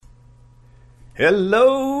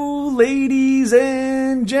Hello, ladies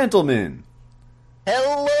and gentlemen.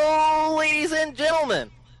 Hello, ladies and gentlemen.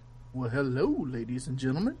 Well, hello, ladies and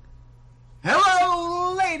gentlemen.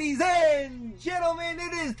 Hello, ladies and gentlemen.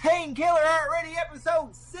 It is Painkiller Already,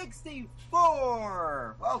 episode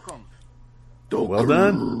 64. Welcome. Oh, well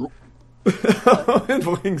done.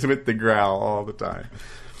 And Wings with the growl all the time.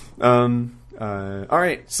 All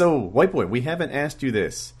right, so, White Boy, we haven't asked you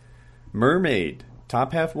this. Mermaid,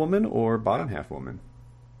 top half woman or bottom half woman?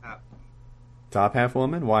 Top half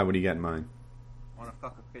woman? Why? What do you got in mind? I want to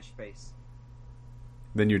fuck a fish face.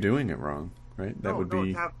 Then you're doing it wrong, right? That would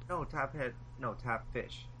be... top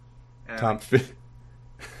fish. Top fish.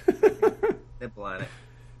 Nipple on it.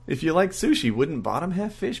 If you like sushi, wouldn't bottom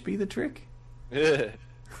half fish be the trick? In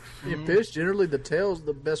fish, generally the tail's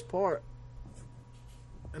the best part.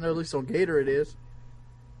 I know at least on gator it is.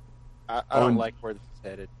 I don't like where this is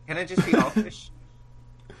headed. Can it just be all fish?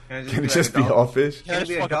 Can it just be all fish? Can it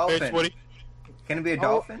be a dolphin? Can it be a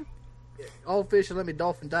dolphin? All fish and let me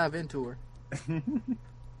dolphin dive into her.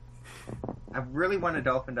 I really want to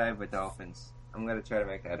dolphin dive with dolphins. I'm going to try to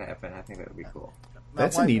make that happen. I think that would be cool.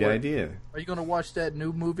 That's a neat idea. Are you going to watch that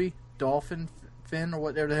new movie, Dolphin Fin, or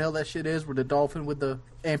whatever the hell that shit is, with the dolphin with the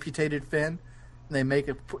amputated fin, and they make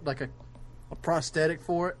it like a prosthetic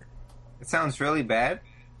for it? It sounds really bad.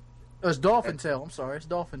 Oh, it's Dolphin Tail. I'm sorry, it's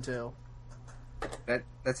Dolphin Tail. That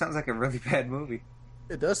sounds like a really bad movie.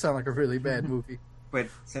 It does sound like a really bad movie. But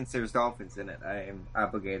since there's dolphins in it, I am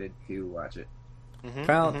obligated to watch it.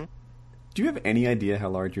 Kyle, do you have any idea how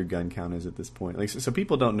large your gun count is at this point? Like, so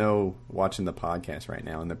people don't know watching the podcast right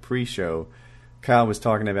now. In the pre-show, Kyle was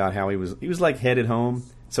talking about how he was like headed home,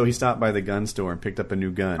 so he stopped by the gun store and picked up a new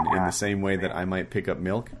gun in the same way that I might pick up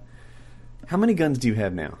milk. How many guns do you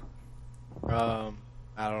have now? I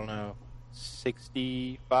don't know,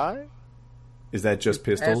 65. Is that just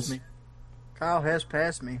pistols? Kyle has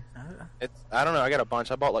passed me. I don't know. I got a bunch.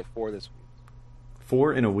 I bought like 4 this week.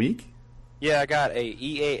 4 in a week? Yeah, I got a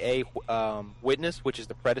EAA Witness, which is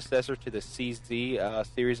the predecessor to the CZ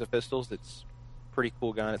series of pistols. It's a pretty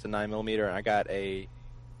cool gun. It's a 9mm, and I got a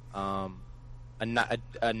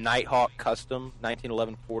Nighthawk Custom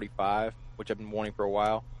 1911-45, which I've been wanting for a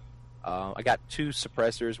while. I got 2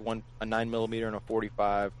 suppressors, one a 9mm and a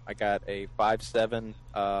 45. I got a 5.7,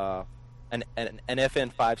 an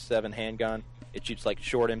FN 5.7 handgun. It shoots like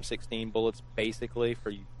short M16 bullets, basically, for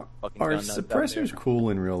you fucking gun nuts. Are suppressors cool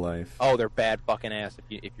in real life? Oh, they're bad fucking ass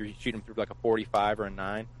if you're shooting through like a 45 or a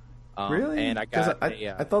 9. Really? And I got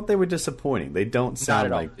I thought they were disappointing. They don't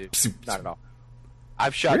sound like... Not at all.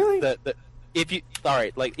 I've shot really? if you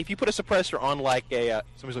put a suppressor on like a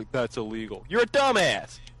somebody's like, that's illegal. You're a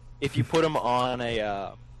dumbass. If you put them on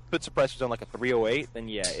put suppressors on like a 308, then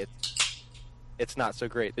yeah, it's not so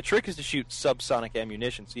great. The trick is to shoot subsonic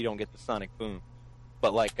ammunition so you don't get the sonic boom.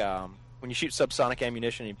 But like when you shoot subsonic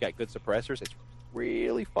ammunition and you've got good suppressors, it's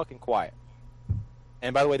really fucking quiet.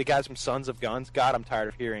 And by the way, the guys from Sons of Guns, God, I'm tired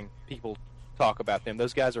of hearing people talk about them.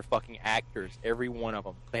 Those guys are fucking actors, every one of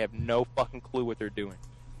them. They have no fucking clue what they're doing.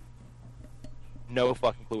 No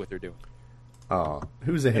fucking clue what they're doing. Oh,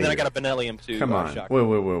 who's a hater? And then I got a Benellium too. Come on.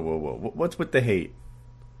 Whoa. What's with the hate?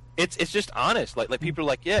 It's just honest. Like people are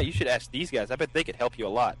like, yeah, you should ask these guys. I bet they could help you a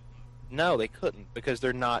lot. No, they couldn't because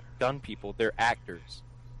they're not gun people. They're actors.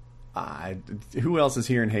 Who else is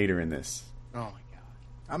hearing hater in this? Oh my god.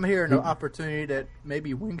 I'm hearing an opportunity that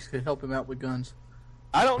maybe Wings could help him out with guns.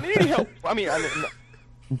 I don't need any help. I mean,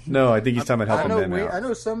 No, I think he's talking about helping them out. I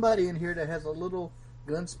know somebody in here that has a little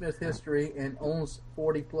gunsmith history and owns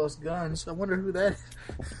 40-plus guns. I wonder who that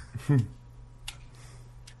is.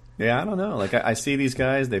 Yeah, I don't know. Like, I see these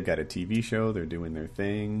guys, they've got a TV show, they're doing their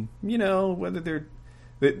thing. You know, whether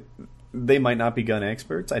they might not be gun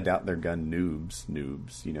experts. I doubt they're gun noobs.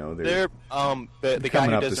 You know, they're the guy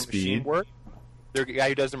who does the machine work. The guy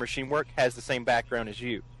who does the machine work has the same background as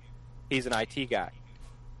you. He's an IT guy.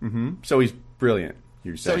 Mm-hmm. So he's brilliant.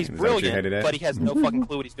 You're saying. So he's brilliant, but he has no fucking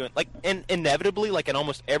clue what he's doing. Like, inevitably, like in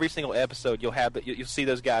almost every single episode, you'll see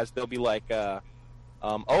those guys. They'll be like, oh,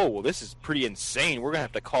 well, this is pretty insane. We're gonna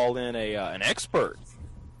have to call in an expert,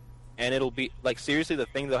 and it'll be like, seriously, the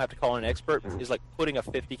thing they'll have to call in an expert is like putting a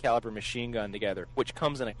 50 caliber machine gun together, which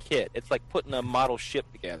comes in a kit. It's like putting a model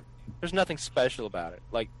ship together. There's nothing special about it.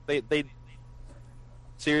 Like they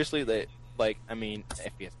seriously, I mean,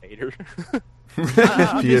 FPS hater.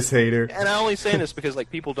 FPS hater. And I'm only saying this because like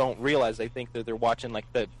people don't realize, they think that they're watching like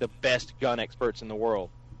the best gun experts in the world.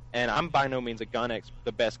 And I'm by no means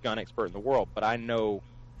the best gun expert in the world, but I know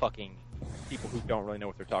fucking people who don't really know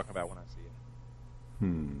what they're talking about when I see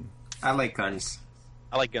it. I like guns.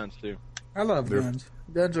 I like guns too. I love guns.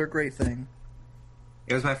 Guns are a great thing.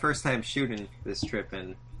 It was my first time shooting this trip,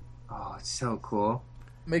 and it's so cool.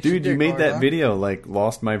 Makes Dude, you dick made hard, that huh? video, like,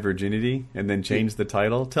 Lost My Virginity, and then changed the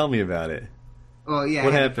title? Tell me about it. Well, yeah,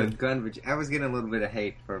 What I had to happened? put I was getting a little bit of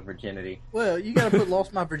hate for virginity. Well, you got to put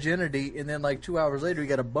 "Lost My Virginity" and then like 2 hours later, you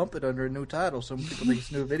got to bump it under a new title so people think it's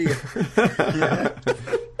a new video.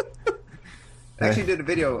 I actually did a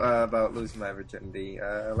video about losing my virginity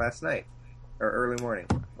last night or early morning.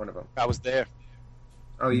 One of them. I was there.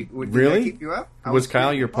 Oh, did Really? I keep you up? I Was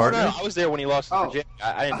Kyle your Oh, partner? no, I was there when he lost his Oh. virginity.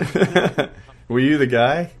 I didn't. Were you the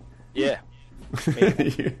guy? Yeah,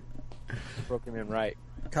 You- broke him in right.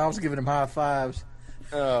 Kyle's giving him high fives.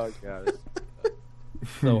 Oh god.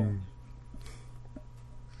 So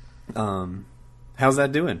How's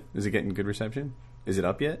that doing? Is it getting good reception? Is it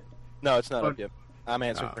up yet? no, it's not up yet. I'm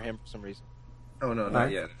answering Oh. for him for some reason. Oh no, not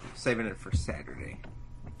Alright. yet. Saving it for Saturday.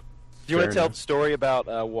 Do you want Fair to tell enough. the story about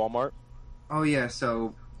Walmart? Oh yeah,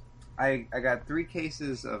 so I got 3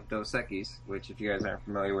 cases of Dos Equis, which if you guys aren't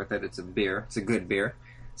familiar with it, it's a beer. It's a good beer,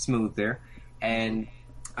 smooth beer, and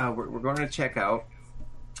we're going to check out.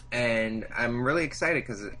 And I'm really excited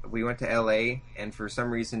because we went to LA, and for some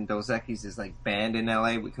reason Dos Equis is like banned in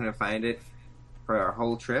LA. We couldn't find it for our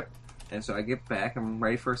whole trip, and so I get back. I'm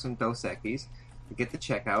ready for some Dos Equis. We get the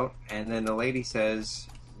checkout, and then the lady says,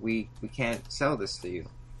 "We can't sell this to you."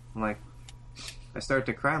 I'm like, I start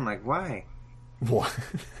to cry. I'm like, why? What?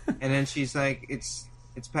 And then she's like, it's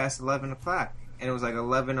past 11 o'clock. And it was like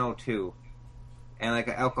 11:02. And like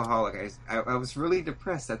an alcoholic, I was really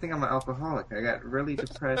depressed. I think I'm an alcoholic. I got really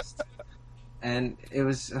depressed. And it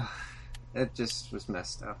was, it just was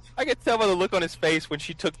messed up. I could tell by the look on his face when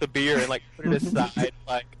she took the beer and like put it aside.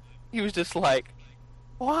 Like he was just like,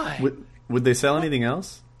 "Why?" Would they sell anything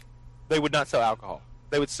else? They would not sell alcohol.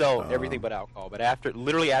 They would sell Oh. everything but alcohol. But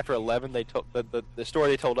literally after 11, they told the story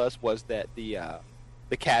they told us was that the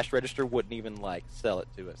cash register wouldn't even like sell it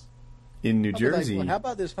to us. In New I'll be like, Jersey, well, how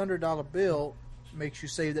about this $100 bill makes you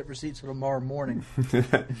save that receipt till tomorrow morning? in,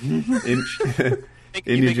 in New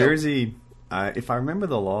think Jersey, if I remember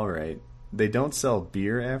the law right, they don't sell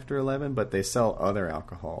beer after 11, but they sell other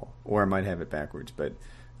alcohol. Or I might have it backwards, but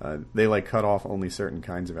they like cut off only certain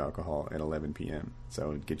kinds of alcohol at 11 p.m.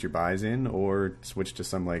 So get your buys in, or switch to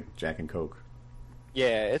some like Jack and Coke.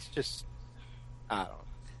 Yeah, it's just I don't know.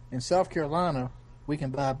 In South Carolina, we can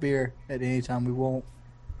buy beer at any time we want.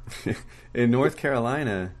 In North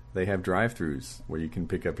Carolina, they have drive-throughs where you can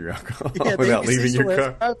pick up your alcohol Yeah, without the ABC leaving your store has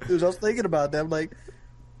car. drive-thrus. I was thinking about that. I'm like,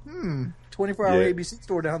 24-hour Yeah. ABC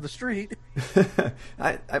store down the street.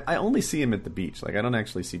 I only see them at the beach. Like I don't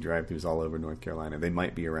actually see drive-throughs all over North Carolina. They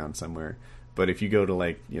might be around somewhere, but if you go to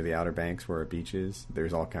like the Outer Banks where a beach is,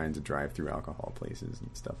 there's all kinds of drive-through alcohol places and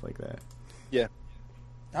stuff like that. Yeah.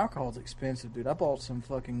 Alcohol's expensive, dude. I bought some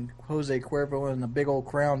fucking Jose Cuervo and a big old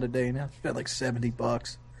Crown today, and I spent like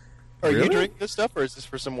 $70. Are you Really? drinking this stuff, or is this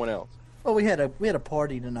for someone else? Well, we had a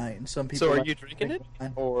party tonight, and some people. So, are like you to drinking it,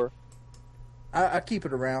 drink wine. or I keep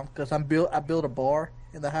it around because I built a bar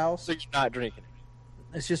in the house. so you're not drinking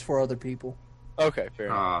it? It's just for other people. Okay, fair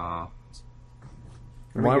enough.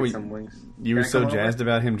 Aww. Why were some wings? you were Can I so come over? jazzed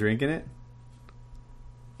about him drinking it?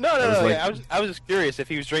 No, I was like- yeah, I was just curious if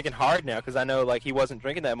he was drinking hard now because I know like he wasn't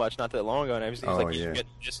drinking that much not that long ago, and he was Oh, like, yeah.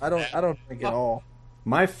 just I don't drink at all.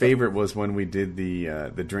 My favorite was when we did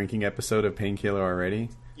the drinking episode of Painkiller Already.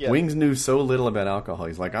 Yeah. Wings knew so little about alcohol.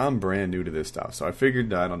 He's like, I'm brand new to this stuff, so I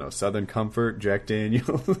figured, I don't know, Southern Comfort, Jack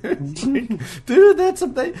Daniels. It's like, dude, that's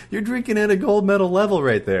something you're drinking at a gold medal level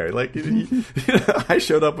right there. Like, I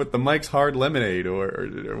showed up with the Mike's Hard Lemonade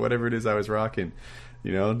or whatever it is I was rocking.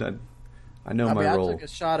 You know, I know my I role. took a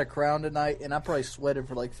shot of Crown tonight, and I probably sweated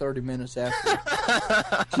for like 30 minutes after.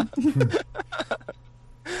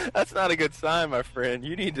 That's not a good sign, my friend.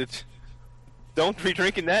 You need to don't be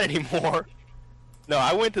drinking that anymore. No,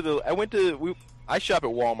 I shop at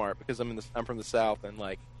Walmart because I'm from the South, and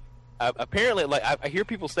like apparently like I hear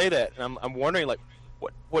people say that, and I'm wondering like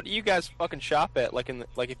what do you guys fucking shop at like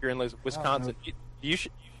if you're in like, Wisconsin? You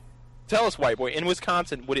should tell us, white boy, in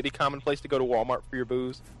Wisconsin, would it be commonplace to go to Walmart for your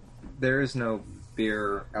booze? There is no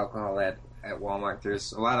beer alcohol at Walmart.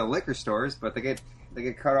 There's a lot of liquor stores, but they get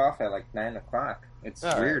cut off at like 9 o'clock. It's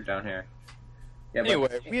All right. weird down here. Yeah,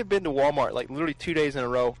 Anyway, we had been to Walmart like literally 2 days in a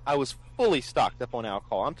row. I was fully stocked up on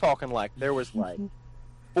alcohol. I'm talking like there was like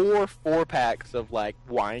four packs of like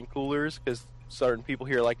wine coolers because certain people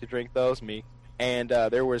here like to drink those. Me, and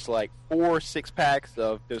there was like 4 6-packs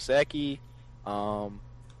of Dos Equis.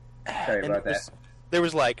 Sorry and about that. There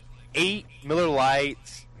was like 8 Miller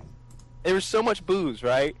Lights. There was so much booze,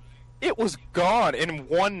 right? It was gone in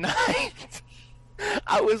one night.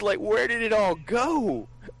 I was like, where did it all go?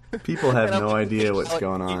 People have And I'm no like, idea what's like,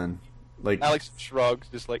 going on. Like Alex shrugs,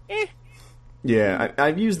 just like, eh. Yeah,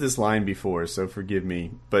 I've used this line before, so forgive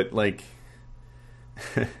me. But, like,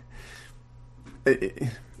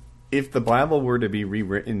 if the Bible were to be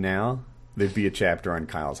rewritten now, there'd be a chapter on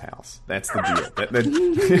Kyle's house. That's the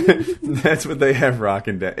deal. That's what they have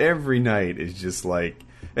rocking down. Every night is just like...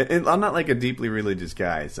 And I'm not, like, a deeply religious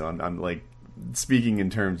guy, so I'm like, speaking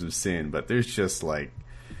in terms of sin, but there's just, like,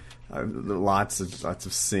 lots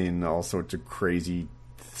of sin, all sorts of crazy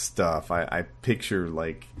stuff. I picture,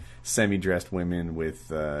 like... semi-dressed women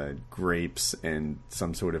with grapes and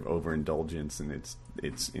some sort of overindulgence, and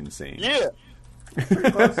it's insane. Yeah.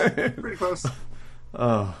 Pretty close. Pretty close.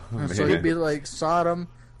 Oh, man. So he'd be like Sodom,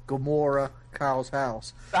 Gomorrah, Kyle's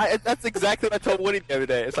house. That's exactly what I told Woody the other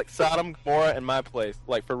day. It's like Sodom, Gomorrah, and my place,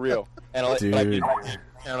 like for real. And Dude. I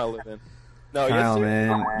live in. No, Kyle, yes,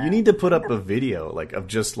 man, you need to put up a video like of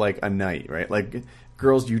just like a night, right? Like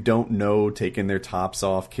girls you don't know taking their tops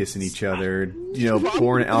off, kissing each other,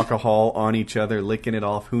 pouring alcohol on each other, licking it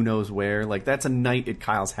off, who knows where. Like that's a night at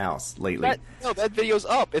Kyle's house lately. That video's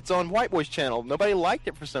up. It's on White Boy's channel. Nobody liked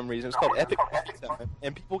it for some reason. It's called Epic Party Time,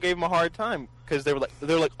 and people gave him a hard time because they're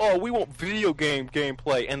like, oh, we want video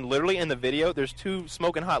gameplay, and literally in the video, there's two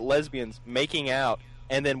smoking hot lesbians making out,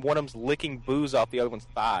 and then one of them's licking booze off the other one's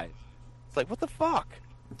thighs. It's like, what the fuck?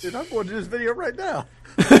 Dude, I'm going to this video right now.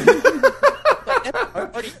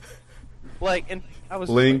 And I was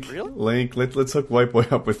Link, like, really? Link. Let's hook White Boy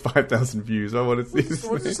up with 5,000 views. I want to see this.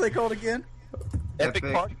 What's this thing called again? Epic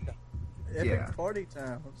Party Time. Epic Party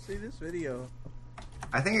Time. Let's see this video.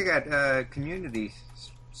 I think I got community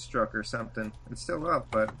struck or something. It's still up,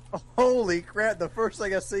 but Holy crap! The first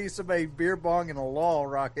thing I see is somebody beer bong in a law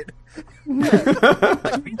rocket.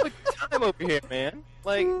 Like, we took time over here, man.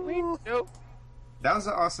 Like, that was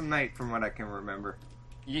an awesome night from what I can remember.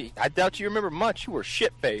 I doubt you remember much. You were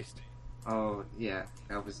shit faced. Oh yeah,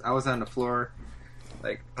 I was on the floor,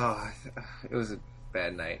 like it was a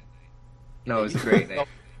bad night. No, it was a great night.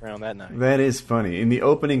 Around that night. That is funny. In the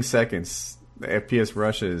opening seconds, the FPS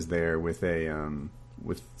Russia is there with a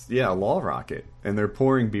law rocket, and they're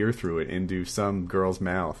pouring beer through it into some girl's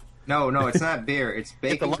mouth. No, it's not beer. It's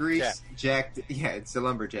bacon It's a grease, it's a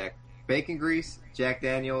lumberjack. Bacon grease, Jack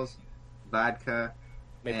Daniels, vodka,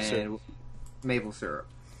 and maple syrup.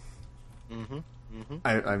 Mm-hmm. Mm-hmm.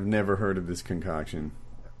 I've never heard of this concoction.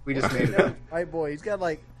 We just made it up. White boy, he's got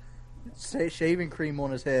like shaving cream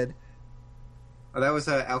on his head. Oh, that was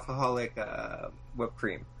alcoholic whipped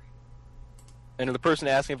cream. And the person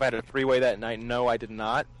asking if I had a three-way that night, no, I did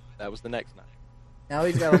not. That was the next night. Now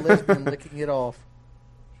he's got a lesbian licking it off.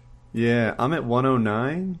 Yeah, I'm at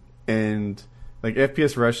 109, and like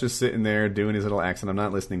FPS Russia's sitting there doing his little accent. I'm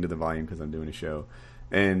not listening to the volume because I'm doing a show.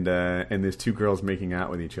 And there's two girls making out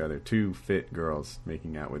with each other. Two fit girls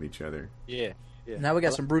making out with each other. Yeah. Now we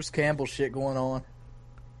got some Bruce Campbell shit going on.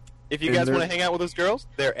 If you And guys they're- want to hang out with those girls,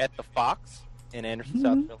 they're at the Fox in Anderson,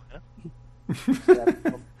 South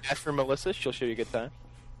Carolina. Ask for Melissa; she'll show you a good time.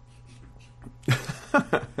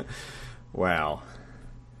 Wow.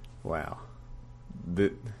 Yeah,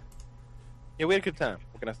 we had a good time.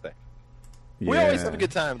 What can I say? Yeah. We always have a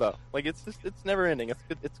good time, though. Like it's never ending.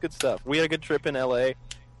 It's good stuff. We had a good trip in LA.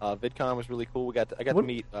 VidCon was really cool. I got to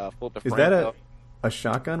meet Philip DeFranco. Is that a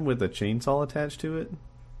shotgun with a chainsaw attached to it?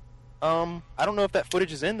 I don't know if that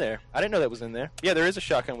footage is in there. I didn't know that was in there. Yeah, there is a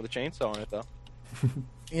shotgun with a chainsaw on it, though.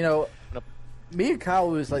 You know, me and Kyle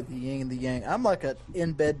was like the yin and the yang. I'm like a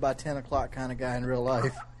in bed by 10 o'clock kind of guy in real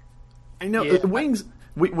life. I know. Yeah. Wings,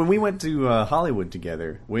 when we went to Hollywood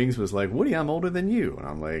together, Wings was like, Woody, I'm older than you. And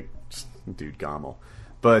I'm like, dude, Gommel.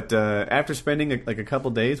 But after spending a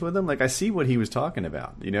couple days with him, like I see what he was talking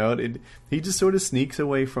about. You know, he just sort of sneaks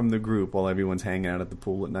away from the group while everyone's hanging out at the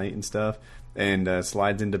pool at night and stuff, and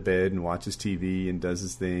slides into bed and watches TV and does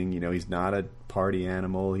his thing. You know, he's not a party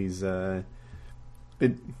animal. He's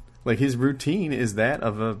like his routine is that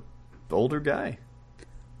of a older guy.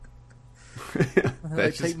 I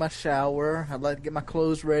like to take my shower. I'd like to get my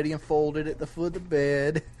clothes ready and folded at the foot of the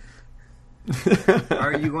bed.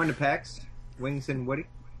 Are you going to PAX? Wings and Woody?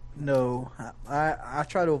 No, I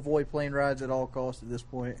try to avoid plane rides at all costs at this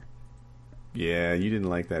point. Yeah, you didn't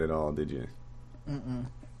like that at all, did you? Mm-mm.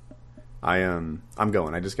 I'm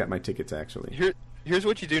going. I just got my tickets actually. Here's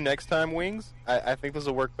what you do next time, Wings. I think this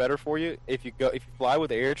will work better for you. If you fly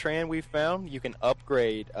with AirTran, we've found you can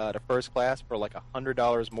upgrade to first class for like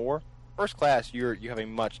 $100 more. First class, you have a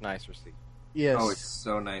much nicer seat. Yes. Oh, it's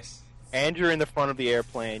so nice. And you're in the front of the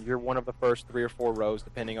airplane. You're one of the first 3 or 4 rows,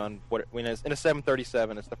 depending on when it's in a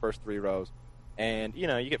 737. It's the first 3 rows, and you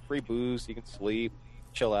get free booze. You can sleep,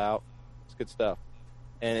 chill out. It's good stuff.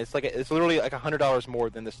 And it's literally like $100 more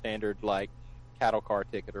than the standard like cattle car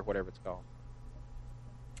ticket or whatever it's called.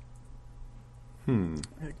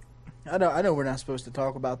 I know we're not supposed to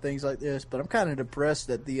talk about things like this, but I'm kind of depressed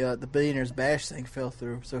that the Billionaires Bash thing fell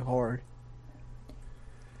through so hard.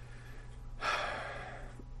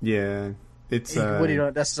 Yeah, it's. What do you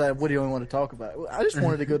want to talk about? I just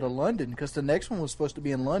wanted to go to London because the next one was supposed to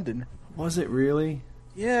be in London. Was it really?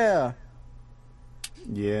 Yeah.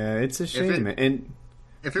 Yeah, it's a shame. And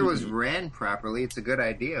if it was ran properly, it's a good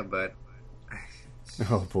idea, but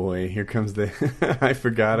oh boy, here comes the. I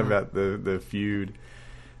forgot about the feud.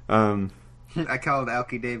 I called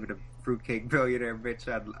Alky David a fruitcake billionaire bitch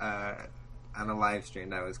on a live stream.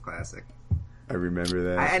 That was classic. I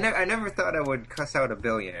remember that. I never thought I would cuss out a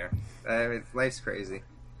billionaire. Life's crazy.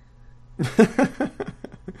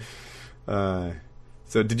 So,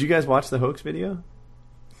 did you guys watch the hoax video?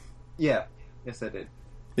 Yeah. Yes, I did.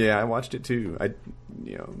 Yeah, I watched it too.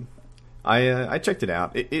 I checked it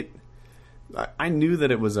out. I knew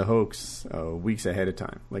that it was a hoax weeks ahead of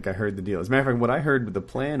time. Like, I heard the deal. As a matter of fact, what I heard the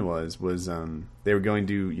plan was they were going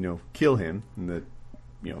to kill him. And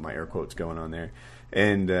my air quotes going on there.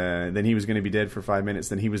 And then he was going to be dead for 5 minutes.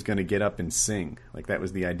 Then he was going to get up and sing. Like, that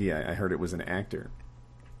was the idea. I heard it was an actor.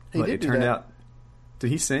 But it turned out.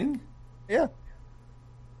 Did he sing? Yeah.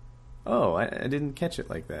 Oh, I didn't catch it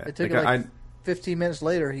like that. It took 15 minutes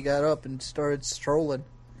later, he got up and started strolling.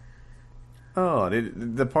 Oh,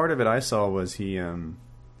 the part of it I saw was he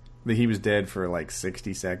was dead for like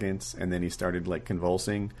 60 seconds, and then he started like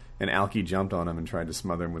convulsing, and Alky jumped on him and tried to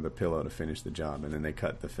smother him with a pillow to finish the job, and then they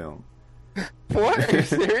cut the film. What? Are you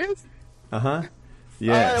serious? Uh-huh.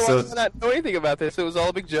 Yeah. I did not know anything about this. It was all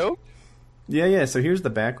a big joke? Yeah. So here's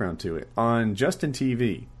the background to it. On Justin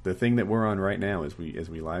TV, the thing that we're on right now as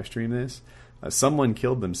we live stream this, someone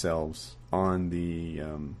killed themselves on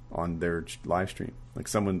their live stream. Like,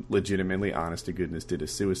 someone legitimately, honest to goodness, did a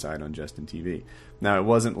suicide on Justin TV. Now, it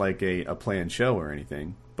wasn't like a planned show or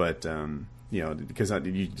anything, but because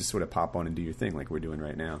you just sort of pop on and do your thing like we're doing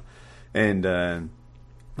right now. And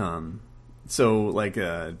so, like,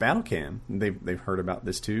 Battle Cam, they've heard about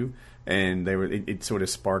this too, and it sort of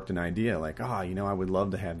sparked an idea, like, I would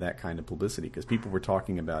love to have that kind of publicity, because people were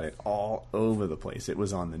talking about it all over the place. It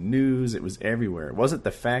was on the news, it was everywhere. It wasn't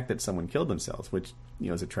the fact that someone killed themselves, which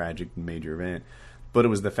is a tragic major event, but it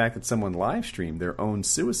was the fact that someone live streamed their own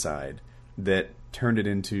suicide that turned it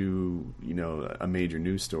into a major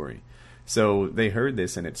news story. So they heard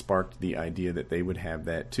this, and it sparked the idea that they would have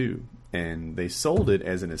that too. And they sold it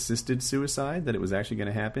as an assisted suicide, that it was actually going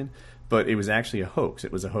to happen, but it was actually a hoax.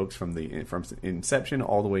 It was a hoax from inception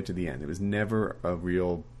all the way to the end. It was never a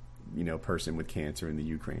real, person with cancer in the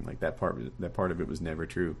Ukraine. Like, that part of it was never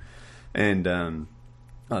true. And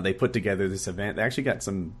they put together this event. They actually got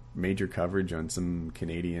some major coverage on some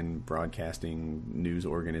Canadian broadcasting news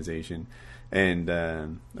organization,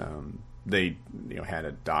 and they had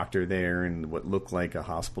a doctor there in what looked like a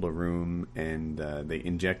hospital room, and they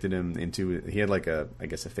injected him into it. He had like a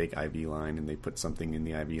fake IV line, and they put something in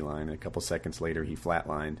the IV line, and a couple seconds later he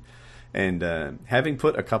flatlined. And having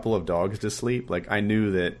put a couple of dogs to sleep, like, I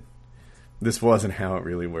knew that this wasn't how it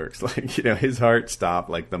really works. Like, his heart stopped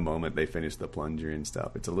like the moment they finished the plunger and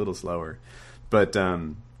stuff. It's a little slower, but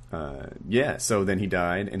so then he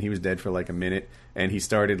died, and he was dead for like a minute, and he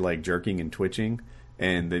started like jerking and twitching.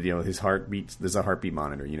 And his heart beats. There's a heartbeat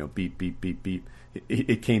monitor. Beep, beep, beep, beep.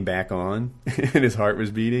 It came back on, and his heart was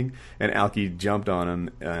beating. And Alky jumped on him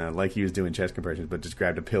like he was doing chest compressions, but just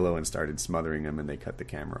grabbed a pillow and started smothering him. And they cut the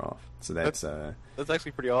camera off. So that's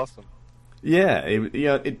actually pretty awesome. Yeah,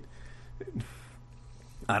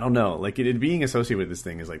 I don't know. Like, it being associated with this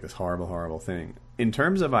thing is like this horrible, horrible thing. In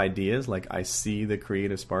terms of ideas, like, I see the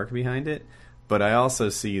creative spark behind it. But I also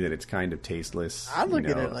see that it's kind of tasteless. I look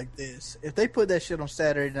at it like this. If they put that shit on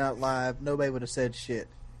Saturday Night Live, nobody would have said shit.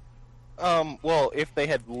 Well, if they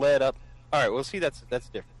had led up... All right, well, see, that's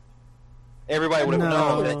different. Everybody would have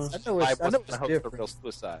known that I wasn't a hoax for real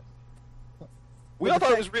suicide. We all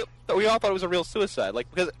thought it was real. We all thought it was a real suicide. Like,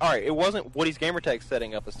 because, all right, it wasn't Woody's Gamertag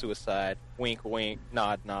setting up a suicide. Wink, wink,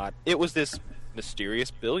 nod, nod. It was this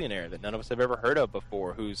mysterious billionaire that none of us have ever heard of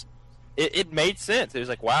before who's... It made sense. It was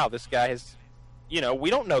like, wow, this guy has... we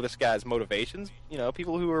don't know this guy's motivations.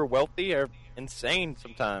 People who are wealthy are insane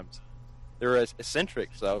sometimes. They're eccentric.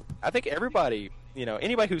 So I think everybody,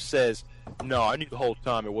 anybody who says, no, I knew the whole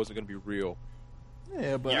time it wasn't going to be real.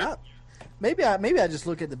 Yeah, but maybe I just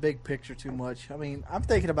look at the big picture too much. I mean, I'm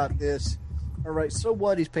thinking about this. All right, so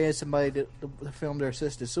what? He's paying somebody to film their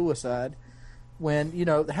assisted suicide. When,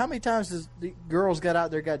 how many times has the girls got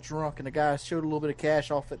out there, got drunk, and the guy showed a little bit of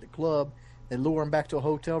cash off at the club, they lure him back to a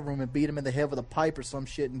hotel room and beat him in the head with a pipe or some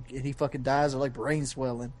shit, and he fucking dies of like brain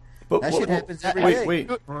swelling. But That shit happens every day. wait.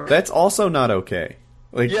 That's also not okay.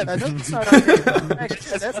 Like, Yeah, I know it's not okay.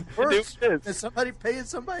 That's worse It than somebody paying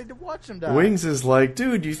somebody to watch them die. Wings is like,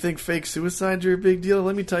 dude, you think fake suicides are a big deal?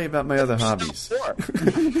 Let me tell you about my other hobbies.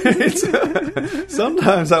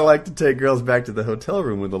 Sometimes I like to take girls back to the hotel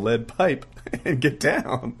room with a lead pipe and get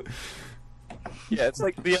down. Yeah, it's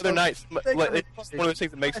like the other night. It's one of those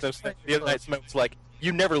things that makes no sense. The other night, somebody was like,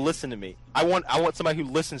 "You never listen to me. I want somebody who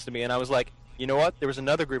listens to me." And I was like, "You know what? There was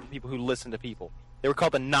another group of people who listened to people. They were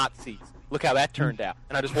called the Nazis. Look how that turned out."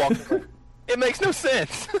 And I just walked away. It makes no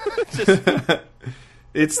sense. It's just,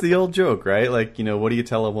 It's the old joke, right? Like, what do you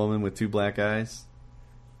tell a woman with 2 black eyes?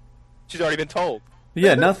 she's already been told.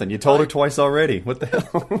 Yeah, nothing. You told her twice already. What the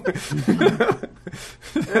hell?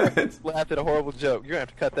 Laughed at a horrible joke. You're gonna have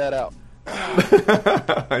to cut that out.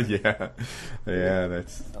 yeah,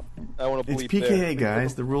 that's. I want to It's bleep PKA, there.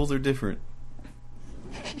 guys. The rules are different.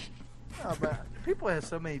 Oh, but people have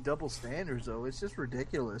so many double standards, though. It's just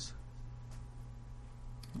ridiculous.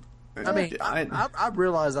 I mean, I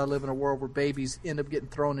realize I live in a world where babies end up getting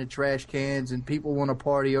thrown in trash cans, and people want to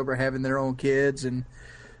party over having their own kids, and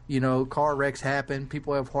car wrecks happen.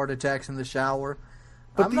 People have heart attacks in the shower.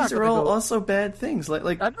 But I'm not these are gonna all go- also bad things.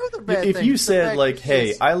 Like I know they're bad if things. you The said, fact like, is hey,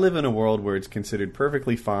 it's- I live in a world where it's considered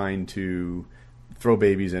perfectly fine to throw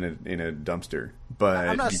babies in a dumpster, but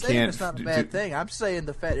I'm not you saying can't it's not a bad thing. I'm saying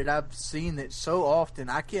the fact that I've seen it so often,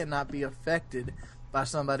 I cannot be affected by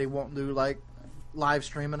somebody wanting to live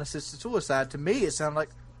stream an assisted suicide. To me, it sounded like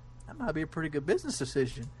that might be a pretty good business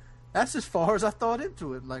decision. That's as far as I thought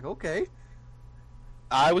into it. Like, okay,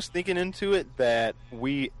 I was thinking into it that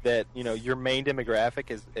your main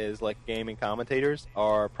demographic is like gaming commentators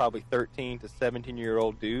are probably 13 to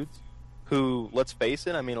 17-year-old dudes who, let's face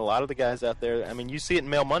it, I mean, a lot of the guys out there, I mean, you see it in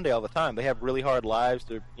Mail Monday all the time. They have really hard lives.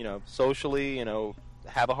 They're, socially,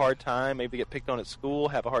 have a hard time, maybe get picked on at school,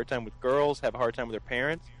 have a hard time with girls, have a hard time with their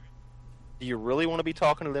parents. Do you really want to be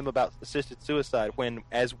talking to them about assisted suicide when,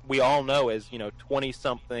 as we all know, as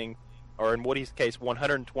 20-something, or in Woody's case,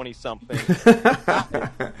 120-something,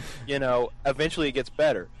 eventually it gets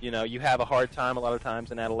better. You have a hard time a lot of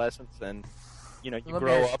times in adolescence, and you Let me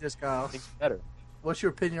grow ask you up, this, Kyle. things get better. What's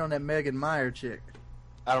your opinion on that Megan Meyer chick?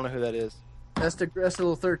 I don't know who that is. That's the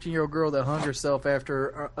little 13-year-old girl that hung herself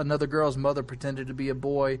after another girl's mother pretended to be a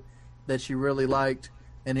boy that she really liked,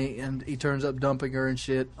 and he turns up dumping her and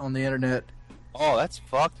shit on the internet. Oh, that's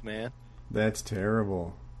fucked, man. That's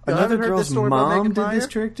terrible. You Another haven't heard girl's this story about mom Megan did this Meyer?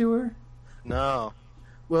 trick to her? No.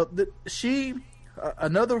 Well,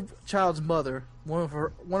 another child's mother, one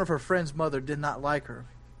of her friend's mother, did not like her,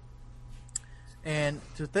 and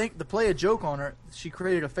to play a joke on her, she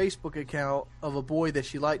created a Facebook account of a boy that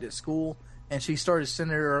she liked at school, and she started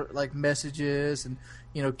sending her like messages and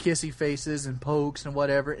kissy faces and pokes and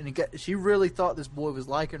whatever, and she really thought this boy was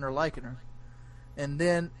liking her, and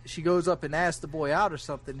then she goes up and asks the boy out or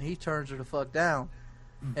something, and he turns her the fuck down.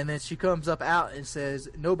 And then she comes up out and says,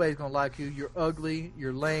 "Nobody's gonna like you. You're ugly.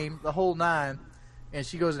 You're lame. The whole 9." And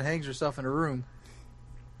she goes and hangs herself in a room.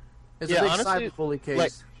 It's a big cyberbully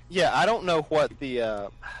case. I don't know what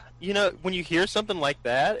the when you hear something like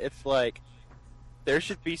that, it's like there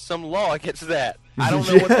should be some law against that. I don't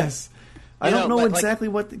know. Yes. I don't know but, exactly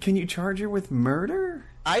what. Can you charge her with murder?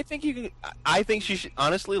 I think you can. I think she should.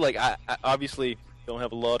 Honestly, I obviously don't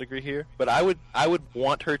have a law degree here, but I would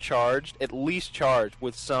want her at least charged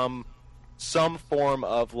with some form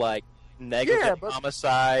of like negligent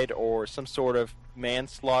homicide or some sort of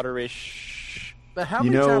manslaughter-ish. But how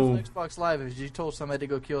many times on Xbox Live have you told somebody to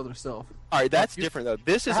go kill themselves? All right, that's different though.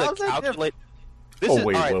 This is a calculate.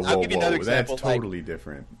 Whoa! I'll give you another example. That's totally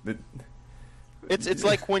different. It's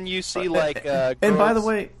like when you see like. Girls... And by the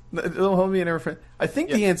way, don't hold me in ever. I think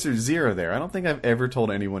the answer is 0 there. I don't think I've ever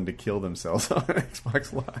told anyone to kill themselves on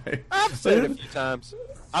Xbox Live. I've said it a few times.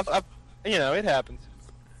 I've it happens.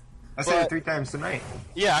 I said it 3 times tonight.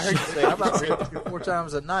 Yeah, I heard you say it about 4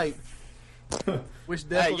 times a night. Which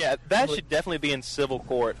that should definitely be in civil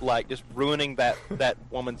court, like just ruining that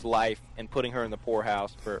woman's life and putting her in the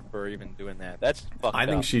poorhouse for even doing that. That's fucked up. I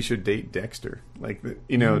think she should date Dexter. Like, just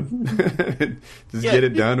get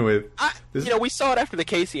it done with. We saw it after the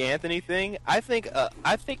Casey Anthony thing. I think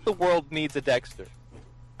the world needs a Dexter.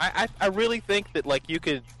 I really think that like you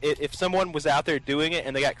could, if someone was out there doing it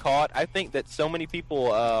and they got caught, I think that so many people,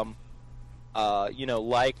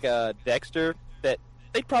 like Dexter, that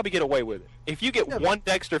they'd probably get away with it. If you get one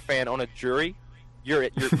Dexter fan on a jury, you're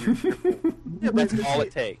that's all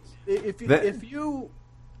it takes. If you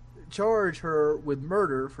charge her with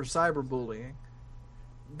murder for cyberbullying,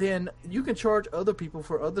 then you can charge other people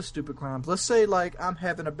for other stupid crimes. Let's say like I'm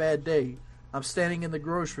having a bad day. I'm standing in the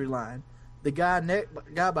grocery line. the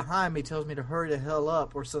guy behind me tells me to hurry the hell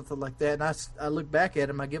up or something like that, and I look back at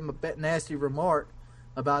him, I give him a nasty remark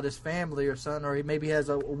about his family or something, or he maybe has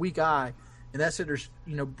a weak eye, and that sitter,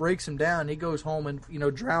 breaks him down. He goes home and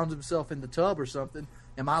drowns himself in the tub or something.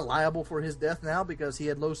 Am I liable for his death now because he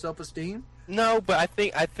had low self-esteem? No, but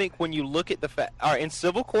I think when you look at the fact, all right, in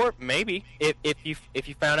civil court, maybe if you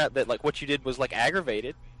found out that like what you did was like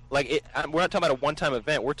aggravated, we're not talking about a one-time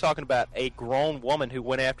event. We're talking about a grown woman who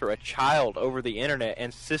went after a child over the internet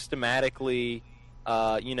and systematically,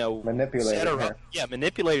 manipulated set her her. up. Yeah,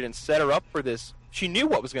 manipulated and set her up for this. She knew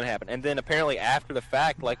what was going to happen, and then apparently after the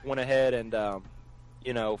fact, like went ahead and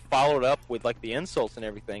followed up with like the insults and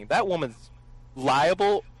everything. That woman's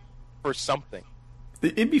liable for something.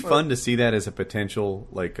 It'd be fun to see that as a potential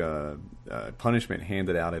punishment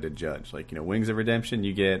handed out at a judge. Like, Wings of Redemption,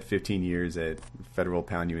 you get 15 years at federal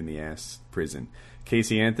pound you in the ass prison.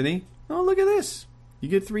 Casey Anthony, oh, look at this. You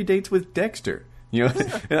get 3 dates with Dexter.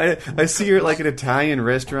 And I see her at like an Italian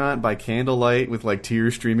restaurant by candlelight with like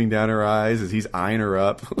tears streaming down her eyes as he's eyeing her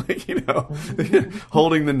up,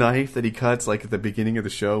 holding the knife that he cuts like at the beginning of the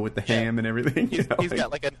show with the ham and everything. He's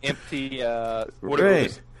got like an empty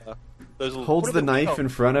right. Holds the knife in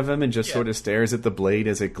front of him and just sort of stares at the blade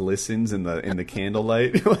as it glistens in the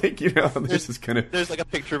candlelight. There's like a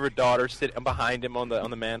picture of her daughter sitting behind him on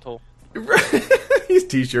the mantle. His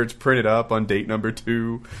T-shirts printed up on date number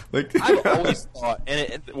 2. I've always thought,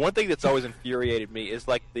 and one thing that's always infuriated me is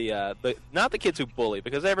like the not the kids who bully,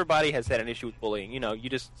 because everybody has had an issue with bullying. You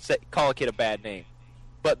just call a kid a bad name,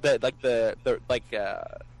 but the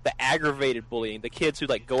aggravated bullying, the kids who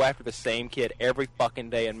like go after the same kid every fucking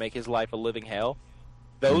day and make his life a living hell.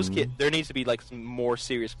 Those kids, there needs to be like some more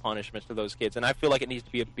serious punishments for those kids, and I feel like it needs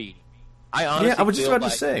to be a beating. I was just about to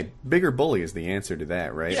say, bigger bully is the answer to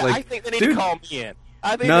that, right? Yeah, I think they need to call me in.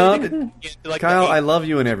 Kyle, I love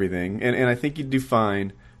you and everything, and I think you'd do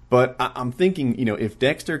fine. But I'm thinking, if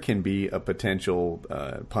Dexter can be a potential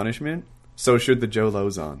punishment, so should the Joe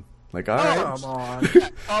Lozon. Like, all right, come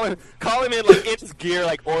on, call him in like in his gear,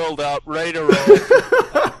 like oiled up, ready to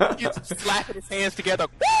roll. He's slapping his hands together.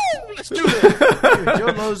 Woo! Let's do this.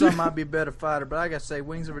 Joe Lozon might be a better fighter, but I gotta say,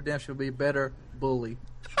 Wings of Redemption will be a better bully.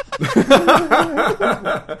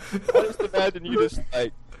 I just imagine you just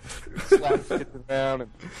like slap kids around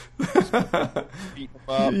and just beat them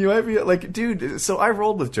up. You might be like, dude. So I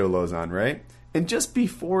rolled with Joe Lozon, right? And just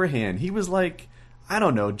beforehand, he was like, I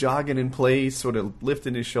don't know, jogging in place, sort of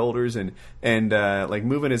lifting his shoulders and like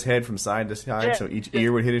moving his head from side to side, so each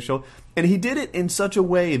ear would hit his shoulder. And he did it in such a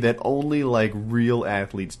way that only like real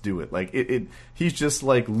athletes do it. Like he's just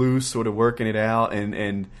like loose, sort of working it out,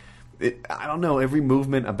 and I don't know. Every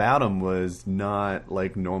movement about him was not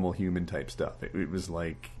like normal human type stuff. It was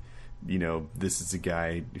like, this is a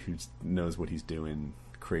guy who knows what he's doing.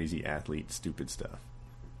 Crazy athlete, stupid stuff.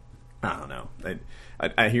 I don't know.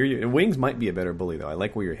 I hear you. Wings might be a better bully, though. I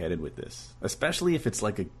like where you're headed with this, especially if it's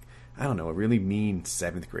like a really mean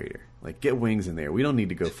 7th grader. Like, get Wings in there. We don't need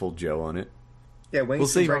to go full Joe on it. Yeah,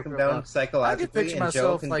 Wings can break him down psychologically. I can picture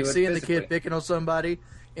myself like seeing the kid picking on somebody,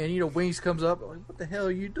 and Wings comes up. Like, what the hell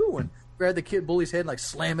are you doing? Grab the kid bully's head and like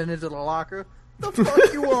slam it into the locker. The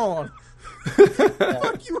fuck you on?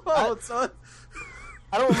 Fuck you on, son?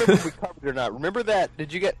 I don't remember if we covered it or not. Remember that?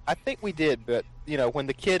 Did you get? I think we did, but when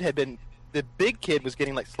the big kid was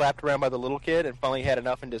getting like slapped around by the little kid, and finally had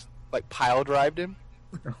enough and just like pile drived him.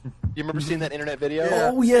 You remember seeing that internet video?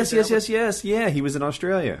 Yeah. Oh yes. Yeah, he was in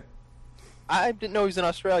Australia. I didn't know he was in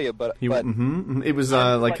Australia, but it was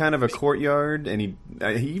like kind of a courtyard, and he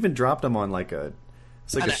even dropped him on like a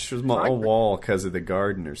small wall because of the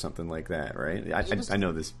garden or something like that, right? I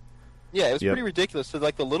know this. Yeah, it was pretty ridiculous. So,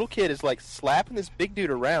 like, the little kid is, like, slapping this big dude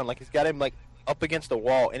around. Like, he's got him, like, up against a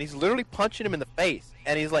wall. And he's literally punching him in the face.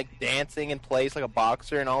 And he's, like, dancing in place like a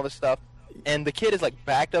boxer and all this stuff. And the kid is, like,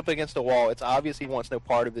 backed up against a wall. It's obvious he wants no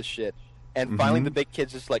part of this shit. And finally the big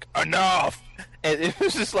kid's just like, enough! And it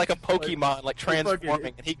was just like a Pokemon, like,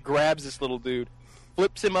 transforming. And he grabs this little dude,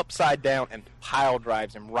 flips him upside down, and pile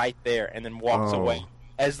drives him right there. And then walks away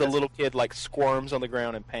as the little kid, like, squirms on the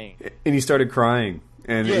ground in pain. And he started crying.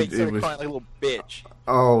 And he started crying like a little bitch.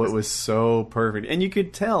 Oh, it was so perfect. And you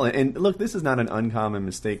could tell. And look, this is not an uncommon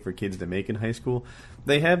mistake for kids to make in high school.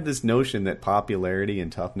 They have this notion that popularity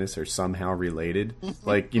and toughness are somehow related.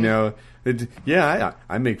 Like, I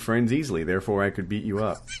make friends easily, therefore I could beat you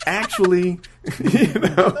up. Actually,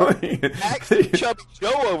 Actually, Chubby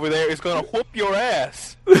Joe over there is going to whoop your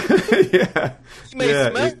ass. Yeah. He may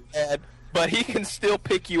smell bad, but he can still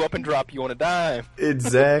pick you up and drop you on a dime.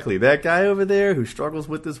 Exactly. That guy over there who struggles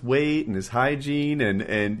with his weight and his hygiene and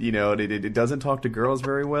it doesn't talk to girls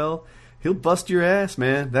very well, he'll bust your ass,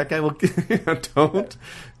 man. That guy will. Don't.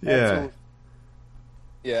 Yeah. Absolutely.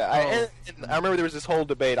 Yeah, and I remember there was this whole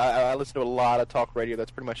debate. I listened to a lot of talk radio.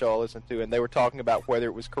 That's pretty much all I listened to, and they were talking about whether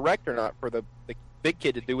it was correct or not for the big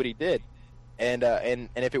kid to do what he did, and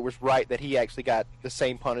if it was right that he actually got the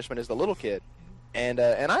same punishment as the little kid, and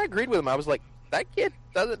I agreed with him. I was like, that kid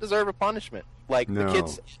doesn't deserve a punishment. Like No. the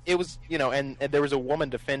kids, it was and there was a woman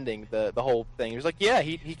defending the whole thing. He was like, yeah,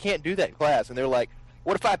 he can't do that in class, and they're like,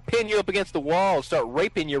 what if I pin you up against the wall and start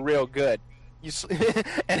raping you real good?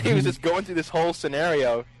 And he was just going through this whole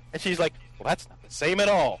scenario, and she's like, well, that's not the same at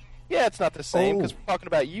all. Yeah, it's not the same because we're talking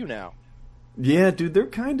about you now. Yeah, dude, they're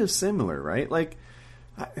kind of similar, right? Like,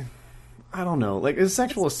 I don't know. Like, a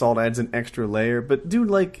sexual assault adds an extra layer, but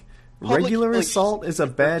dude, like, Public regular humiliation assault is a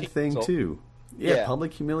bad 13 thing assault. too. Yeah, Yeah.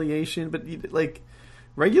 public humiliation, but like,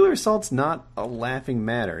 regular assault's not a laughing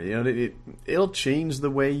matter. You know, it'll change the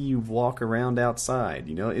way you walk around outside.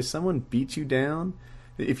 You know, if someone beats you down,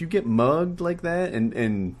 if you get mugged like that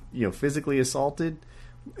and physically assaulted,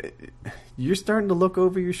 you're starting to look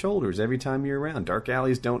over your shoulders every time you're around. Dark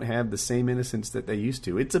alleys don't have the same innocence that they used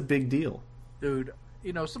to. It's a big deal. Dude,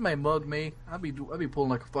 somebody mugged me, I'd be pulling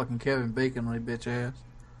like a fucking Kevin Bacon on their bitch ass.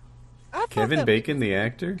 I thought Kevin Bacon, the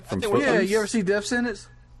actor from think we- Footloose. Yeah, you ever see Death Sentence?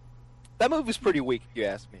 That movie was pretty weak, if you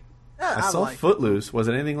ask me. Yeah, I saw like it. Footloose. Was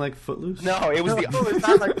it anything like Footloose? No, it was No, the it's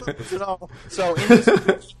not like Footloose at all. So in this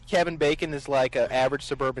movie, Kevin Bacon is like an average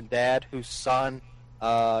suburban dad whose son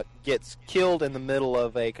gets killed in the middle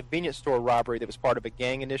of a convenience store robbery that was part of a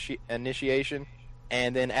gang initiation,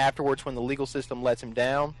 and then afterwards, when the legal system lets him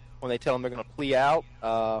down, when they tell him they're going to plea out,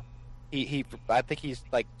 he I think he's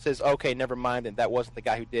like says, okay, never mind, and that wasn't the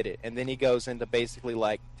guy who did it, and then he goes into basically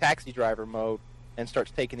like taxi driver mode and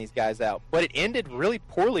starts taking these guys out. But it ended really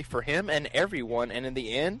poorly for him and everyone, and in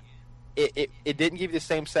the end, it didn't give you the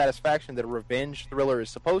same satisfaction that a revenge thriller is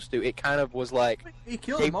supposed to. It kind of was like, He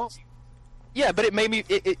killed them all. yeah, but it made me.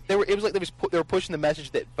 It was like they were pushing the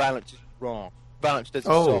message that violence is wrong. Violence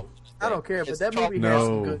doesn't Oh. solve. I don't care, but It's that chalk- movie has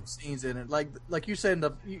some No. good scenes in it. Like you said,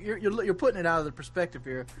 you're putting it out of the perspective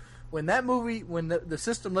here. When that movie, when the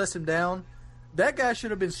system lets him down, that guy should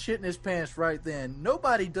have been shitting his pants right then.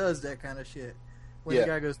 Nobody does that kind of shit. When Yeah. the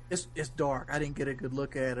guy goes, it's dark. I didn't get a good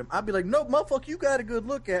look at him. I'd be like, no, motherfucker, you got a good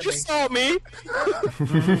look at You me. saw me.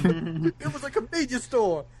 It was a convenience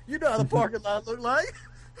store. You know how the parking lot looked like.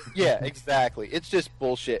 Yeah, exactly. It's just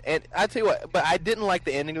bullshit. And I tell you what, but I didn't like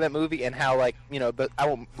the ending of that movie and how, like, but I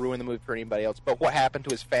won't ruin the movie for anybody else. But what happened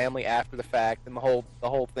to his family after the fact and the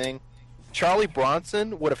whole thing. Charlie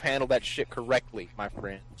Bronson would have handled that shit correctly, my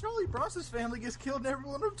friend. Charlie Bronson's family gets killed in every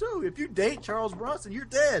one of them too. If you date Charles Bronson, you're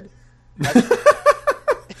dead.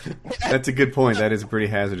 That's a good point. That is a pretty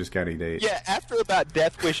hazardous guy to date. Yeah, after about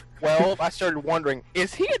Death Wish 12, I started wondering,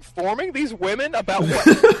 is he informing these women about what?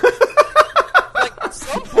 Like, at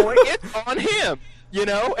some point, it's on him.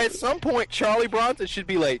 At some point, Charlie Bronson should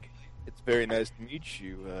be like, it's very nice to meet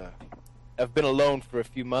you. I've been alone for a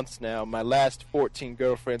few months now. My last 14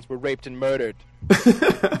 girlfriends were raped and murdered.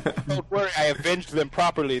 Don't worry, I avenged them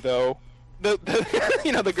properly, though. The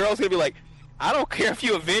girl's going to be like, I don't care if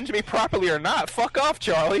you avenge me properly or not. Fuck off,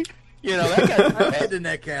 Charlie. That guy's I'm getting in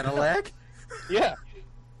that Cadillac. yeah.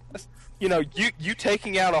 You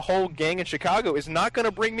taking out a whole gang in Chicago is not going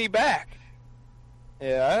to bring me back.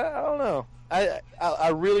 Yeah, I don't know. I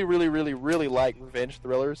really, really, really, really like revenge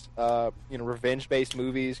thrillers. Revenge-based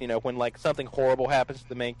movies. When like something horrible happens to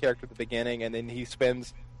the main character at the beginning, and then he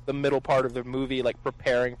spends the middle part of the movie like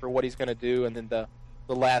preparing for what he's going to do, and then the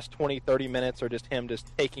last 20-30 minutes are just him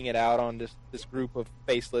just taking it out on this group of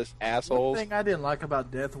faceless One assholes. thing I didn't like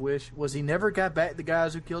about Death Wish was he never got back the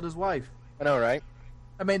guys who killed his wife. I know, right?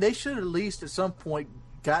 I mean, they should at least at some point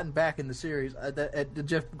gotten back in the series at the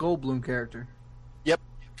Jeff Goldblum character. Yep.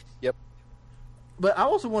 But I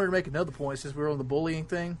also wanted to make another point since we're on the bullying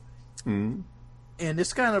thing, Mm. and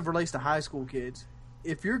this kind of relates to high school kids.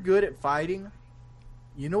 If you're good at fighting,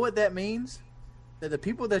 you know what that means? That the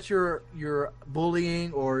people that you're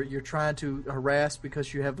bullying or you're trying to harass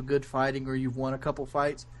because you have a good fighting or you've won a couple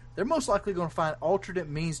fights, they're most likely going to find alternate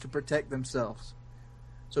means to protect themselves.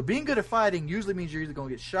 So being good at fighting usually means you're either going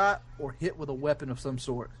to get shot or hit with a weapon of some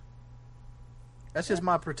sort. That's just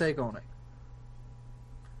my take on it.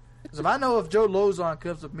 Because if I know if Joe Lozon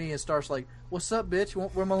comes with me and starts like, "What's up, bitch?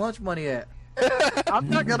 Where my lunch money at?" I'm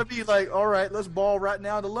not gonna be like, "All right, let's ball right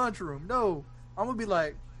now in the lunchroom." No, I'm gonna be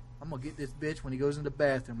like, "I'm gonna get this bitch when he goes in the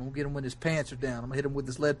bathroom. I'm gonna get him when his pants are down. I'm gonna hit him with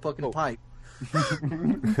this lead fucking pipe."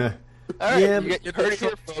 All right, Yeah, you heard it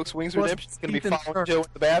here, folks. Wings of Redemption is going to be following Joe in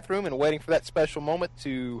the bathroom and waiting for that special moment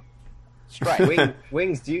to strike.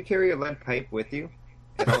 Wings, do you carry a lead pipe with you?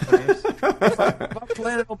 If I'm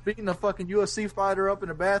planning on beating a fucking UFC fighter up in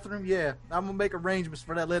the bathroom, yeah, I'm gonna make arrangements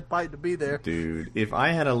for that lead pipe to be there. Dude, if I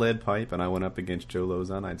had a lead pipe and I went up against Joe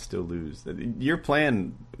Lozon, I'd still lose. Your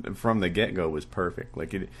plan from the get-go was perfect.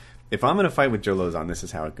 Like, if I'm going to fight with Joe Lozon, this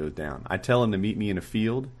is how it goes down. I tell him to meet me in a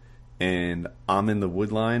field, and I'm in the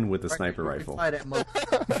wood line with a sniper rifle. Fight at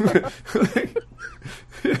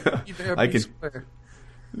I can.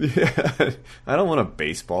 Yeah, I don't want a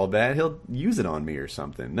baseball bat. He'll use it on me or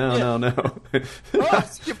something. No. Oh,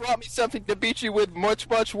 you brought me something to beat you with much,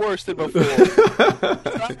 much worse than before.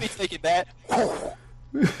 I'll be taking that.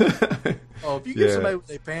 Oh, if you get somebody with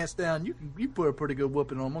their pants down, you put a pretty good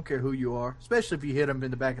whooping on them. I don't care who you are, especially if you hit them in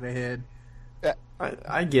the back of the head.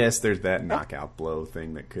 I guess there's that knockout blow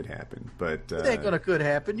thing that could happen, but it ain't could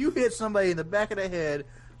happen. You hit somebody in the back of the head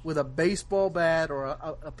with a baseball bat or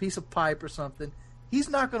a piece of pipe or something. He's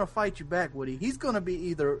not going to fight you back, Woody. He's going to be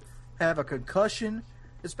either have a concussion,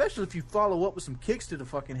 especially if you follow up with some kicks to the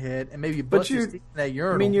fucking head and maybe bust his teeth in that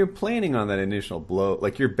urinal. I mean, you're planning on that initial blow.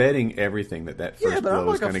 Like, you're betting everything that first blow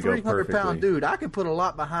is going to go perfectly. I'm like a 300-pound dude. I can put a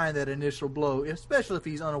lot behind that initial blow, especially if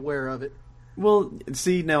he's unaware of it. Well,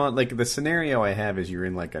 see, now, like, the scenario I have is you're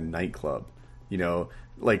in, like, a nightclub, you know,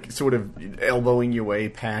 like, sort of elbowing your way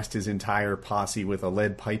past his entire posse with a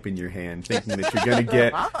lead pipe in your hand, thinking that you're going to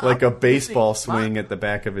get, like, a baseball swing at the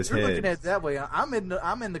back of his head. You're looking at it that way. I'm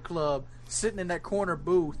in the club, sitting in that corner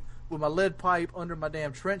booth with my lead pipe under my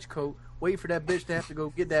damn trench coat, waiting for that bitch to have to go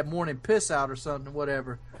get that morning piss out or something,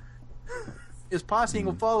 whatever. His posse ain't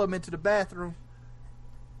going to follow him into the bathroom.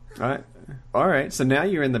 All right, so now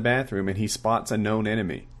you're in the bathroom and he spots a known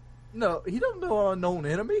enemy. No, he don't know an unknown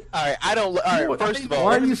enemy. All right, I don't. All right, first of all,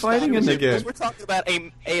 why are you fighting him again? We're talking about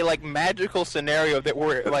a like magical scenario that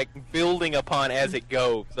we're like building upon as it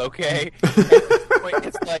goes. Okay, at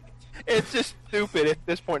this point, it's just stupid at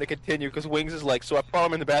this point to continue because Wings is like, so I follow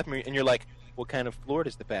him in the bathroom, and you're like, what kind of floor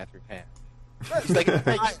does the bathroom have? He's like, the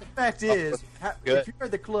fact is, if you're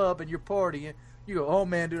at the club and you're partying, you go, oh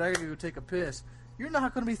man, dude, I gotta go take a piss. You're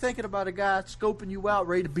not going to be thinking about a guy scoping you out,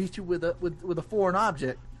 ready to beat you with a foreign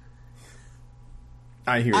object.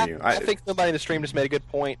 I hear you. I think somebody in the stream just made a good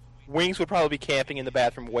point. Wings would probably be camping in the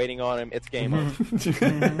bathroom, waiting on him. It's game over.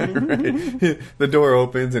 Right. The door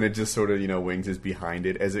opens and it just sort of, Wings is behind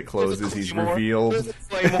it. As it closes, he's revealed. There's a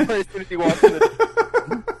Claymore as soon as he walks in.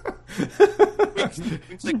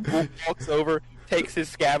 Wings walks over, takes his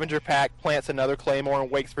scavenger pack, plants another Claymore,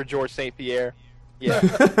 and waits for George St. Pierre. Yeah.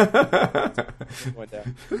 Went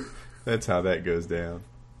down. That's how that goes down.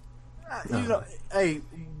 Hey,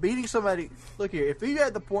 beating somebody. Look here. If you're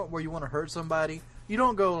at the point where you want to hurt somebody, you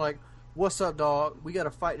don't go like, "What's up, dog? We got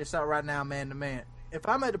to fight this out right now, man to man." If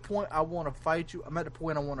I'm at the point I want to fight you, I'm at the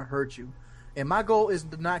point I want to hurt you, and my goal is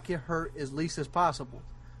to not get hurt as least as possible.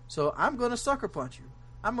 So I'm going to sucker punch you.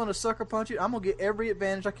 I'm going to get every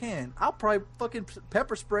advantage I can. I'll probably fucking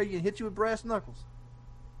pepper spray you and hit you with brass knuckles.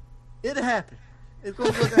 It'll happen. It's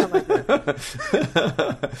going to go down like that.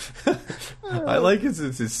 I like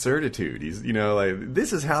his certitude. He's, like,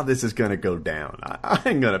 this is how this is going to go down. I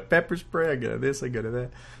ain't going to pepper spray. I go to this, I go to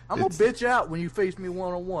that. I'm going to bitch out when you face me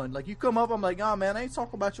one-on-one. Like, you come up, I'm like, oh, man, I ain't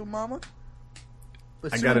talking about your mama.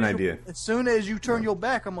 But I got an idea. As soon as you turn your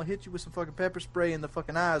back, I'm going to hit you with some fucking pepper spray in the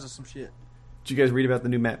fucking eyes or some shit. Did you guys read about the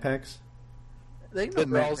new map packs? They know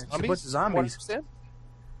map packs. A bunch of zombies. 100%?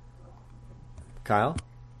 Kyle?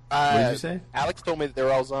 What did you say? Alex told me that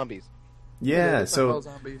they're all zombies. Yeah, so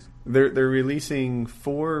they're releasing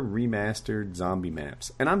 4 remastered zombie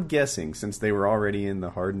maps, and I'm guessing since they were already in the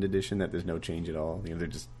hardened edition that there's no change at all. They're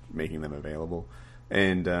just making them available.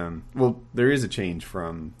 And there is a change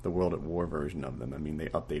from the World at War version of them. I mean, they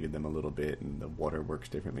updated them a little bit, and the water works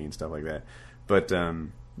differently and stuff like that. But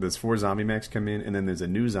those 4 zombie maps come in, and then there's a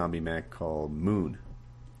new zombie map called Moon.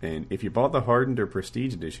 And if you bought the hardened or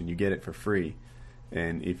prestige edition, you get it for free.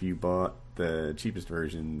 And if you bought the cheapest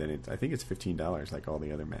version, then I think it's $15, like all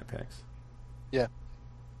the other map packs. Yeah.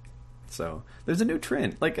 So there's a new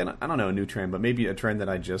trend. Like, I don't know a new trend, but maybe a trend that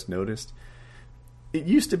I just noticed. It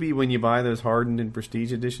used to be when you buy those hardened and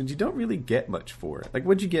prestige editions, you don't really get much for it. Like,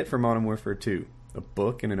 what'd you get for Modern Warfare 2? A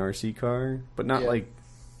book and an RC car, but not like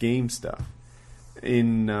game stuff.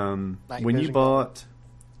 When you bought.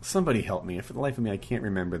 Somebody help me. For the life of me, I can't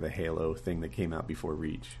remember the Halo thing that came out before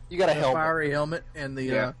Reach. You got a helmet. Fiery helmet and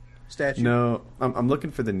the statue. No, I'm looking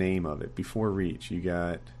for the name of it. Before Reach, you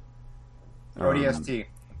got... ODST.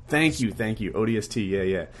 Thank you. ODST,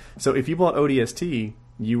 yeah. So if you bought ODST,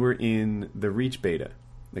 you were in the Reach beta.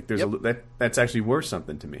 Like, there's that's actually worth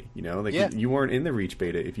something to me. You weren't in the Reach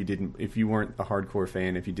beta if you weren't a hardcore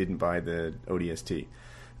fan, if you didn't buy the ODST.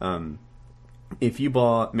 if you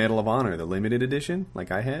bought Medal of Honor, the limited edition,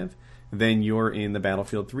 like I have, then you're in the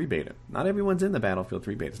Battlefield 3 beta. Not everyone's in the Battlefield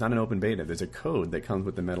 3 beta. It's not an open beta. There's a code that comes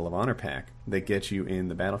with the Medal of Honor pack that gets you in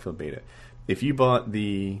the Battlefield beta. If you bought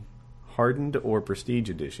the Hardened or Prestige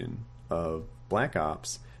edition of Black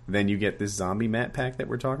Ops, then you get this zombie map pack that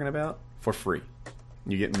we're talking about for free.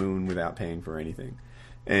 You get Moon without paying for anything.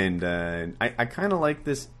 And I kind of like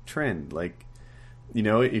this trend. Like, you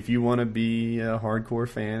know, if you want to be a hardcore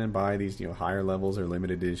fan and buy these, you know, higher levels or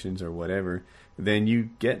limited editions or whatever, then you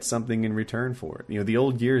get something in return for it. You know, the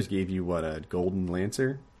old Gears gave you, what, a Golden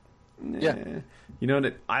Lancer? Yeah. You know,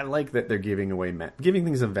 that I like that they're giving away giving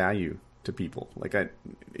things of value to people. Like,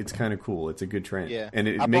 it's kind of cool. It's a good trend. Yeah. And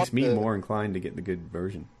it makes me more inclined to get the good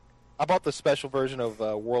version. I bought the special version of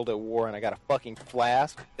World at War, and I got a fucking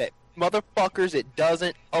flask that, motherfuckers, it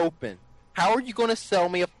doesn't open. How are you going to sell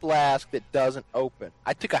me a flask that doesn't open?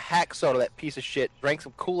 I took a hacksaw to that piece of shit, drank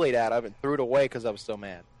some Kool-Aid out of it, and threw it away because I was so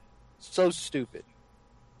mad. So stupid.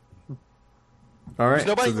 All right. Is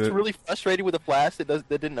nobody really frustrated with a flask that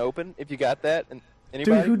didn't open? If you got that, and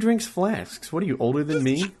anybody? Dude, who drinks flasks? What are you, older than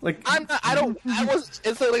me? Like, I'm not. I don't. I was.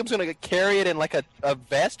 It's like I was gonna carry it in like a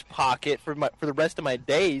vest pocket for the rest of my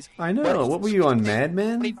days. I know. What were you on, Mad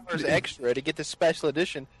Men? $20 extra to get this special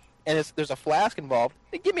edition, and there's a flask involved.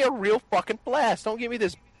 They give me a real fucking flask. Don't give me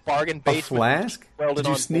this bargain A basement. flask? Did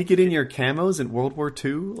you sneak it in your camos in World War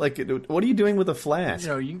II? Like, what are you doing with a flask? You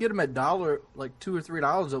know, you can get them at $2 or $3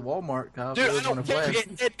 at Walmart. Kyle, Dude, I don't care.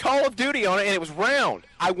 It had Call of Duty on it, and it was round.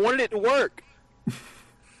 I wanted it to work.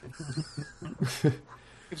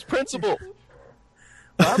 It's principle.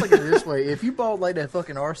 Well, I look at it this way: if you bought like that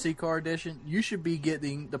fucking RC car edition, you should be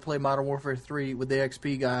getting to play Modern Warfare 3 with the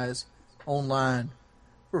XP guys online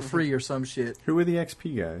for free or some shit. Who are the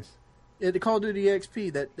XP guys? The Call of Duty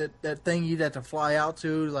XP, that thing you'd have to fly out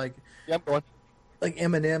to, like Yep, go on. like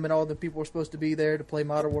Eminem and all the people were supposed to be there to play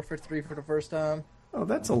Modern Warfare 3 for the first time. Oh,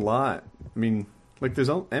 that's a lot. I mean, like,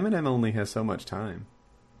 Eminem only has so much time.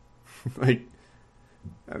 Like,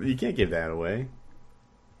 you can't give that away.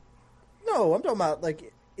 No, I'm talking about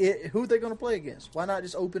like who they're going to play against. Why not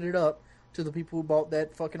just open it up to the people who bought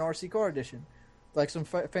that fucking RC car edition, like some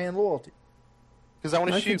fan loyalty? Because I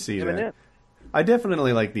want to I shoot. can see Eminem. that. I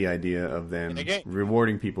definitely like the idea of them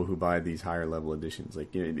rewarding people who buy these higher level editions.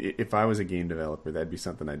 Like, you know, if I was a game developer, that'd be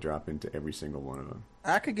something I'd drop into every single one of them.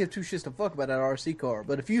 I could give two shits to fuck about that RC car,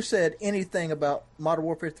 but if you said anything about Modern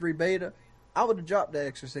Warfare 3 beta, I would have dropped that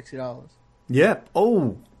extra $60. Yep.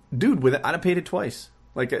 Oh, dude, I'd have paid it twice.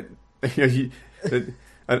 Like,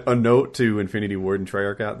 a note to Infinity Ward and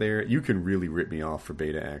Treyarch out there: you can really rip me off for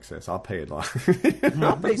beta access. I'll pay it. I'll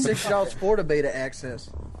pay $60 for the beta access.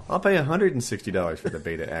 I'll pay $160 for the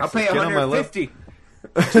beta access. I'll pay Get on my left. $150.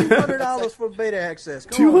 $200 for beta access.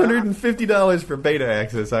 $250 for beta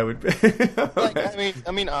access. I would pay. Like,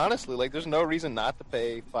 I mean, honestly, like, there's no reason not to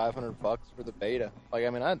pay $500 for the beta. Like, I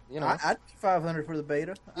mean, I'd pay $500 for the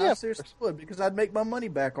beta. Yeah, I seriously would, because I'd make my money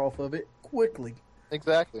back off of it quickly.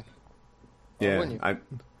 Exactly. Yeah,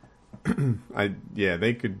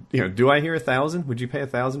 they could. You know, do I hear 1,000? Would you pay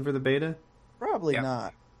 1,000 for the beta? Probably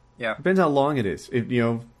not. Yeah. Depends how long it is.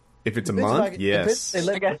 If it's a month, yes. They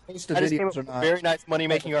let post the I just came videos up or with a not. very nice money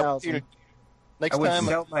making opportunity. Next I would time,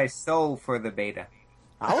 sell my soul for the beta.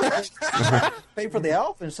 I would pay for the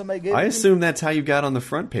alpha and somebody gave I me- assume that's how you got on the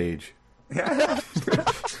front page. you have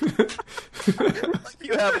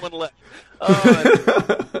one left.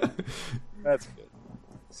 That's good.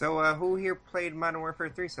 So, who here played Modern Warfare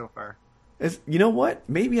 3 so far? You know what?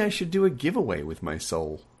 Maybe I should do a giveaway with my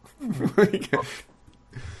soul.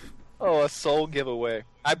 Oh, a soul giveaway.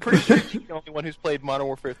 I'm pretty sure you're the only one who's played Modern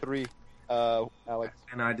Warfare 3, Alex.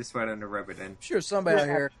 And I just wanted to rub it in. I'm sure somebody out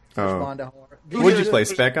here respond to hard. What'd you play,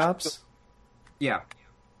 Spec Ops? Yeah.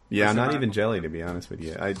 Yeah, I'm not Survival. even jelly, to be honest with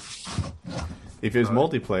you. If it was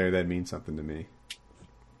multiplayer, that'd mean something to me.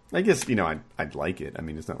 I guess, I'd like it. I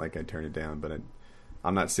mean, it's not like I'd turn it down, but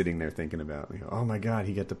I'm not sitting there thinking about, oh my god,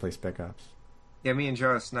 he got to play Spec Ops. Yeah, me and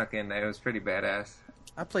Joe snuck in. It was pretty badass.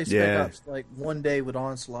 I played Spec Ops like one day with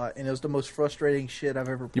Onslaught, and it was the most frustrating shit I've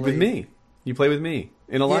ever played. With me. You play with me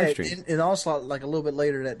in a live stream. In Onslaught, like a little bit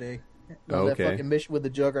later that day. That fucking mission with the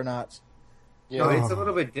Juggernauts. Yeah. No, it's a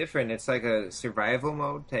little bit different. It's like a survival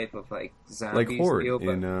mode type of like zombies Like Horde deal, but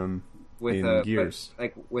in with Gears. but,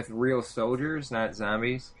 like with real soldiers, not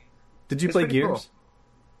zombies. Did you It's play pretty Gears?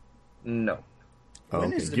 Cool. No. Oh, When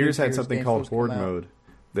okay. is the Gears new had Gears something game called supposed to Horde come out? mode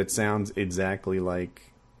that sounds exactly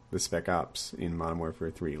like the Spec Ops in Modern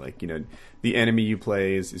Warfare 3. Like, the enemy you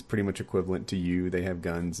play is pretty much equivalent to you. They have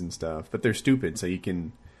guns and stuff, but they're stupid, so you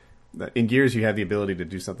can... In Gears, you have the ability to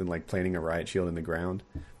do something like planting a riot shield in the ground,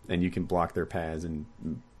 and you can block their paths and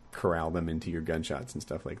corral them into your gunshots and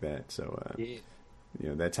stuff like that. So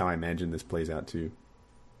that's how I imagine this plays out too.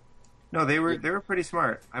 No, they were pretty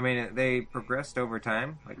smart. I mean, they progressed over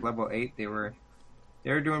time. Like level 8, they were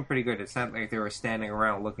doing pretty good. It's not like they were standing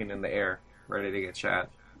around looking in the air, ready to get shot.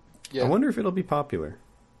 Yeah. I wonder if it'll be popular.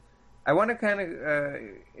 I want to kind of.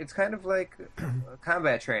 It's kind of like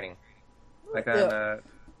combat training, like on.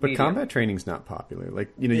 But combat training's not popular.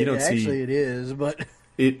 Like you don't see. Actually, it is, but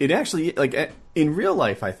it actually like in real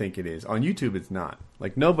life, I think it is. On YouTube, it's not.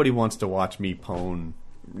 Like nobody wants to watch me pwn,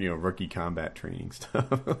 rookie combat training stuff.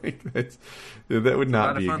 Like that would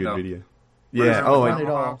not be a good video. Yeah.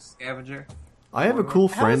 Oh, scavenger. I have a cool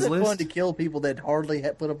friends list. How is it fun to kill people that hardly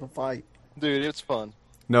put up a fight? Dude, it's fun.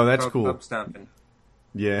 No, that's cool. Up stomping.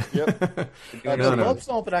 Yeah. Yep. Up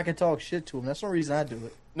stomping, I can talk shit to him. That's the reason I do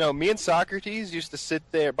it. No, me and Socrates used to sit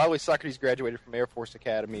there. By the way, Socrates graduated from Air Force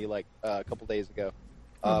Academy like a couple days ago.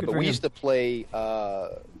 But we used to play.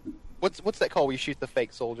 What's that called? We shoot the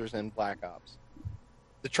fake soldiers in Black Ops.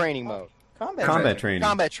 The training mode. Combat training.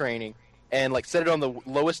 Combat training. And like set it on the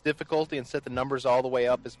lowest difficulty and set the numbers all the way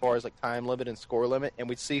up as far as like time limit and score limit, and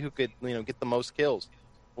we'd see who could get the most kills.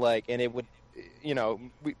 Like, and it would,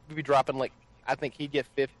 we'd be dropping like, I think he'd get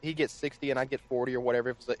 60 and I'd get 40 or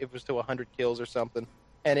whatever if it was to 100 kills or something,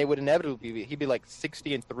 and it would inevitably be he'd be like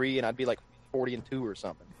 60 and 3 and I'd be like 40 and 2 or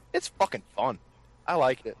something. It's fucking fun. I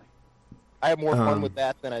like it. I have more fun with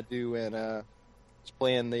that than I do in just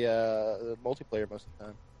playing the multiplayer most of the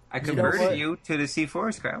time. I converted you to the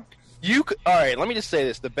C4s, Kyle. All right, let me just say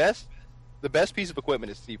this: the best piece of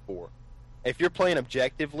equipment is C4. If you're playing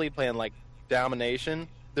objectively, playing like domination,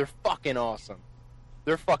 they're fucking awesome.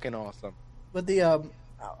 They're fucking awesome. But I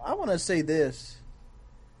want to say this.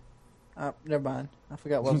 Never mind. I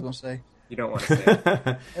forgot what I was going to say. You don't want to say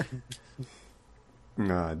it.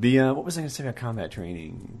 What was I going to say about combat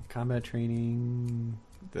training? One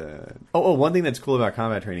thing that's cool about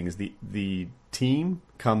combat training is the team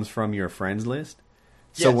comes from your friends list.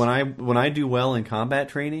 So yes. when I do well in combat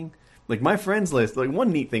training, like my friends list, like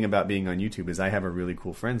one neat thing about being on YouTube is I have a really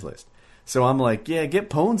cool friends list. So I'm like, yeah, get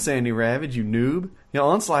pwned, Sandy Ravage, you noob.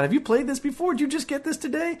 Onslaught, have you played this before? Did you just get this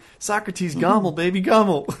today? Socrates, Gommel, baby,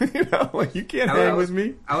 Gommel. You can't hang with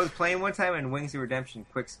me. I was playing one time in Wings of Redemption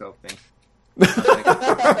quickscope thing.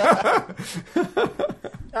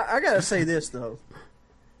 I gotta say this though,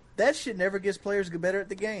 that shit never gets players better at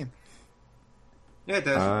the game. Yeah, it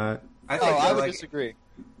does. I would disagree.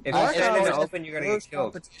 If you stand in the open, you're gonna get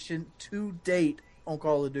killed. Competition to date on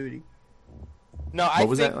Call of Duty. No, I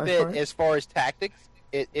think that as far as tactics,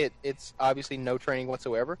 it's obviously no training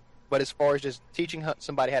whatsoever. But as far as just teaching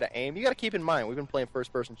somebody how to aim, you got to keep in mind we've been playing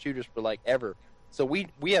first-person shooters for like ever, so we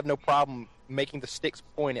have no problem making the sticks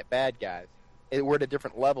point at bad guys. We're at a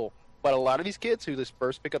different level. But a lot of these kids who just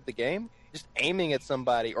first pick up the game, just aiming at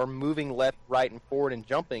somebody or moving left, right, and forward and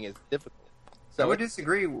jumping is difficult. So I would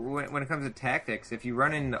disagree when it comes to tactics. If you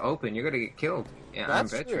run in the open, you're going to get killed. Yeah,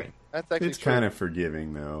 that's I'm veteran. True. That's actually it's kind of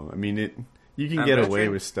forgiving, though. I mean, you can get away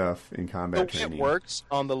with stuff in combat training. The way it works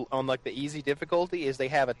on like the easy difficulty is they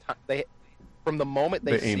have from the moment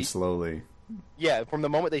they aim slowly. Yeah, from the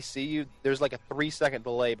moment they see you, there's like a 3-second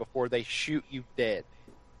delay before they shoot you dead.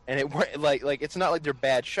 And it like it's not like they're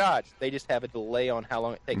bad shots. They just have a delay on how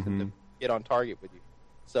long it takes them to get on target with you.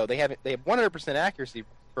 So they have 100% accuracy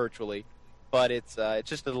virtually, but it's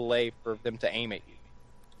just a delay for them to aim at you.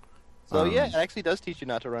 So it actually does teach you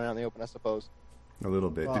not to run out in the open, I suppose. A little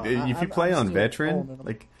bit. If you play on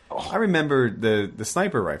veteran, I remember the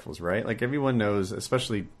sniper rifles, right? Like everyone knows,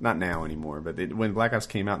 especially not now anymore, but when Black Ops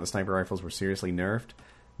came out, the sniper rifles were seriously nerfed.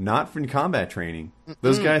 Not from combat training.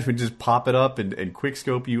 Those guys would just pop it up and quick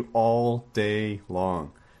scope you all day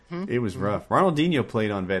long. It was rough. Ronaldinho played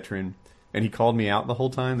on veteran, and he called me out the whole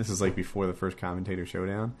time. This is like before the first commentator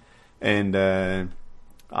showdown, and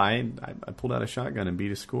I pulled out a shotgun and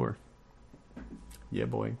beat a score. Yeah,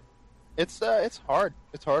 boy. It's hard.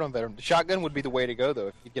 It's hard on veteran. The shotgun would be the way to go, though,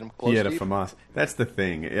 if you get them close. He had a FAMAS. That's the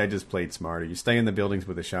thing. I just played smarter. You stay in the buildings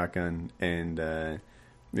with a shotgun, and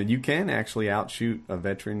you can actually outshoot a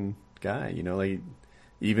veteran guy. Like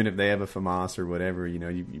even if they have a FAMAS or whatever, you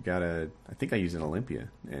gotta. I think I use an Olympia,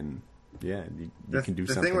 and yeah, you can do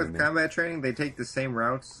something. The thing with combat training, they take the same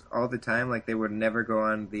routes all the time. Like they would never go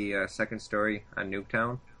on the second story on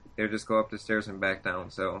Nuketown. They would just go up the stairs and back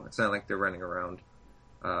down. So it's not like they're running around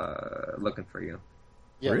looking for you.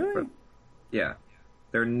 Yeah. Really? But, yeah,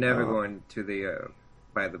 they're never going to the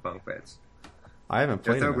by the bunk beds. I haven't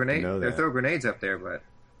played. They throw grenades up there, but.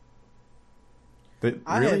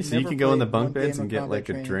 Really? So you can go in the bunk beds and get like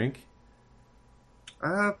a drink?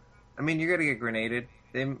 I mean, you're gonna get grenaded.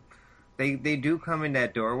 They do come in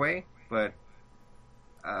that doorway, but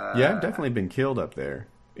Yeah, I've definitely been killed up there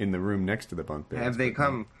in the room next to the bunk beds. Have they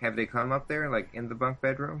come up there, like in the bunk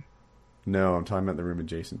bedroom? No, I'm talking about the room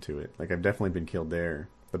adjacent to it. Like, I've definitely been killed there.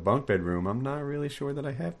 The bunk bed room, I'm not really sure that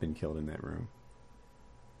I have been killed in that room.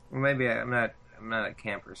 Well, maybe I'm not a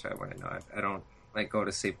camper, so I wouldn't know. I don't like go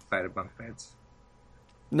to sleep by the bunk beds.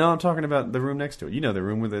 No, I'm talking about the room next to it. You know, the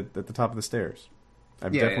room at the top of the stairs.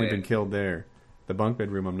 I've definitely been killed there. The bunk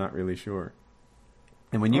bed room, I'm not really sure.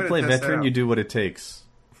 And when you play veteran, you do what it takes.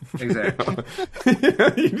 Exactly.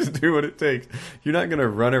 You just do what it takes. You're not going to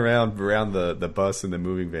run around the bus and the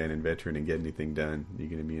moving van in veteran and get anything done. You're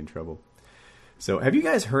going to be in trouble. So, have you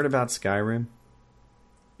guys heard about Skyrim?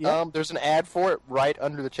 Yeah. There's an ad for it right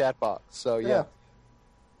under the chat box. So yeah.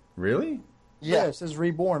 Really? Yeah, it says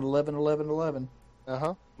Reborn 11/11/11.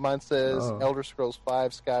 Mine says Elder Scrolls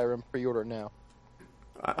 5 Skyrim pre-order now.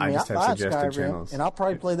 I just have suggested channels. And I'll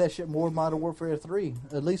probably play that shit more in Modern Warfare 3,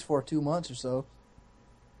 at least for 2 months or so.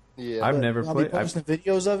 Yeah, I've never I'll played. be posting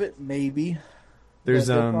videos of it, maybe. There's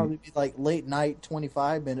they'll probably be like late night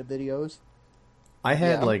 25-minute videos. I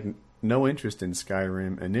had like no interest in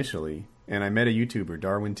Skyrim initially, and I met a YouTuber,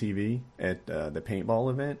 Darwin TV, at the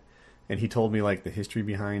paintball event, and he told me like the history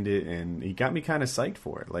behind it, and he got me kind of psyched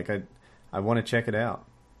for it. Like I want to check it out.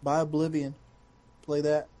 Buy Oblivion, play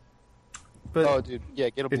that. But dude, yeah,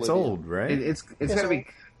 get Oblivion. It's old, right? It's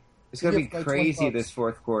gonna be crazy this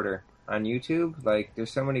fourth quarter on YouTube. Like,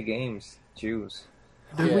 there's so many games to choose.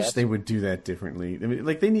 I wish they would do that differently. I mean,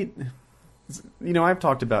 like, they need... You know, I've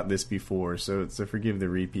talked about this before, so forgive the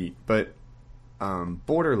repeat, but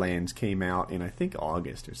Borderlands came out in, I think,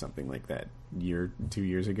 August or something like that, 2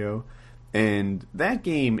 years ago. And that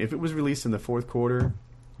game, if it was released in the fourth quarter,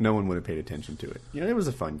 no one would have paid attention to it. You know, it was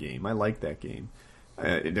a fun game. I liked that game.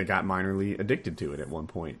 I got minorly addicted to it at one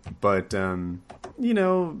point. But, you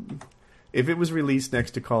know, if it was released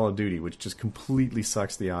next to Call of Duty, which just completely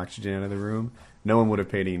sucks the oxygen out of the room, no one would have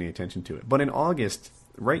paid any attention to it. But in August,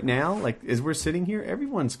 right now, like as we're sitting here,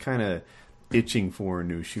 everyone's kind of itching for a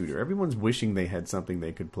new shooter. Everyone's wishing they had something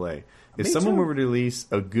they could play. If someone were to release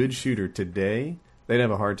a good shooter today, they'd have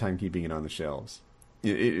a hard time keeping it on the shelves.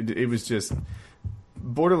 It was just...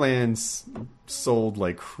 Borderlands sold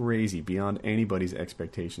like crazy beyond anybody's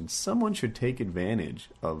expectations. Someone should take advantage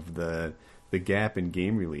of the gap in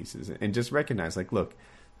game releases and just recognize, like, look,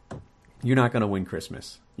 you're not going to win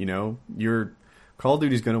Christmas. You know, Call of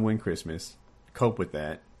Duty's going to win Christmas. Cope with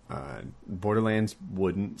that. Borderlands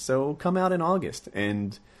wouldn't. So come out in August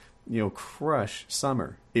and, you know, crush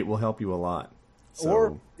summer. It will help you a lot. So,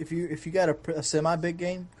 or if you got a semi big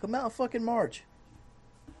game, come out in fucking March.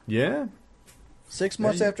 Yeah. 6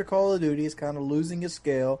 months after Call of Duty, it's kind of losing its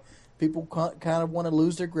scale. People kind of want to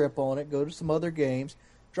lose their grip on it, go to some other games.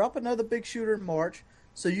 Drop another big shooter in March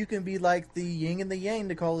so you can be like the yin and the yang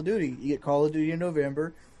to Call of Duty. You get Call of Duty in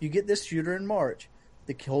November, you get this shooter in March.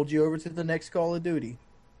 They hold you over to the next Call of Duty.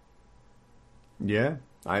 Yeah.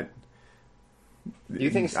 Do you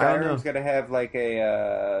think Skyrim's going to have like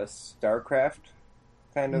a StarCraft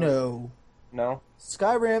kind of... No?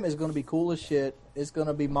 Skyrim is going to be cool as shit. It's going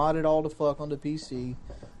to be modded all the fuck on the PC.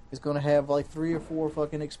 It's going to have like 3 or 4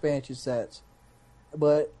 fucking expansion sets.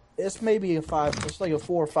 But it's maybe it's like a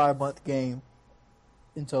 4 or 5 month game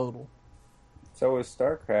in total. So is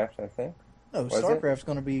StarCraft, I think. No, StarCraft's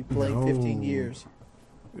going to be played 15 years.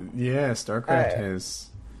 Yeah, StarCraft has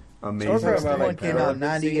amazing StarCraft stuff. 1 came out in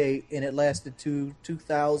 98 and it lasted to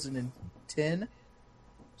 2010.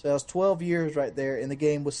 So that was 12 years right there, and the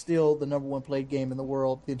game was still the number 1 played game in the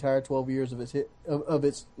world the entire 12 years of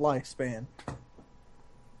its lifespan. I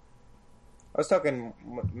was talking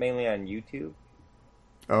mainly on YouTube.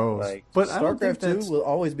 Oh, but StarCraft 2 will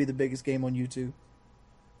always be the biggest game on YouTube.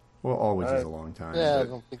 Well, always is a long time. Yeah, I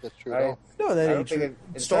don't think that's true at all. No, that ain't true.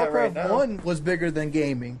 StarCraft right 1 was bigger than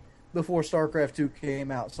gaming before StarCraft 2 came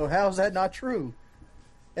out. So how is that not true?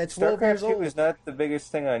 That's 12 years old. StarCraft 2 is not the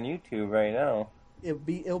biggest thing on YouTube right now.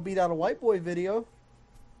 It'll beat out a White Boy video.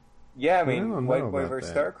 Yeah, I mean, White Boy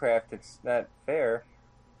versus StarCraft, it's not fair.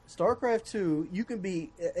 StarCraft 2, you can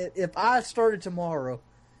be... If I started tomorrow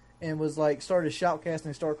and was like, started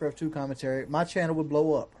shoutcasting StarCraft 2 commentary, my channel would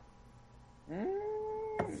blow up.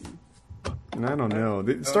 And I don't know.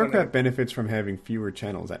 StarCraft benefits from having fewer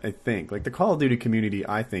channels, I think. Like, the Call of Duty community,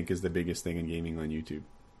 I think, is the biggest thing in gaming on YouTube.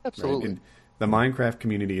 Absolutely. Right? And the Minecraft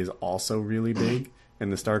community is also really big.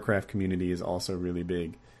 And the StarCraft community is also really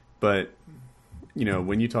big. But, you know,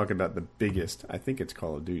 when you talk about the biggest, I think it's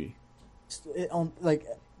Call of Duty.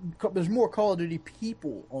 There's more Call of Duty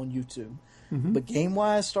people on YouTube. Mm-hmm. But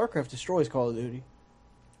game-wise, StarCraft destroys Call of Duty.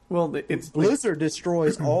 Well, it's Blizzard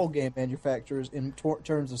destroys all game manufacturers in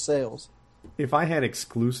terms of sales. if I had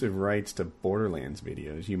exclusive rights to Borderlands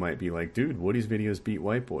videos, you might be like, dude, Woody's videos beat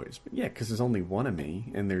White Boys. But yeah, because there's only one of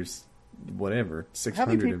me, and there's whatever 600 How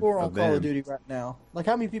many people are on of Call of them. Duty right now? Like,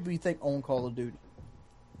 how many people do you think own Call of Duty?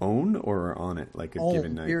 Own or are on it like a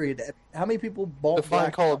given night? Period. How many people bought Define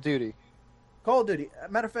Black Call of Ops? Duty. Call of Duty.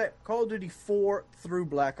 Matter of fact, Call of Duty 4 through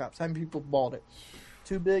Black Ops. How many people bought it?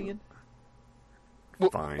 2 billion?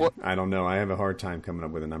 Fine. What? I don't know. I have a hard time coming up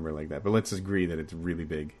with a number like that. But let's agree that it's really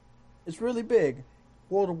big. It's really big.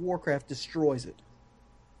 World of Warcraft destroys it.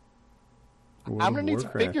 World I'm of gonna need some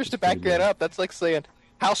Warcraft figures is to back pretty that big. up. That's like saying,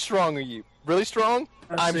 how strong are you? Really strong?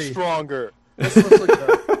 Let's I'm see. stronger. Let's look it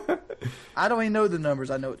up. I don't even know the numbers.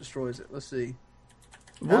 I know it destroys it. Let's see.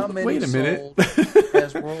 How many Wait a minute. sold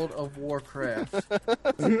as World of Warcraft?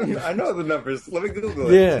 I know the numbers. Let me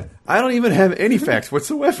Google it. Yeah, I don't even have any facts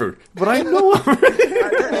whatsoever, but I know already.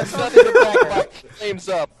 There's nothing to back my claims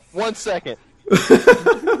up. 1 second.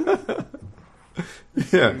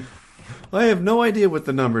 Yeah, I have no idea what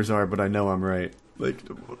the numbers are, but I know I'm right. Like,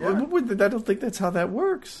 I don't think that's how that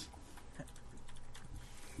works.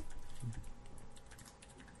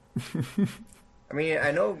 I mean,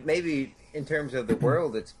 I know maybe in terms of the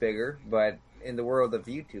world it's bigger, but in the world of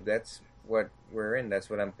YouTube, that's what we're in. That's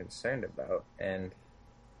what I'm concerned about. And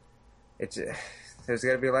it's there's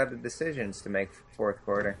got to be a lot of decisions to make fourth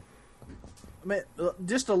quarter. I mean,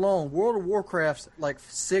 just alone, World of Warcraft's like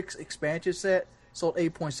 6 expansion set sold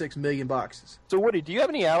 8.6 million boxes. So, Woody, do you have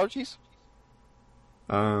any allergies?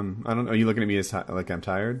 I don't know. Are you looking at me as like I'm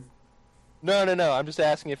tired? No. I'm just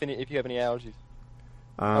asking if you have any allergies.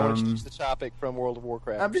 I want to change the topic from World of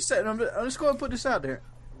Warcraft. I'm just saying. I'm just going to put this out there.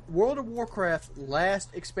 World of Warcraft's last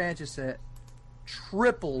expansion set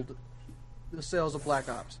tripled the sales of Black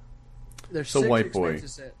Ops. There's So 6 White Boy. expansion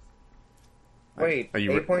set. Wait, Are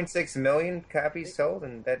you 8.6 million copies sold,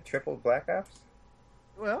 and that tripled Black Ops?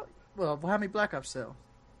 Well, how many Black Ops sell?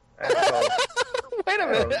 That's Wait a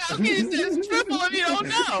minute. How can you say it's triple if you don't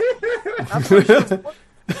know? I'm pretty sure,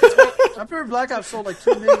 I'm sure Black Ops sold like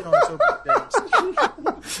 2 million on its opening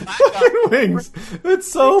days. Wings. That's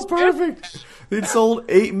so perfect. It sold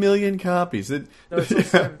 8 million copies. No, it sold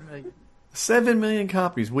 7 million. 7 million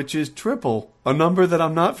copies, which is triple a number that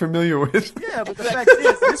I'm not familiar with. Yeah, but the fact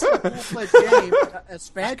is, this is a full-fledged game, a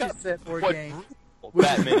expansion set for a What? game,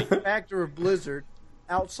 That many. the factor of Blizzard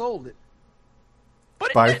outsold it.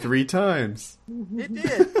 But By 3 times. It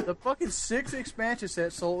did. The fucking 6 expansion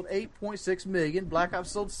sets sold 8.6 million. Black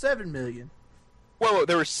Ops sold 7 million. whoa,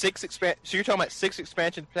 there were 6 expansion. So you're talking about 6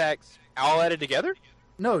 expansion packs all added together?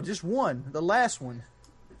 No, just one. The last one.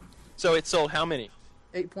 So it sold how many?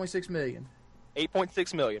 8.6 million.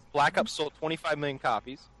 8.6 million. Black Ops sold 25 million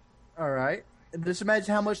copies. All right. And just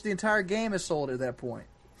imagine how much the entire game has sold at that point.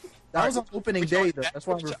 That was on opening day, though. That's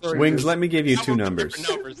what I'm referring Wings, to. let me give you 2 How about numbers.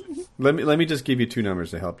 different numbers? Let me just give you 2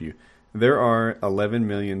 numbers to help you. There are 11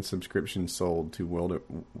 million subscriptions sold to World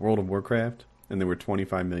of Warcraft, and there were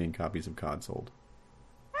 25 million copies of COD sold.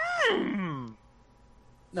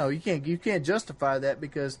 No, you can't justify that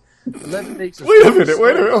because 11 days. Wait a minute,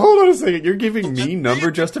 hold on a second. You're giving me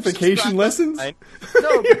number justification lessons?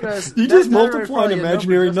 No, because You that just number multiply is probably a number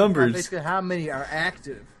imaginary justified numbers. Basically, how many are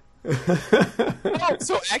active? Oh,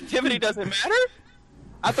 so activity doesn't matter?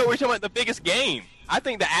 I thought we were talking about the biggest game. I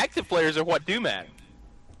think the active players are what do matter.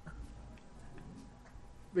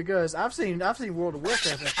 Because I've seen World of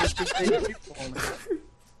Warcraft have 15 million people on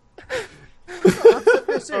it. I'm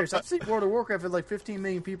being serious. I've seen World of Warcraft with like 15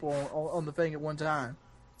 million people on the thing at one time.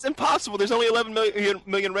 It's impossible. There's only 11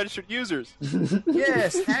 million registered users.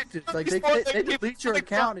 Yes, active. Like they delete your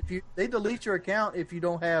account if you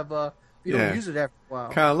don't have you Yeah. don't use it after a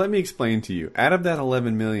while. Kyle, let me explain to you. Out of that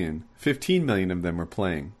 11 million, 15 million of them were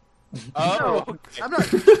playing. Oh, No, I'm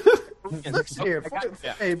not. Look here.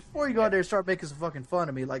 Yeah. Hey, before you go out there and start making some fucking fun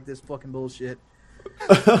of me like this fucking bullshit.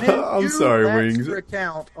 I'm sorry, Wings. Your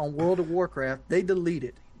account on World of Warcraft, they delete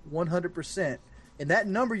it 100%, and that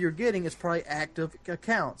number you're getting is probably active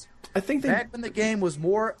accounts. I think they... Back when the game was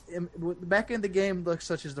more, back in the game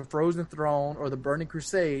such as the Frozen Throne or the Burning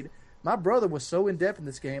Crusade, my brother was so in depth in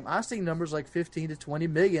this game. I seen numbers like 15 to 20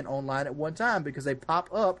 million online at one time because they pop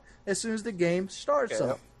up as soon as the game starts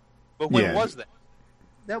up. but when Yeah. was that?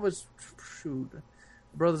 That was shoot.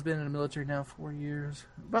 Brother's been in the military now 4 years,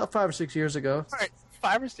 about 5 or 6 years ago. All right,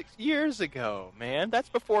 5 or 6 years ago, man. That's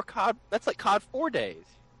before COD. That's like COD 4 days.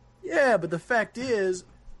 Yeah, but the fact is,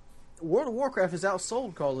 World of Warcraft has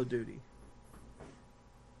outsold Call of Duty.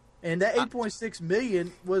 And that 8.6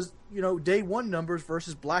 million was, day one numbers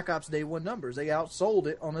versus Black Ops day one numbers. They outsold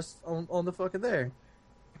it on the fucking there.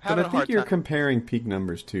 Having But I a think hard you're time. comparing peak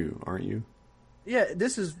numbers too, aren't you? Yeah,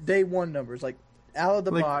 this is day one numbers. Like, out of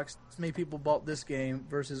the box, this many people bought this game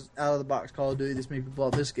versus out of the box Call of Duty, this many people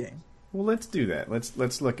bought this game. Well, let's do that.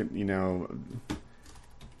 Let's look at, I'm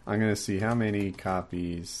going to see how many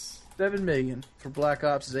copies. 7 million for Black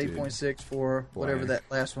Ops is 8.6 for whatever that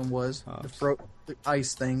last one was. The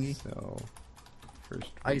ice thingy. So, first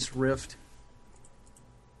Ice Rift.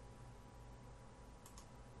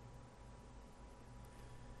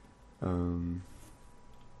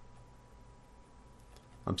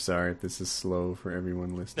 I'm sorry if this is slow for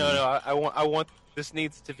everyone listening. No, I want this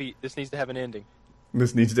needs to have an ending.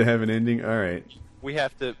 This needs to have an ending? All right. We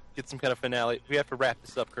have to get some kind of finale. We have to wrap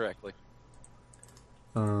this up correctly.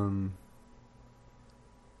 Because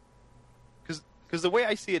the way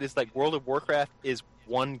I see it is like World of Warcraft is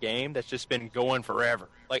one game that's just been going forever.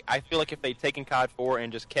 Like, I feel like if they'd taken COD 4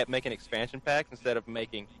 and just kept making expansion packs instead of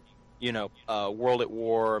making, World at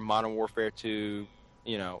War, Modern Warfare 2,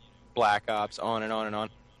 Black Ops, on and on and on,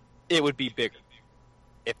 it would be bigger,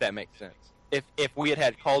 if that makes sense. If we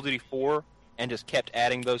had Call of Duty 4 and just kept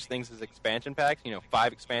adding those things as expansion packs,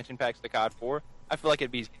 5 expansion packs to COD 4, I feel like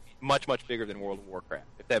it'd be much, much bigger than World of Warcraft,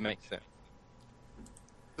 if that makes sense.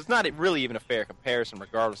 It's not really even a fair comparison,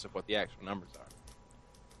 regardless of what the actual numbers are.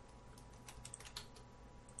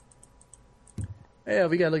 Yeah,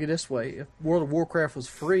 we gotta look at it this way. If World of Warcraft was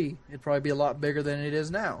free, it'd probably be a lot bigger than it is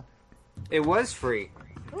now. It was free.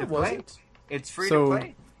 No, to it play. wasn't. It's free So- to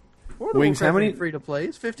play. World Wings, of how Warcraft many- ain't free to play?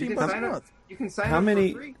 It's $15 You can bucks a sign up. month. You can sign How up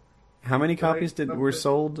many- for free. How many copies Right, were up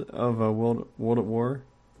sold of World at War?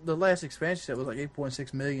 The last expansion set was like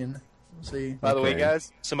 8.6 million. Let's see. By the way, Okay.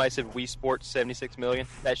 guys, somebody said Wii Sports 76 million.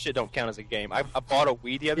 That shit don't count as a game. I bought a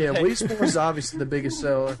Wii the other Yeah, day. Wii Sports is obviously the biggest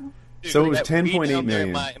seller. Dude, So it was that Wii 10.8 down there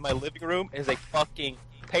million. In my living room is a fucking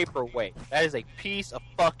paperweight. That is a piece of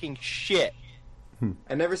fucking shit.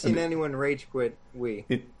 I've never seen anyone rage quit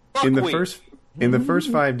Wii. Fuck In the Wii.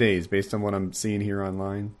 first 5 days, based on what I'm seeing here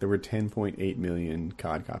online, there were 10.8 million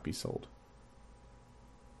COD copies sold.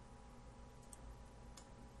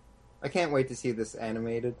 I can't wait to see this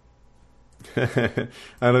animated. I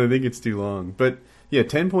don't think it's too long, but yeah,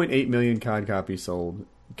 10.8 million COD copies sold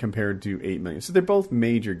compared to 8 million. So they're both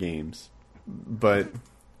major games, but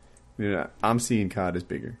I'm seeing COD as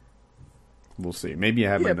bigger. We'll see. Maybe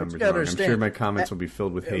I have my Yeah, but you numbers gotta wrong. I'm sure understand, my comments will be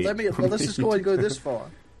filled with hate. Let's just go ahead and go this far.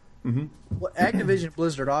 Well, Activision and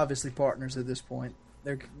Blizzard are obviously partners at this point.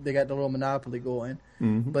 They got the little monopoly going.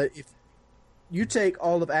 But if you take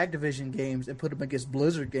all of Activision games and put them against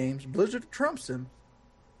Blizzard games, Blizzard trumps them.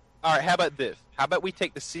 All right, how about this? How about we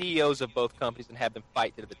take the CEOs of both companies and have them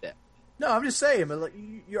fight to the death? No, I'm just saying. But like,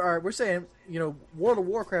 we're saying, World of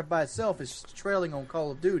Warcraft by itself is trailing on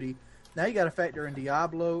Call of Duty. Now you got to factor in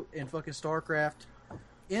Diablo and fucking StarCraft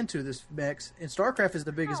into this mix, and StarCraft is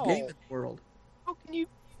the biggest game in the world. How can you?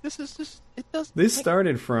 This is just it does. This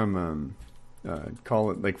started from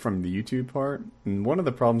from the YouTube part, and one of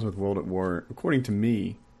the problems with World at War, according to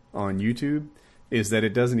me, on YouTube, is that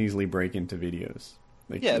it doesn't easily break into videos.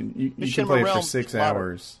 Like, Yeah, you can Mission play it for Realm 6 is modern.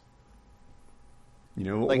 hours.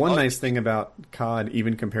 Like, One nice thing about COD,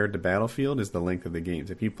 even compared to Battlefield, is the length of the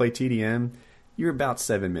games. If you play TDM, you're about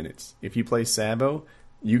 7 minutes. If you play Sabo,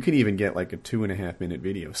 you can even get like a 2.5 minute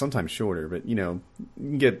video, sometimes shorter, but you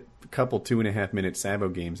can get a couple 2.5 minute Sabo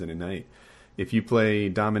games in a night. If you play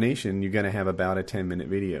Domination, you're going to have about a 10-minute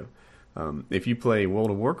video. If you play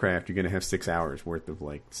World of Warcraft, you're going to have 6 hours worth of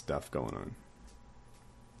like stuff going on.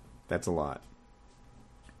 That's a lot.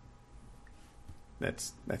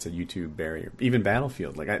 That's a YouTube barrier. Even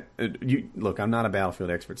Battlefield, look, I'm not a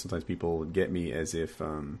Battlefield expert. Sometimes people get me as if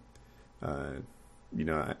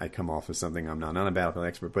I come off as something I'm not. I'm not a Battlefield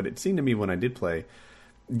expert, but it seemed to me when I did play,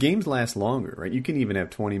 games last longer, right? You can even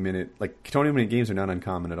have 20-minute games are not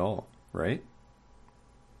uncommon at all, right?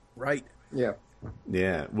 Right. Yeah.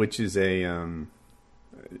 Yeah, which is to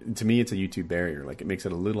me, it's a YouTube barrier. Like, it makes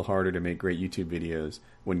it a little harder to make great YouTube videos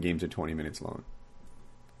when games are 20 minutes long.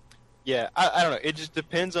 Yeah, I don't know. It just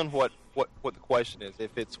depends on what the question is.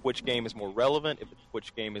 If it's which game is more relevant, if it's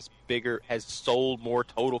which game is bigger, has sold more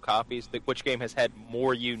total copies, which game has had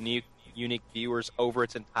more unique viewers over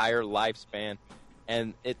its entire lifespan,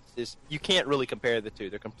 and it's just, you can't really compare the two.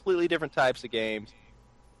 They're completely different types of games.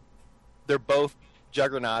 They're both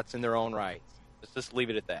juggernauts in their own rights. Let's just leave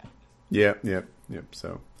it at that. Yep.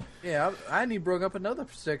 So, Yeah, I need to bring up another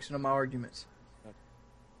section of my arguments.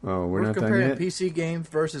 we're not done comparing yet. PC games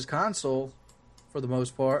versus console for the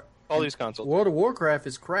most part. All these consoles. World of Warcraft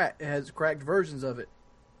is cracked. It has cracked versions of it.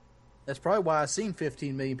 That's probably why I've seen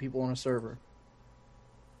 15 million people on a server.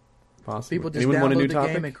 Possibly. People just Anyone want a download new the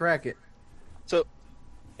topic? game and crack it. So,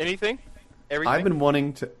 anything? Everything? I've been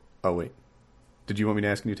wanting to. Oh wait, did you want me to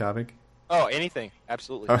ask a new topic? Oh, anything.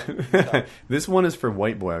 Absolutely. This one is for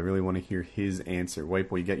White Boy. I really want to hear his answer. White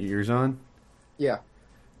Boy, you got your ears on? Yeah.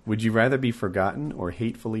 Would you rather be forgotten or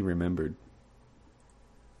hatefully remembered?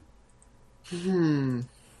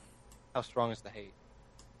 How strong is the hate?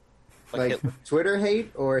 Like Hitler. Twitter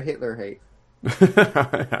hate or Hitler hate?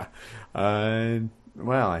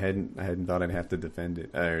 Well, I hadn't thought I'd have to defend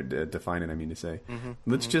it or define it. I mean to say,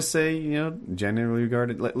 let's just say generally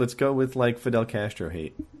regarded. Let's go with like Fidel Castro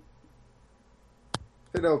hate.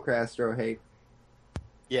 Fidel Castro hate.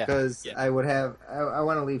 Yeah. Because I would have, I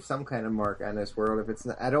want to leave some kind of mark on this world. If it's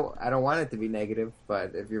not, I don't want it to be negative.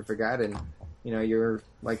 But if you're forgotten, you're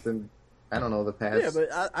like the past. Yeah, but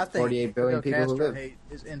I think 48 billion Fidel people who Castro live. hate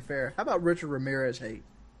is unfair. How about Richard Ramirez hate?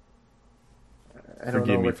 I don't Forgive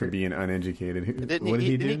know me what for being uneducated. Didn't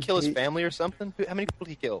he kill his family or something? How many people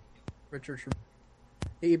did he kill? Richard.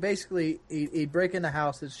 He basically he'd break into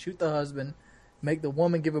houses, shoot the husband, make the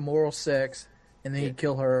woman give him oral sex, and then he'd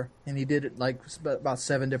kill her. And he did it like about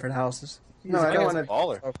 7 different houses. No, I don't want to.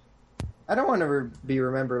 Baller. I don't want to be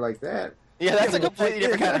remembered like that. Yeah, that's a completely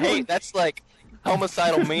different kind of hate. That's like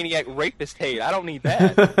homicidal maniac rapist hate. I don't need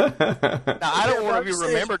that. Now, I don't want to be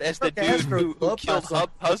remembered as the dude who killed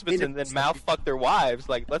husbands and then mouth fucked their wives.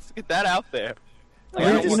 Like, let's get that out there. Like,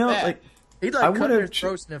 I don't want that. He'd I like cut their would've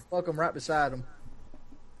throats and then fuck them right beside him.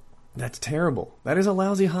 That's terrible. That is a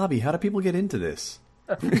lousy hobby. How do people get into this?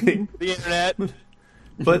 The internet.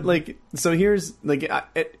 But so here's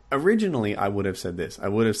originally I would have said this. I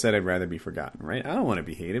would have said I'd rather be forgotten, right? I don't want to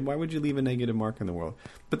be hated. Why would you leave a negative mark in the world?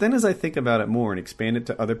 But then as I think about it more and expand it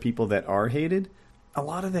to other people that are hated, a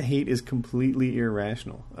lot of the hate is completely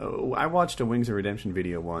irrational. I watched a Wings of Redemption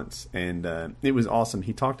video once, and it was awesome.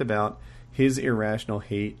 He talked about his irrational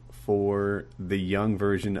hate for the young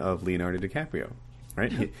version of Leonardo DiCaprio,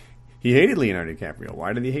 right? He hated Leonardo DiCaprio.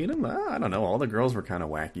 Why did he hate him? I don't know. All the girls were kind of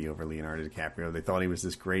wacky over Leonardo DiCaprio. They thought he was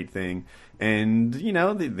this great thing. And,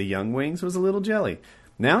 the young Wings was a little jelly.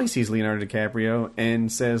 Now he sees Leonardo DiCaprio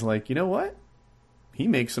and says, you know what? He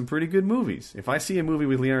makes some pretty good movies. If I see a movie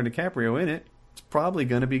with Leonardo DiCaprio in it, it's probably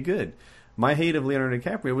going to be good. My hate of Leonardo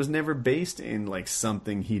DiCaprio was never based in,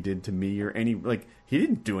 something he did to me or any... he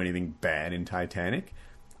didn't do anything bad in Titanic.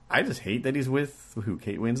 I just hate that he's with... Who,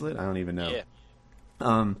 Kate Winslet? I don't even know.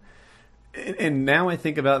 Yeah. And now I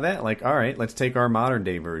think about that, all right, let's take our modern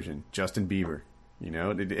day version, Justin Bieber.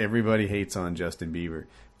 Everybody hates on Justin Bieber.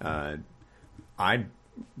 I'd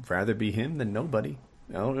rather be him than nobody.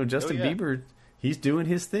 Justin Bieber, he's doing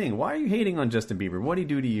his thing. Why are you hating on Justin Bieber? What did he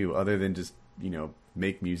do to you other than just,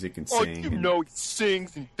 make music and sing? He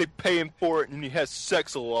sings and they pay him for it and he has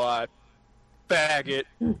sex a lot. Faggot.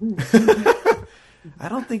 I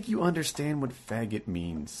don't think you understand what faggot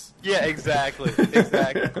means. Yeah, exactly.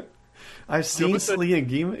 Exactly. I've seen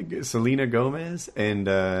Selena Gomez, and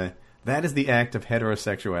that is the act of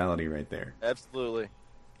heterosexuality right there. Absolutely.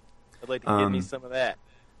 I'd like to give me some of that.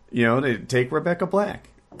 To take Rebecca Black,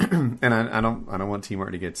 and I don't want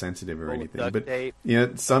T-Mart to get sensitive or anything, duct but tape,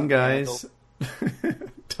 some guys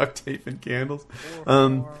duct tape and candles.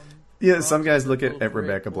 Some guys look at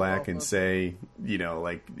Rebecca Black and say,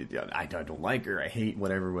 I don't like her, I hate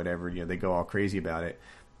whatever. They go all crazy about it,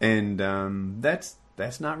 and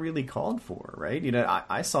that's not really called for, right?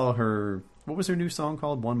 I saw her. What was her new song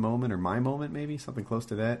called? One Moment or My Moment, maybe something close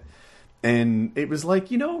to that. And it was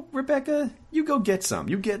Rebecca, you go get some.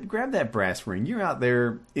 Grab that brass ring. You're out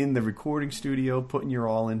there in the recording studio, putting your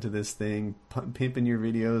all into this thing, pimping your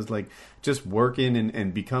videos, just working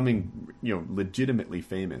and becoming, legitimately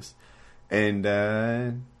famous. And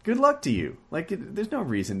good luck to you. There's no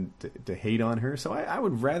reason to hate on her. So I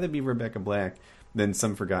would rather be Rebecca Black than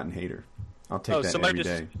some forgotten hater. I'll take that every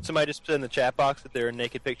day. Somebody just put in the chat box that there are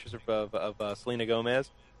naked pictures of Selena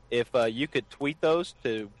Gomez. If you could tweet those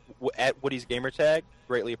to at Woody's gamertag,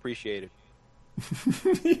 greatly appreciated.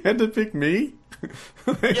 You had to pick me?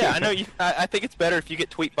 Yeah, I know. I think it's better if you get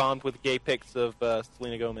tweet bombed with gay pics of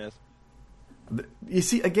Selena Gomez. You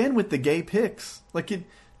see, again with the gay pics,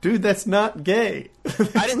 dude, that's not gay.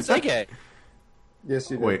 I didn't say gay.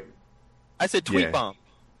 Yes, you did. Wait, I said tweet bomb.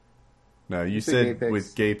 No, you said gay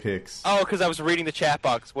with gay pics. Oh, because I was reading the chat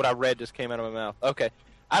box. What I read just came out of my mouth. Okay.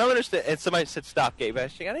 I don't understand. And somebody said stop gay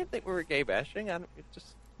bashing. I didn't think we were gay bashing.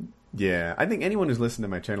 Yeah, I think anyone who's listened to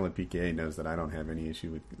my channel at PKA knows that I don't have any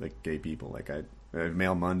issue with gay people.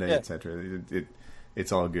 Mail Monday, etc.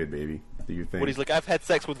 It's all good, baby. Do you think? What he's like, I've had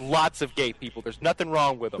sex with lots of gay people. There's nothing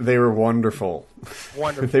wrong with them. They were wonderful.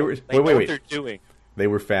 Wonderful. They were. They know wait. what they're doing. They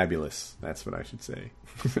were fabulous. That's what I should say.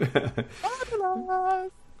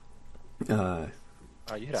 Fabulous. You hit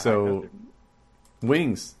a high note there.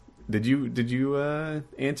 Wings. Did you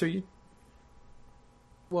answer you?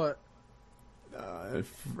 What?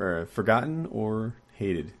 Forgotten or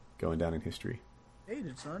hated going down in history?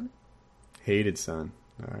 Hated, son. Hated, son.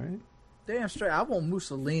 All right. Damn straight. I want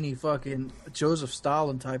Mussolini, fucking Joseph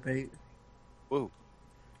Stalin type hate. Whoa.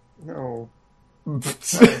 No.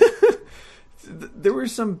 There were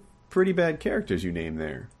some pretty bad characters you named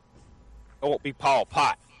there. I won't be Paul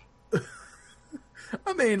Pot.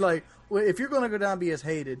 I mean, like, if you're going to go down and be as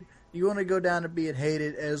hated, you want to go down and be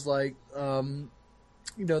hated as, like, the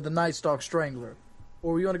Night Stalk Strangler.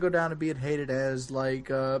 Or you want to go down and be hated as, like,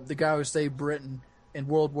 the guy who saved Britain in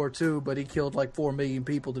World War II, but he killed, like, 4 million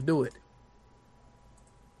people to do it.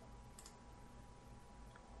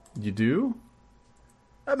 You do?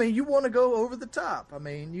 I mean, you want to go over the top. I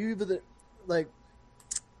mean,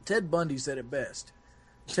 Ted Bundy said it best.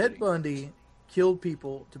 Ted Bundy killed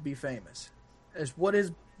people to be famous. That's what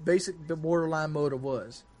his basic borderline motive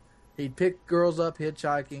was. He'd pick girls up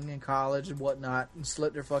hitchhiking in college and whatnot and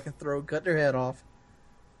slit their fucking throat, cut their head off.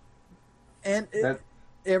 And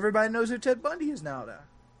everybody knows who Ted Bundy is now.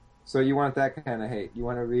 So you want that kind of hate? You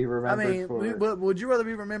want to be remembered for... would you rather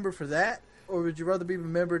be remembered for that? Or would you rather be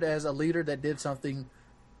remembered as a leader that did something,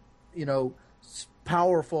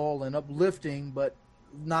 powerful and uplifting, but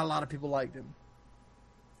not a lot of people liked him?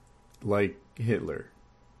 Like Hitler.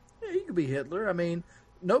 Yeah, you could be Hitler. I mean,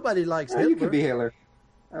 nobody likes Hitler. You could be Hitler.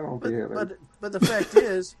 I won't be Hitler. But the fact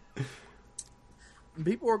is,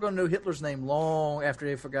 people are going to know Hitler's name long after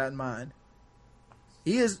they've forgotten mine.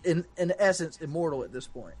 He is, in essence, immortal at this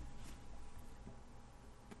point.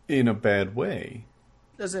 In a bad way.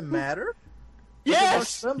 Does it matter?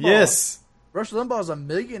 Yes! Yes! Rush Limbaugh's a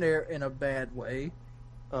millionaire in a bad way.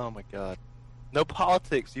 Oh, my God. No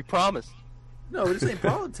politics, you promised. No, this ain't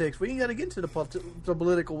politics. We ain't got to get into the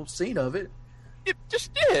political scene of it. You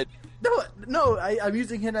just did. No, I'm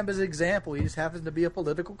using him as an example. He just happens to be a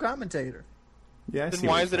political commentator. Yeah, Then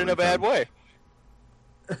why is it in a bad way?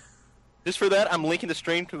 Just for that, I'm linking the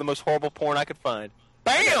stream to the most horrible porn I could find.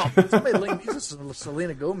 Bam! Somebody link me to some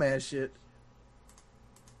Selena Gomez shit.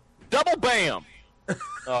 Double bam!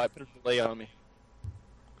 Oh, I put a delay on me.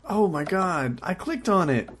 Oh my god, I clicked on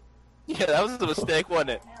it. Yeah, that was a mistake,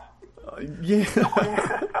 wasn't it? Yeah.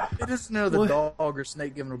 It isn't the dog or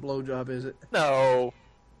snake giving a blowjob, is it? No.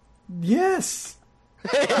 Yes.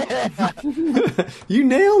 You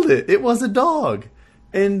nailed it. It was a dog.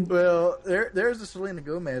 And well, there's the Selena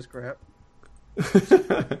Gomez crap.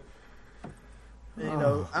 And,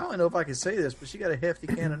 I don't know if I can say this, but she got a hefty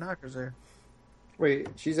can of knockers there. Wait,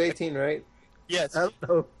 she's 18, right? Yes. I don't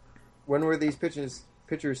know. When were these pictures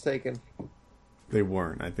taken? They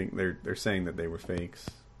weren't. I think they're saying that they were fakes.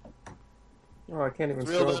 Oh, I can't even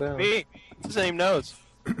It's real scroll to down. me. It's the same notes.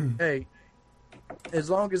 Hey, as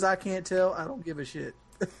long as I can't tell, I don't give a shit.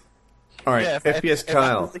 All right, Yeah, FPS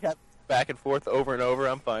Kyle. If I have back and forth over and over,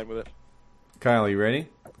 I'm fine with it. Kyle, you ready?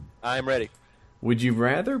 I'm ready. Would you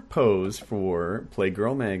rather pose for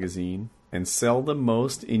Playgirl magazine and sell the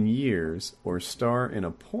most in years, or star in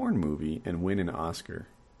a porn movie and win an Oscar?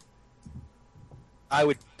 I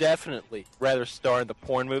would definitely rather star in the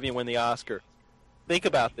porn movie and win the Oscar. Think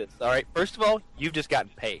about this, all right? First of all, you've just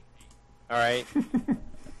gotten paid, all right?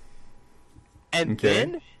 And Okay.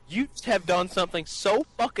 then you have done something so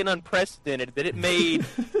fucking unprecedented that it made...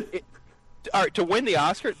 all right, to win the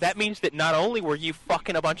Oscar, that means that not only were you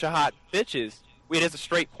fucking a bunch of hot bitches, it is a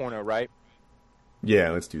straight porno, right?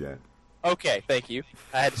 Yeah, let's do that. Okay, thank you.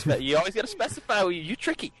 I had to you always got to specify. You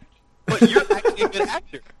tricky, but you're actually a good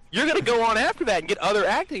actor. You're going to go on after that and get other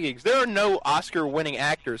acting gigs. There are no Oscar-winning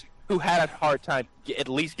actors who had a hard time at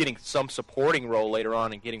least getting some supporting role later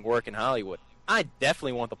on and getting work in Hollywood. I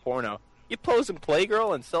definitely want the porno. You pose in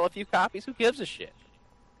Playgirl and sell a few copies. Who gives a shit?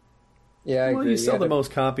 Yeah, I Well, agree. you sell Yeah, the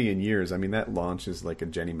most copy in years. I mean, that launches like a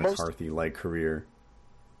Jenny McCarthy-like career.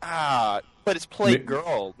 But it's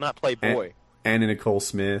Playgirl, not Playboy. Anna Nicole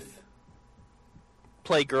Smith.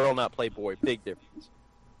 Playgirl, not Playboy. Big difference.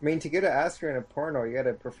 I mean, to get an Oscar in a porno, you got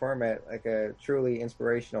to perform at like a truly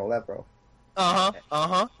inspirational level.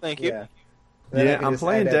 Thank you. Yeah. Then I Yeah, can I'm just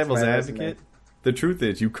playing add that to devil's my advocate. resume. The truth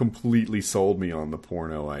is, you completely sold me on the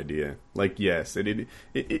porno idea. Like, yes,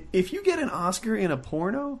 if you get an Oscar in a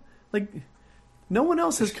porno, like, no one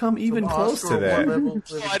else has come even close to that. Oh,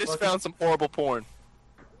 I just found some horrible porn.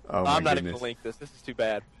 Oh, my I'm not even goodness. going to link this. This is too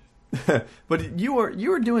bad. But you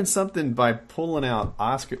are doing something by pulling out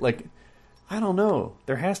Oscar. Like, I don't know.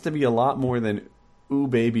 There has to be a lot more than "ooh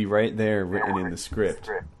baby" right there written in the script.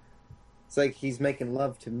 It's like he's making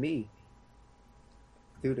love to me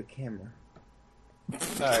through the camera. All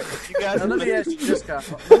right, if you guys. Now, let me ask you this, Kyle.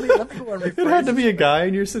 Let me go and rephrase It had to be a this. guy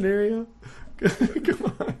in your scenario.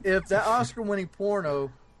 Come on. If that Oscar-winning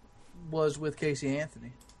porno was with Casey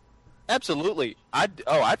Anthony, Absolutely.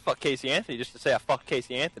 I'd fuck Casey Anthony just to say I fucked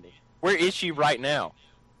Casey Anthony. Where is she right now?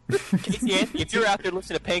 Casey Anthony, if you're out there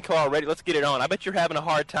listening to Painkiller Already, let's get it on. I bet you're having a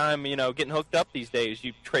hard time, getting hooked up these days,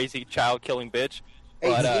 you crazy child-killing bitch. Hey,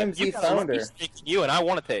 But TMZ found her. You and I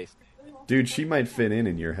want to taste. Dude, she might fit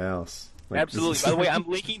in your house. Like, Absolutely. By the way, I'm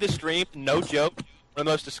linking the stream. No joke. One of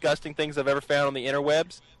the most disgusting things I've ever found on the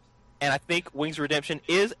interwebs. And I think Wings of Redemption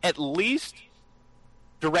is at least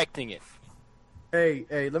directing it. Hey,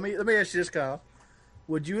 let me ask you this, Kyle.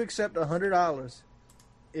 Would you accept $100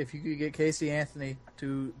 if you could get Casey Anthony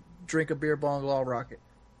to drink a beer bong law rocket?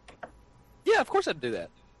 Yeah, of course I'd do that.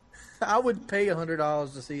 I would pay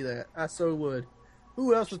 $100 to see that. I so would.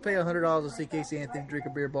 Who else would pay $100 to see Casey Anthony drink a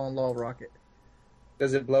beer bong law rocket?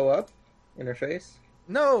 Does it blow up in her face?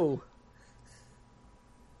 No.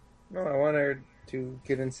 No, I want her to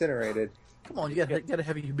get incinerated. Come on, you gotta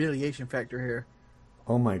have a humiliation factor here.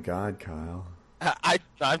 oh my God, Kyle.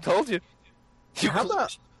 I told you. How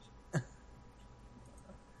about?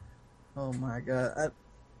 Oh my God!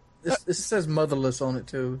 This says motherless on it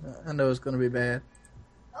too. I know it's going to be bad.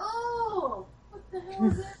 Oh, what the hell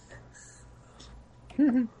is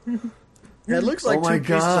that? Yeah, it looks like Oh my two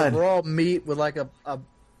pieces God. of raw meat with like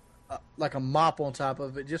a mop on top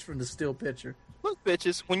of it, just from the still picture. Look,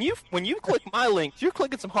 bitches, when you click my links, you're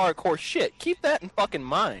clicking some hardcore shit. Keep that in fucking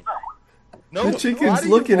mind. No, The chicken's Why do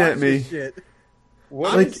you looking watch at me. this shit?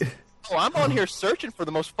 What Like, is- I'm on here searching for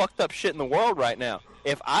the most fucked up shit in the world right now.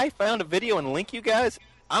 If I found a video and link you guys,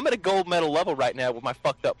 I'm at a gold medal level right now with my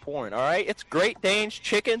fucked up porn, alright? It's Great Danes,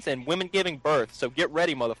 chickens, and women giving birth, so get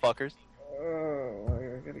ready, motherfuckers. Oh,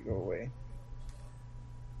 I gotta go away.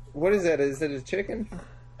 What is that? Is it a chicken?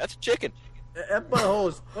 That's a chicken. That butthole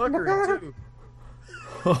is fuckery too.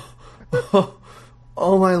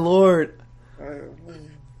 oh my Lord.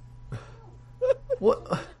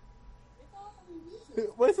 What?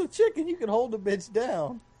 With a chicken, you can hold the bitch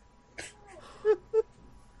down.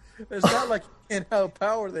 It's not like you can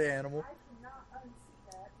outpower the animal.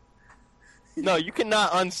 No, you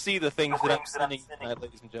cannot unsee the things that I'm sending tonight,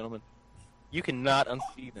 ladies and gentlemen. You cannot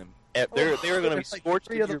unsee them. They're going to be There's like scorched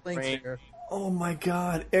three in other your links brain. here. Oh my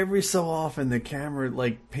God. Every so often the camera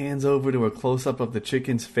like pans over to a close up of the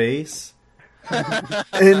chicken's face. And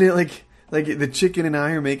it, like the chicken and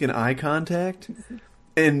I are making eye contact.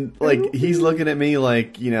 And like he's looking at me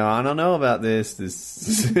like, I don't know about this.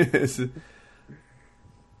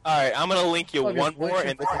 All right, I'm going to link you Fucking one more,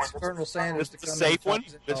 and Colonel Sanders this to is a come safe and one. chop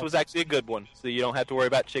his This head was off. actually a good one, so you don't have to worry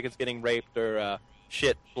about chickens getting raped or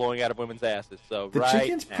shit blowing out of women's asses. So The right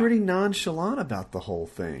chicken's now. pretty nonchalant about the whole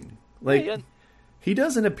thing. Like Yeah, he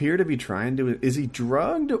doesn't appear to be trying to. Is he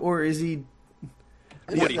drugged or is he?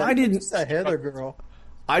 What do you I didn't. It's that Heather girl.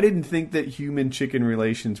 I didn't think that human chicken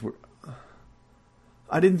relations were.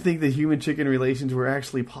 I didn't think that human chicken relations were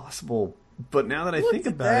actually possible. But now that I Look think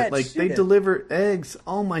at about that it, like they shit. deliver eggs.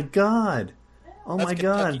 Oh my God! Oh that's my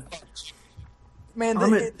God! Kentucky. Man, I'm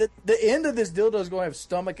the end of this dildo is going to have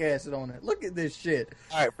stomach acid on it. Look at this shit.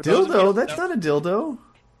 All right, for those of you Dildo? who That's don't not a dildo.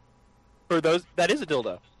 For those, that is a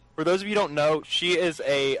dildo. For those of you who don't know, she is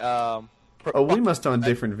a. Oh, we must on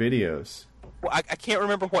different videos. Well, I can't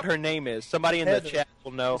remember what her name is. Somebody in the Heather. chat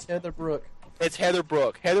will know. It's Heather Brooke. It's Heather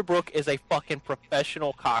Brooke. Heather Brooke is a fucking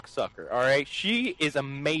professional cocksucker. All right, she is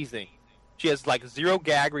amazing. She has like zero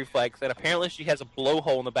gag reflex, and apparently she has a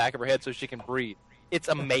blowhole in the back of her head so she can breathe. It's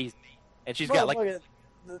amazing, and she's got like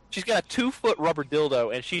Motherfucker, she's got a 2-foot rubber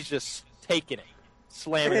dildo, and she's just taking it,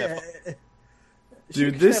 slamming it. She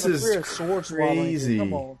Dude, could this have a is career of sword swallowing. crazy.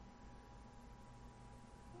 Come on.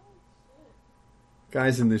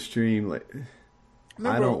 Guys in the stream, like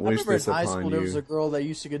I don't wish remember this in high upon school there was you. a girl that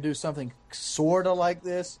used to do something sort of like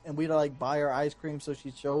this, and we'd like buy her ice cream so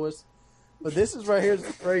she'd show us. But this is right here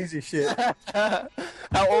is crazy shit. How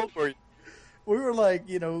old were you? We were like,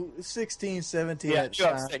 16, 17 Yeah, at the sure,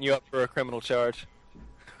 I'm time. setting you up for a criminal charge.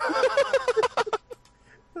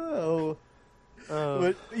 Oh.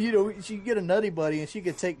 But, she'd get a nutty buddy, and she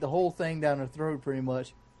could take the whole thing down her throat pretty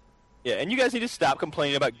much. Yeah, and you guys need to stop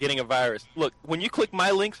complaining about getting a virus. Look, when you click my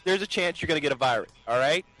links, there's a chance you're going to get a virus, all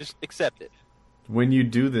right? Just accept it. When you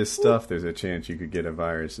do this stuff, there's a chance you could get a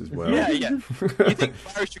virus as well. Yeah. You think the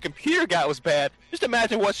virus your computer got was bad? Just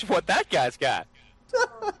imagine what that guy's got.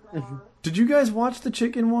 Did you guys watch the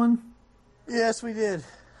chicken one? Yes, we did.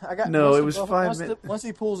 I got No, once it the was butthole- 5 once the- minutes. Once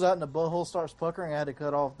he pulls out and the butthole starts puckering, I had to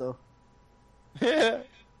cut off though.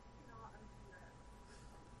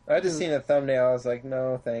 I just seen a thumbnail. I was like,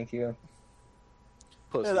 no, thank you.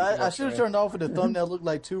 Pussy. I should have turned off, and the thumbnail looked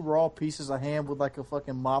like two raw pieces of ham with like a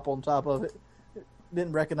fucking mop on top of it.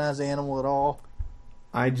 Didn't recognize the animal at all.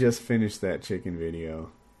 I just finished that chicken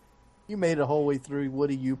video. You made it a whole way through,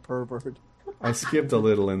 Woody, you pervert. I skipped a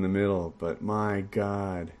little in the middle, but my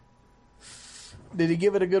God. Did he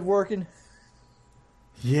give it a good working?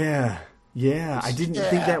 Yeah. I didn't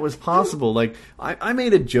think that was possible. Like, I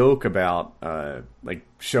made a joke about, like,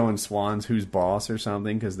 showing swans who's boss or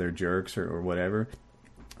something because they're jerks or whatever.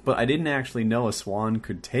 But I didn't actually know a swan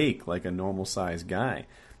could take, like, a normal-sized guy.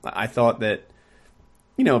 I thought that,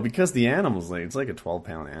 you know, because the animal's like, it's like a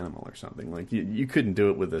 12-pound animal or something. Like, you couldn't do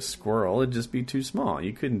it with a squirrel. It'd just be too small.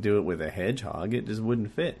 You couldn't do it with a hedgehog. It just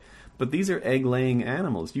wouldn't fit. But these are egg-laying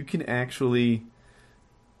animals. You can actually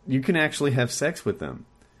have sex with them.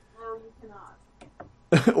 No, you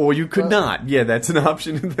cannot. Or you could not. Yeah, that's an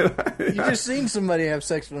option. You just seen somebody have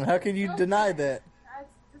sex with him. How can you deny that? That's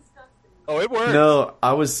disgusting. Oh, it works. No,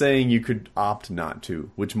 I was saying you could opt not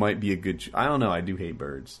to, which might be a good... I don't know. I do hate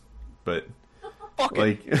birds. But, Fuck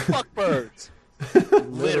birds.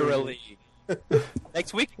 Literally.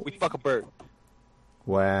 Next week, we fuck a bird.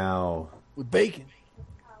 Wow. With bacon.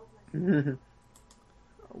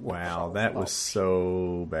 Wow, that was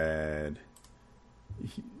so bad.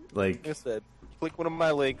 Like I said, click one of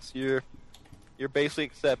my links. You're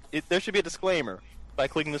basically there should be a disclaimer. By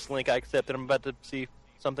clicking this link, I accept that I'm about to see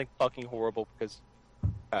something fucking horrible because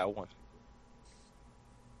I want to.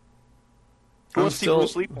 Who wants to see real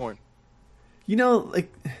sleep porn? You know,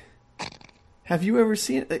 like, have you ever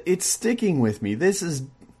seen it? It's sticking with me. That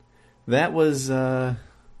was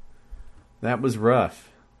rough.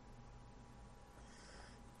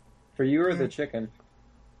 For you or the chicken?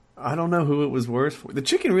 I don't know who it was worse for. The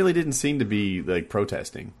chicken really didn't seem to be, like,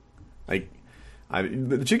 protesting. Like,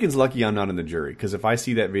 the chicken's lucky I'm not in the jury, because if I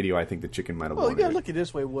see that video, I think the chicken might have won. Well, you gotta look at it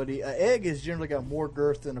this way, Woody. An egg has generally got more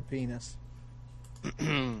girth than a penis.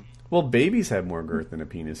 Well, babies have more girth than a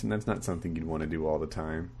penis, and that's not something you'd want to do all the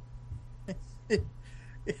time. I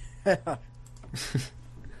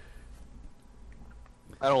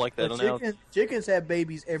don't like that analogy. Chickens have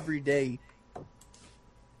babies every day.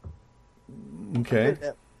 Okay.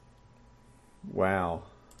 Wow.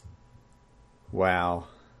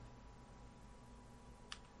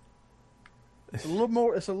 It's a little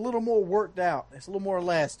more worked out. It's a little more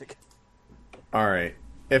elastic. All right.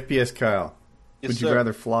 FPS Kyle. Yes, Would you sir.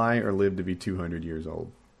 rather fly or live to be 200 years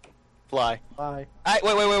old? Fly. Bye.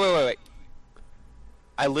 Wait.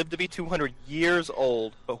 I live to be 200 years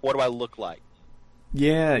old, but what do I look like?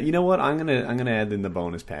 Yeah, you know what? I'm gonna add in the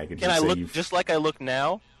bonus package. Can and I say look you've- just like I look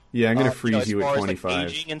now? Yeah, I'm gonna freeze you as at far 25. As, like,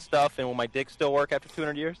 aging and stuff, and will my dick still work after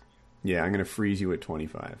 200 years? Yeah, I'm gonna freeze you at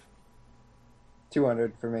 25.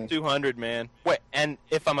 200 for me. 200, man. Wait, and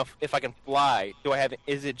if I can fly, do I have?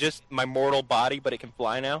 Is it just my mortal body, but it can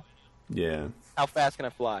fly now? Yeah. How fast can I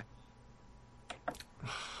fly?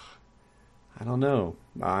 I don't know.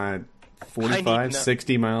 I 45, need to know.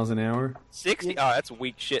 60 miles an hour. 60? Oh, that's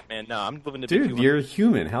weak shit, man. No, I'm living to be Dude, 200. you're a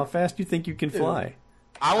human. How fast do you think you can fly?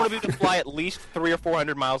 I want to be able to fly at least 300 or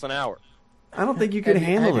 400 miles an hour. I don't think you can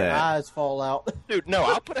handle Your that. eyes fall out. Dude, no,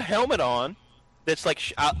 I'll put a helmet on that's like...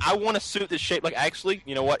 I want a suit that's shaped like... Actually,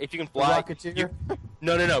 you know what? If you can fly... Rocketeer?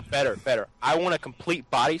 No. Better. I want a complete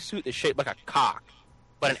bodysuit that's shaped like a cock,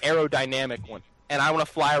 but an aerodynamic one. And I want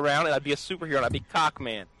to fly around, and I'd be a superhero, and I'd be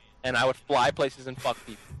Cockman. And I would fly places and fuck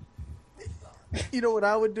people. You know what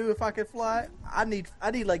I would do if I could fly? I need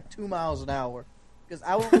like 2 miles an hour, because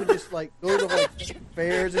I would just like go to like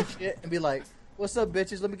fairs and shit and be like, "What's up,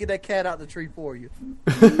 bitches? Let me get that cat out the tree for you."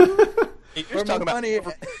 You're Where talking my about money-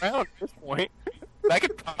 around at this point. That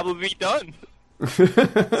could probably be done.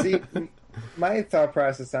 See, my thought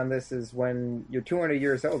process on this is when you're 200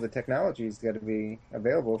 years old, the technology's got to be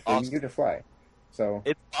available for Awesome. you to fly. So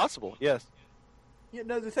It's possible, yes. You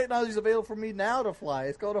know, the technology's available for me now to fly.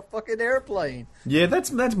 It's called a fucking airplane. Yeah,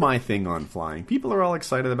 that's my thing on flying. People are all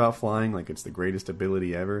excited about flying like it's the greatest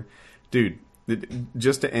ability ever. Dude,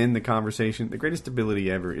 just to end the conversation, the greatest ability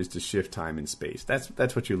ever is to shift time and space.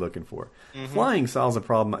 That's what you're looking for. Flying solves a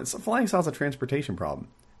problem. Flying solves a transportation problem.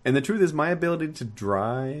 And the truth is, my ability to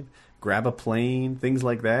drive, grab a plane, things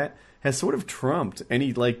like that, has sort of trumped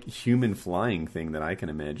any like human flying thing that I can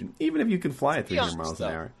imagine. Even if you can fly at 300 miles an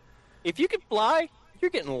hour. If you can fly, you're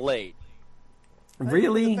getting laid.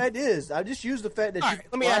 Really? The fact is, I just use the fact that All you right,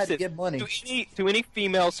 can let me fly ask to this. get money. To any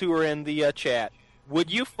females who are in the chat, would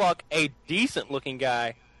you fuck a decent-looking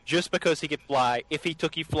guy just because he could fly if he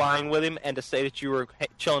took you flying with him and to say that you were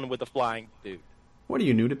chilling with a flying dude? What are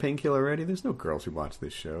you new to Painkiller Already? There's no girls who watch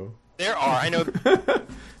this show. There are. I know.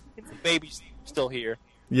 Baby's still here.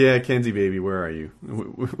 Yeah, Kenzie, baby, where are you?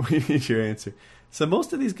 We need your answer. So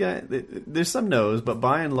most of these guys, there's some no's, but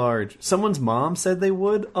by and large, someone's mom said they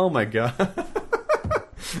would. Oh my god!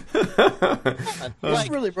 It's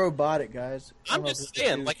really robotic, guys. I I'm don't know just if it's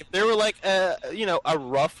saying, you. like, if there were like a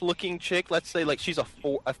rough-looking chick, let's say like she's a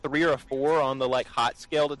 3 or a 4 on the like hot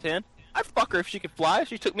scale to 10, I'd fuck her if she could fly. If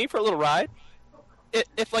she took me for a little ride.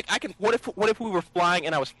 If like I can, what if we were flying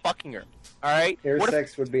and I was fucking her? All right, Air what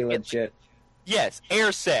sex would be legit. Yes,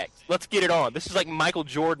 air sex. Let's get it on. This is like Michael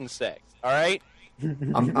Jordan sex. All right.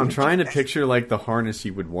 I'm trying to picture like the harness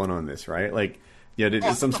you would want on this, right? Like, yeah,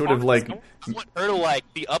 it's some sort of like. I want her to like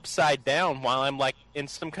be upside down while I'm like in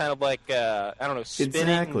some kind of like I don't know, spinning,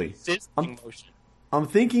 Exactly. sizzling motion. I'm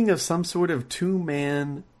thinking of some sort of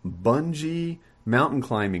 2-man bungee mountain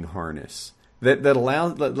climbing harness that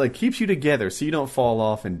allows like keeps you together so you don't fall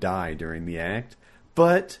off and die during the act.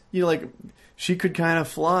 But like she could kind of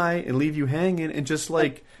fly and leave you hanging and just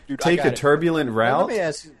like take a turbulent route. Let me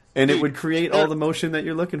ask you. And it would create all the motion that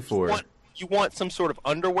you're looking for. You want some sort of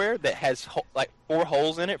underwear that has like 4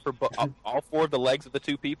 holes in it for all 4 of the legs of the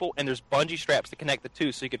 2 people, and there's bungee straps to connect the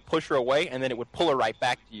 2, so you could push her away, and then it would pull her right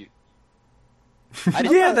back to you.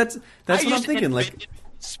 Yeah, that's what I'm thinking. Like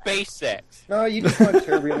space sex. No, you just want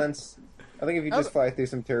turbulence. I think if you just fly through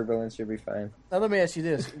some turbulence, you'll be fine. Now let me ask you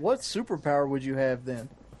this: what superpower would you have then?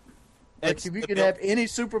 Like if you could have any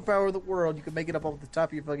superpower in the world, you could make it up off the top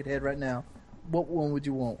of your fucking head right now. What one would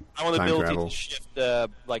you want? I want the Time ability travel. to shift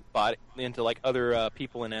like body into like other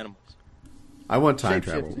people and animals. I want time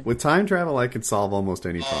travel. Shape-shifting. With time travel, I could solve almost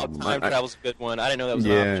any problem. Time travel's a good one. I didn't know that was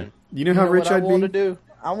an Yeah. option. You know how rich what I I'd want to be? do?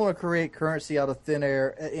 I want to create currency out of thin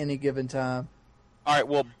air at any given time. All right,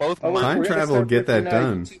 well, both Oh, mine. Time we're gonna travel start will get that freaking out.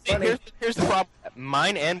 done. Too See, funny. here's the problem.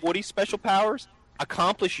 Mine and Woody's special powers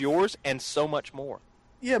accomplish yours and so much more.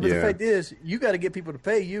 Yeah, but Yeah. the fact is, you got to get people to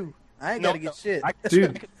pay you. I ain't got to get shit.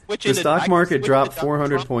 Dude, Switch the into- I stock can market switch dropped into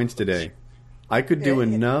 400 Trump. points today. I could do Yeah,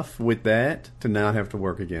 yeah. enough with that to not have to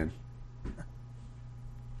work again.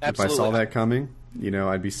 Absolutely. If I saw that coming,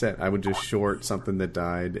 I'd be set. I would just short something that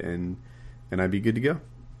died, and I'd be good to go.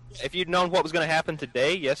 If you'd known what was going to happen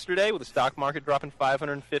yesterday, with the stock market dropping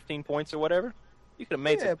 515 points or whatever, you could have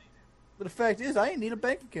made Yeah, some. but the fact is, I ain't need a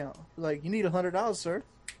bank account. Like, you need $100, sir.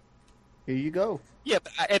 Here you go. Yeah,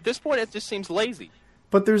 but at this point, it just seems lazy.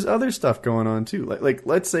 But there's other stuff going on too. Like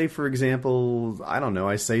let's say, for example, I don't know,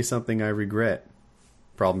 I say something I regret.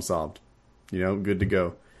 Problem solved. Good to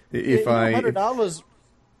go. If $100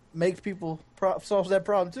 makes people solves that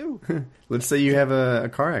problem too. let's say you have a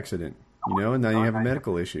car accident, and now you have a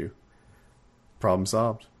medical issue. Problem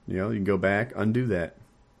solved. You can go back, undo that.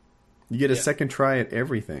 You get a second try at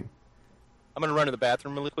everything. I'm going to run to the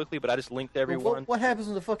bathroom really quickly, but I just linked everyone. What happens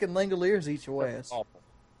when the fucking Langoliers eat your ass? Awful.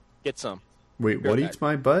 Get some. Wait, Go what back. eats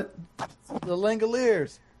my butt? The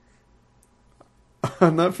Langoliers.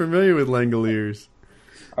 I'm not familiar with Langoliers.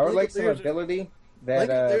 I would like some Langoliers- ability that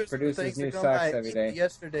Langoliers are the produces things new that come socks by every day.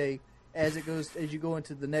 Yesterday, as you go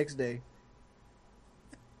into the next day.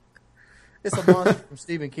 It's a monster from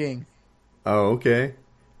Stephen King. Oh, okay.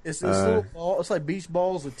 It's this little ball. It's like beach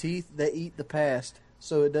balls with teeth that eat the past.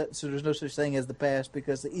 So there's no such thing as the past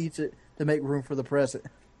because it eats it to make room for the present.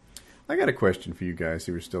 I got a question for you guys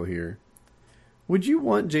who are still here. Would you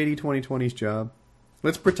want JD 2020's job?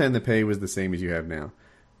 Let's pretend the pay was the same as you have now.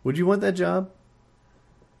 Would you want that job?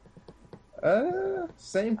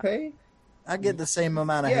 Same pay? I get the same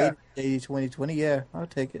amount of Yeah. hate 2020. Yeah, I'll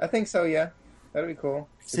take it. I think so, yeah. That'd be cool.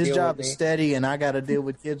 To His deal job with is me. steady, and I got to deal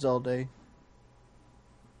with kids all day.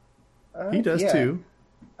 He does yeah. too.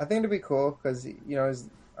 I think it'd be cool because,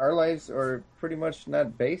 our lives are pretty much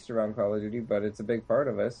not based around Call of Duty, but it's a big part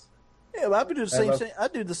of us. Yeah, but I do the I same. love- I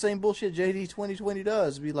do the same bullshit JD 2020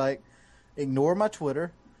 does. Be like, ignore my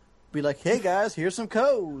Twitter. Be like, hey guys, here's some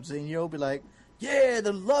codes, and be like, yeah,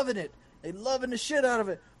 they're loving it. They loving the shit out of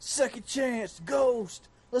it. Second chance, Ghost.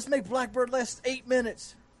 Let's make Blackbird last 8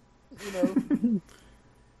 minutes.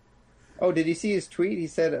 Oh, did you see his tweet? He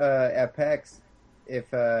said at PAX, if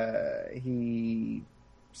he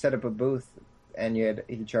set up a booth and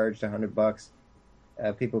he charged $100,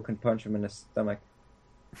 people could punch him in the stomach.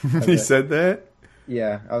 He said that?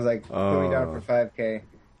 Yeah, I was like, put me down for 5K.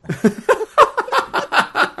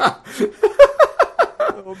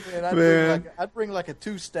 Oh man, I'd bring like a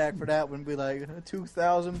 2-stack for that one. Be like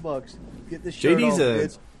 $2,000. Get this shirt JD's off,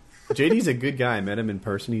 bitch. JD's a good guy. I met him in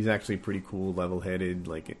person. He's actually a pretty cool, level-headed,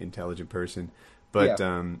 intelligent person. But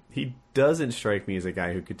he doesn't strike me as a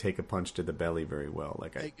guy who could take a punch to the belly very well.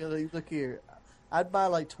 Hey, look here. I'd buy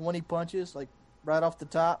like 20 punches, like right off the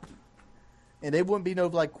top, and they wouldn't be no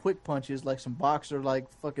like quick punches, like some boxer like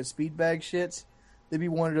fucking speed bag shits. They'd be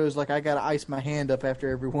one of those like I gotta ice my hand up after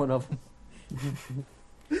every one of them.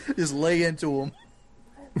 Just lay into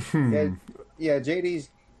them. Yeah, JD's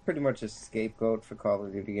pretty much a scapegoat for Call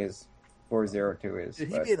of Duty. As 402 is. Dude,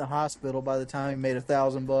 he'd But be in the hospital by the time he made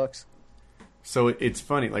 $1,000. So it's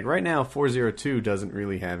funny. Like right now, 402 doesn't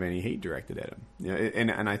really have any hate directed at him. You know,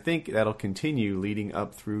 and I think that'll continue leading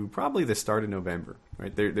up through probably the start of November.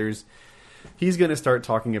 Right he's going to start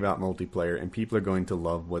talking about multiplayer, and people are going to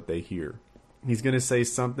love what they hear. He's going to say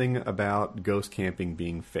something about ghost camping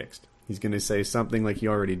being fixed. He's going to say something like he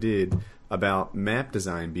already did about map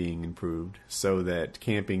design being improved so that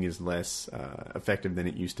camping is less effective than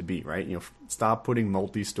it used to be, right? You know, stop putting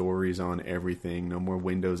multi-stories on everything. No more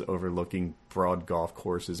windows overlooking broad golf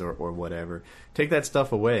courses or whatever. Take that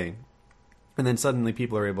stuff away, and then suddenly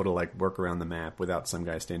people are able to like work around the map without some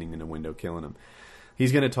guy standing in a window killing them.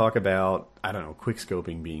 He's going to talk about, I don't know, quick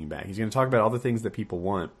scoping being back. He's going to talk about all the things that people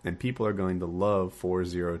want, and people are going to love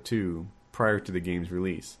 402 prior to the game's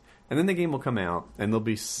release. And then the game will come out, and there'll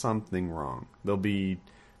be something wrong. There'll be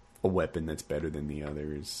a weapon that's better than the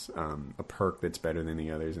others, a perk that's better than the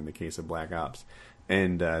others in the case of Black Ops.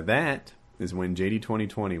 And that is when JD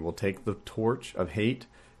 2020 will take the torch of hate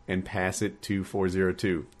and pass it to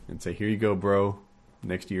 402 and say, here you go, bro.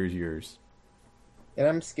 Next year's yours. And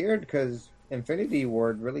I'm scared because Infinity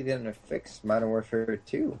Ward really didn't fix Modern Warfare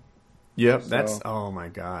 2. Yep, So- that's, oh my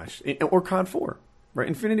gosh. Or COD 4. Right,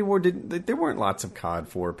 Infinity Ward there weren't lots of COD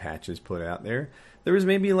 4 patches put out there. There was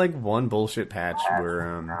maybe like one bullshit patch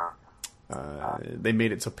where they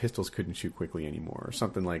made it so pistols couldn't shoot quickly anymore or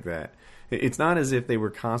something like that. It's not as if they were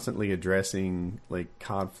constantly addressing like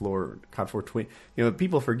COD 4 twin. You know,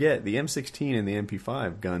 people forget the M16 and the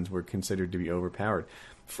MP5 guns were considered to be overpowered.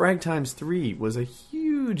 Frag times 3 was a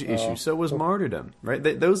huge issue. So was martyrdom. Right,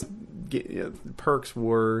 those perks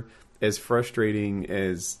were as frustrating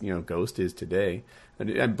as Ghost is today.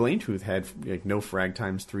 And Blame Truth had like no frag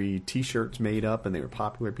times 3 T-shirts made up, and they were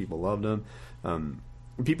popular. People loved them.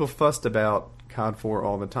 People fussed about COD 4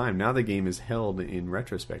 all the time. Now the game is held in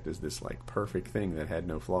retrospect as this like perfect thing that had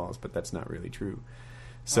no flaws, but that's not really true.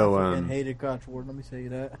 So I hated COD 4. Let me tell you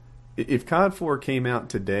that. If COD 4 came out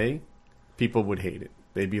today, people would hate it.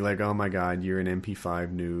 They'd be like, "Oh my God, you're an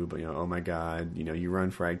MP5 noob." Oh my God, you run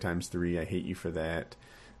frag times 3. I hate you for that.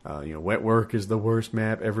 Wet Work is the worst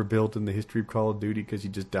map ever built in the history of Call of Duty because you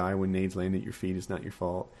just die when nades land at your feet. It's not your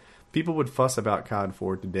fault. People would fuss about COD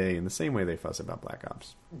 4 today in the same way they fuss about Black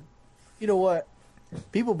Ops. You know what?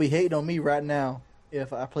 People be hating on me right now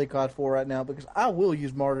if I play COD 4 right now because I will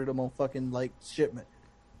use martyrdom on fucking like shipment.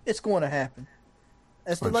 It's going to happen.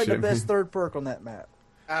 That's On like the shipment? best third perk on that map.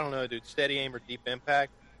 I don't know, dude. Steady aim or deep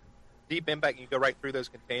impact. Deep impact, you can go right through those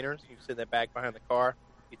containers. You can sit in that back behind the car,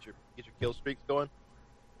 get your kill streaks going.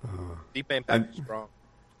 Deep impact is strong.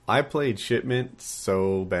 I played shipment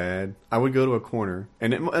so bad. I would go to a corner,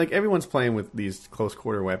 and like everyone's playing with these close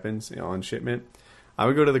quarter weapons on shipment. I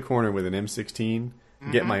would go to the corner with an M16,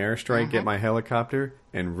 get my airstrike, get my helicopter,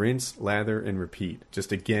 and rinse, lather, and repeat,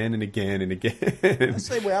 just again and again and again. That's the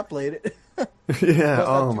same way I played it. Yeah. Plus,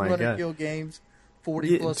 Oh like my 200 God. kill games, 40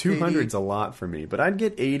 Yeah, plus 200's KD. a lot for me, but I'd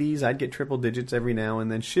get 80s, I'd get triple digits every now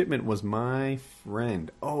and then. Shipment was my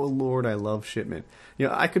friend. Oh Lord, I love shipment.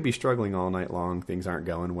 I could be struggling all night long. Things aren't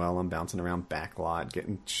going well. I'm bouncing around backlot,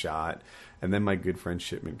 getting shot, and then my good friend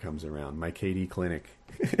Shipment comes around. My KD clinic.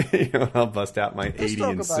 I'll bust out my Let's 80 talk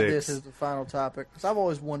and about 6. this as the final topic because I've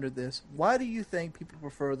always wondered this. Why do you think people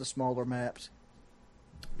prefer the smaller maps?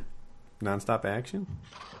 Nonstop action.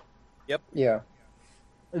 Yeah.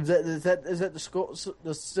 Is that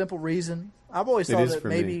the simple reason? I've always It thought is that for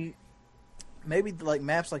maybe like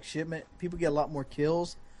maps like Shipment, people get a lot more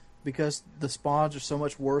kills because the spawns are so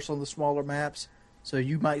much worse on the smaller maps. So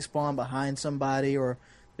you might spawn behind somebody, or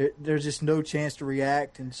there's just no chance to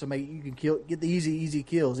react, and somebody you can get the easy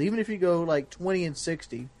kills. Even if you go like 20 and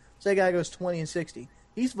 60, say a guy goes 20 and 60,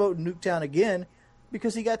 he's voting Nuketown again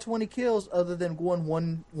because he got 20 kills, other than going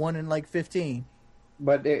one in like 15.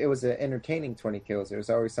 But it was an entertaining 20 kills. There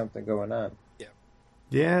was always something going on.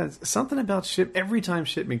 Yeah, something about every time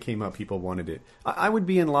Shipment came up, people wanted it. I would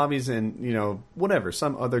be in lobbies and, whatever,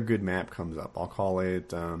 some other good map comes up. I'll call it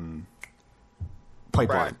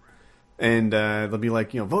Pipeline. Right. And they'll be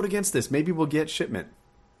like, vote against this. Maybe we'll get Shipment.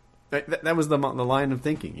 That was the line of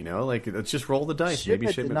thinking, like, let's just roll the dice. Maybe Shipment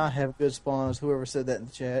did Shipment. not have good spawns, whoever said that in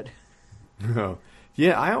the chat. No.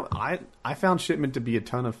 Yeah, I found Shipment to be a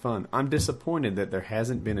ton of fun. I'm disappointed that there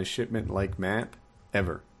hasn't been a Shipment-like map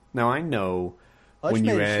ever. Now, I know Hutch when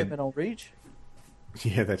made you a add... Shipment on Reach.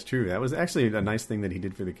 Yeah, that's true. That was actually a nice thing that he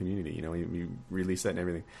did for the community. He released that and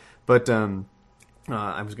everything. But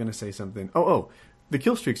I was going to say something. Oh, the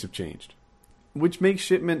kill streaks have changed, which makes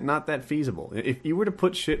Shipment not that feasible. If you were to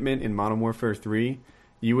put Shipment in Modern Warfare 3,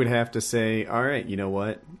 you would have to say, all right, you know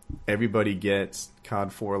what? Everybody gets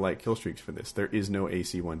COD 4 light kill streaks for this. There is no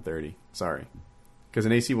AC-130. Sorry. Because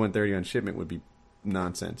an AC-130 on shipment would be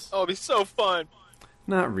nonsense. Oh, it'd be so fun.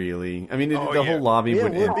 Not really. I mean, the yeah. whole lobby Yeah,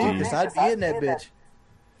 would it would be, empty. 'cause I'd be in that bitch.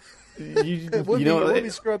 It would be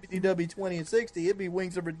scrubby DW20 and 60. It'd be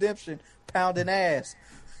Wings of Redemption pounding ass.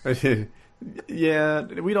 Yeah,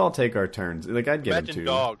 we'd all take our turns. Like, I'd get them Imagine too.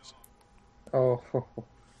 dogs. Oh,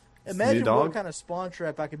 Imagine dog? what kind of spawn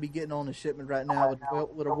trap I could be getting on the shipment right now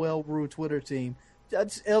with a well-brewed Twitter team.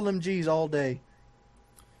 That's LMGs all day.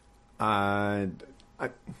 I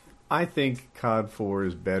think COD 4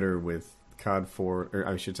 is better with COD 4, or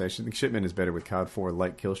I should say, shipment is better with COD 4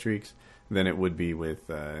 light kill streaks than it would be with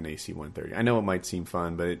an AC-130. I know it might seem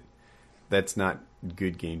fun, but that's not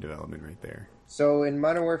good game development right there. so in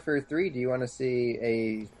Modern Warfare 3, do you want to see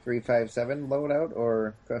a 357 loadout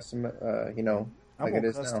or custom? Like it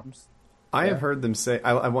is customs. I Yeah. have heard them say,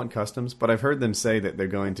 I want customs, but I've heard them say that they're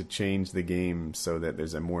going to change the game so that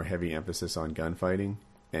there's a more heavy emphasis on gunfighting.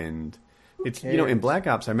 And it's, in cares? Black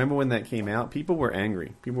Ops, I remember when that came out, people were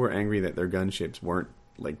angry. People were angry that their gunships weren't,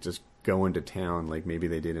 like, just going to town like maybe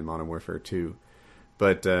they did in Modern Warfare 2.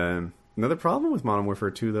 But another problem with Modern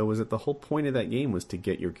Warfare 2, though, was that the whole point of that game was to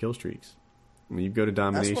get your kill streaks. I mean, you go to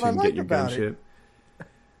Domination, what I like get your about it. gunship.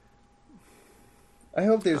 I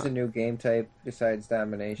hope there's a new game type besides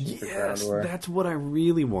Domination for Ground Yes, War. that's what I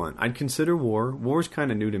really want. I'd consider War. War's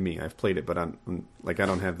kind of new to me. I've played it, but I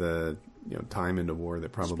don't have the time into War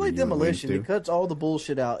that probably Just play you and Lee Demolition. do. It cuts all the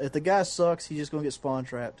bullshit out. If the guy sucks, he's just going to get spawn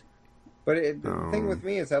trapped. But the thing with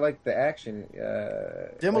me is I like the action.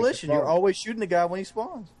 Demolition, like the you're always shooting the guy when he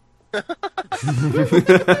spawns. The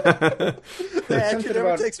action something never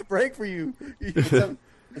about- takes a break for you.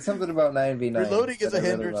 It's something about 9v9. Reloading is that I a really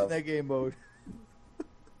hindrance in love. that game mode.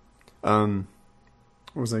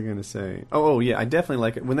 What was I going to say? Oh, yeah, I definitely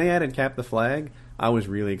like it. When they added Cap the Flag, I was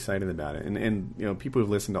really excited about it. And people who've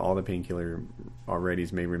listened to all the Painkiller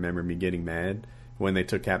Alreadys may remember me getting mad when they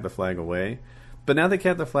took Cap the Flag away. But now that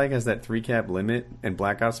Cap the Flag has that 3-cap limit, and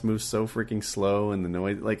Black Ops moves so freaking slow, and the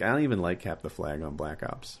noise, like, I don't even like Cap the Flag on Black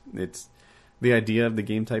Ops. It's the idea of the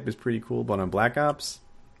game type is pretty cool, but on Black Ops,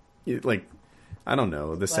 I don't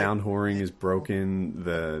know, the sound whoring is broken,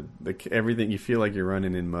 the everything, you feel like you're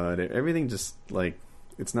running in mud, everything just, like,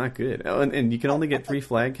 it's not good. Oh, and you can only get 3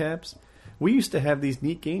 flag caps. We used to have these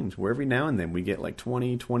neat games where every now and then we get like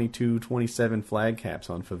 20, 22, 27 flag caps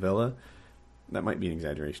on Favela. That might be an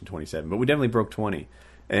exaggeration, 27, but we definitely broke 20.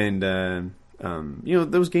 And,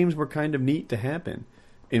 those games were kind of neat to happen.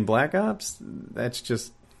 In Black Ops, that's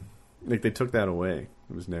just, like, they took that away.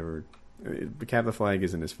 It was never, Cap the Flag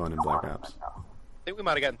isn't as fun in Black Ops. I think we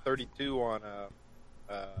might have gotten 32 on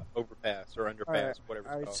Overpass or Underpass, whatever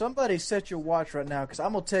All it's right, called. somebody set your watch right now, because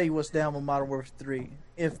I'm going to tell you what's down with Modern Warfare 3.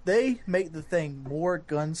 If they make the thing more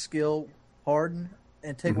gun skill hardened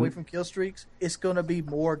and take away from kill streaks, it's going to be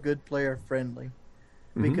more good player friendly.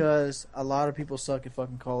 Because a lot of people suck at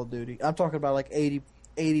fucking Call of Duty. I'm talking about like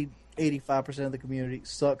 85% of the community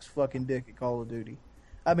sucks fucking dick at Call of Duty.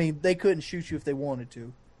 I mean, they couldn't shoot you if they wanted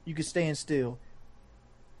to. You could stand still.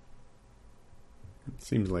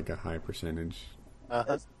 Seems like a high percentage.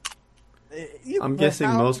 I'm guessing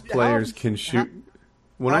most players can shoot.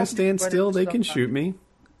 When I how often do you stand run still, into they can somebody- shoot me.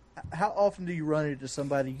 How often do you run into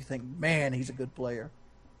somebody you think, man, he's a good player?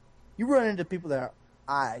 You run into people that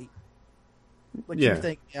are aight. But Yeah. you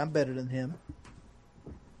think, yeah, I'm better than him.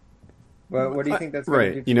 Well, what do you think that's gonna do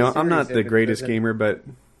Right. to the I'm not series the if it greatest doesn't- gamer, but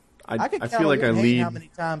I could count feel like on I one hand lead. how many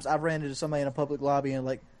times I've ran into somebody in a public lobby and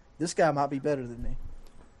like, this guy might be better than me.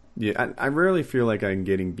 Yeah, I rarely feel like I'm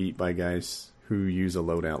getting beat by guys who use a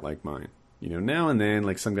loadout like mine. Now and then,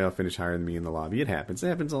 like, some guy will finish higher than me in the lobby. It happens. It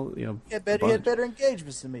happens all, He had a better bunch.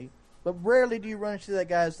 engagements than me. But rarely do you run into that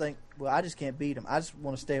guy who's think, well, I just can't beat him. I just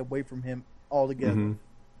want to stay away from him altogether. Mhm.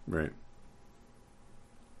 Right.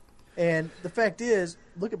 And the fact is,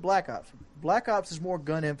 look at Black Ops. Black Ops is more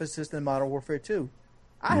gun emphasis than Modern Warfare 2.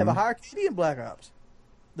 I have a higher KD in Black Ops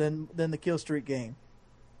than the kill streak game.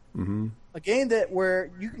 Mm-hmm. A game where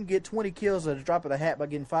you can get 20 kills at a drop of a hat by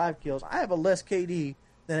getting 5 kills. I have a less KD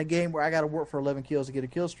than a game where I got to work for 11 kills to get a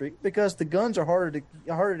kill streak because the guns are harder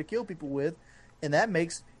to kill people with, and that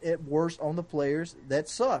makes it worse on the players that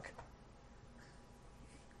suck.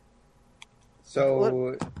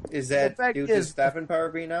 So, is that the fact due to is- staffing power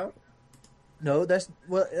being out? No, that's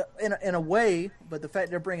in a way, but the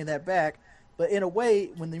fact they're bringing that back. But in a way,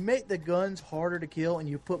 when they make the guns harder to kill and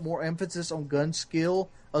you put more emphasis on gun skill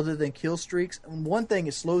other than kill streaks, one thing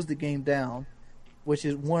it slows the game down, which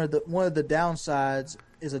is one of the downsides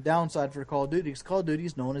is a downside for Call of Duty. Because Call of Duty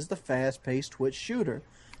is known as the fast-paced twitch shooter.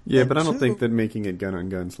 Yeah, And but I don't two, think that making it gun on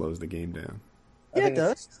gun slows the game down. Yeah, it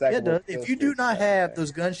does. Yeah, it does. stackable If kill you do streaks not that have way.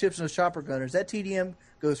 those gunships and those chopper gunners, that TDM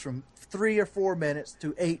goes from 3 or 4 minutes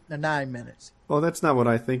to 8 to 9 minutes. Well, that's not what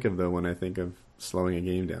I think of, though, when I think of slowing a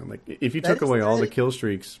game down. Like, if you That took is- away all that the is- kill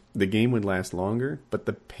streaks, the game would last longer, but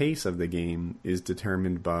the pace of the game is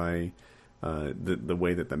determined by the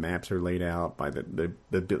way that the maps are laid out, by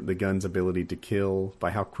the gun's ability to kill, by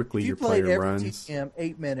how quickly If you your played player every runs. TDM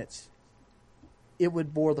 8 minutes, it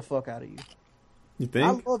would bore the fuck out of you. You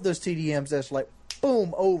I think? love those TDMs that's like,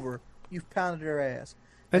 boom, over. You've pounded their ass.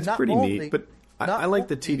 And That's not pretty only- neat, but not I like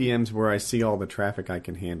the only- TDMs where I see all the traffic I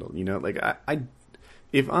can handle. You know, like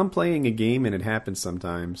if I'm playing a game and it happens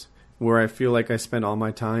sometimes where I feel like I spent all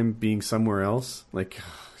my time being somewhere else, like,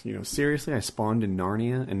 you know, seriously, I spawned in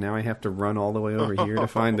Narnia and now I have to run all the way over here to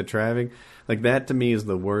find the traffic. Like, that to me is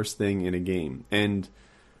the worst thing in a game. And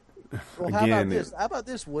Well, how about again, this? How about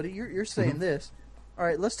this, Woody? You're saying this. All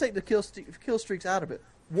right, let's take the kill streaks out of it.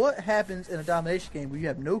 What happens in a domination game where you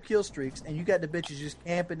have no kill streaks and you got the bitches just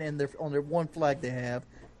camping on their one flag they have,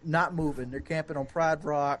 not moving? They're camping on Pride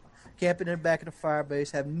Rock, camping in the back of the fire base,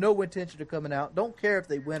 have no intention of coming out, don't care if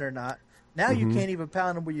they win or not. Now you can't even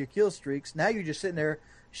pound them with your kill streaks. Now you're just sitting there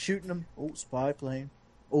shooting them. Oh, spy plane.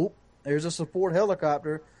 Oh, there's a support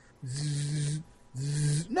helicopter. Zzz,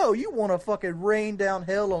 zzz. No, you want to fucking rain down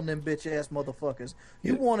hell on them bitch ass motherfuckers.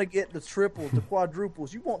 You want to get the triples, the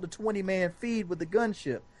quadruples. You want the 20-man feed with the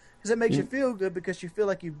gunship because it makes you feel good because you feel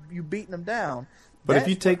like you beating them down. but if That's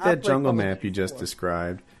you take what I that play jungle Call of map Duty you just for.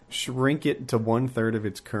 described, shrink it to 1/3 of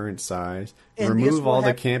its current size, And guess remove what all the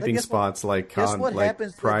happens- camping guess what- spots like guess what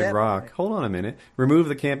happens at Pride that Rock. point? Hold on a minute. Remove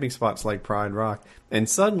the camping spots like Pride Rock, and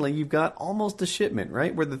suddenly you've got almost a shipment,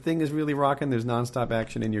 right? Where the thing is really rocking, there's nonstop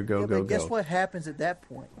action, and you're go, Yeah, go, but guess go. what happens at that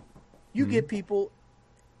point? You get people,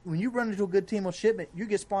 when you run into a good team on shipment, you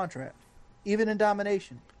get spawn trapped. Even in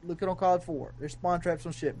domination. Look at on COD 4. There's spawn traps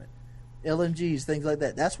on shipment. LMGs, things like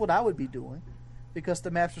that. That's what I would be doing because the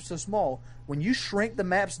maps are so small. When you shrink the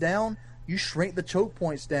maps down, you shrink the choke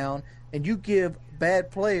points down, and you give bad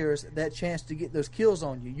players that chance to get those kills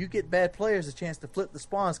on you. You get bad players a chance to flip the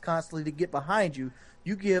spawns constantly to get behind you.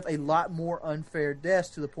 You give a lot more unfair deaths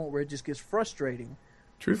to the point where it just gets frustrating.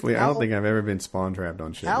 Truthfully, I How- don't think I've ever been spawn trapped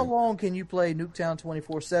on shipment. How long can you play Nuketown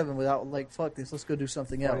 24/7 without like fuck this? Let's go do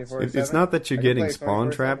something else. 24/7? It's not that you're I can getting play spawn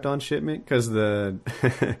 24/7. trapped on shipment because the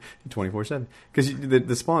 24/7 because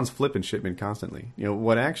the spawn's flipping shipment constantly. You know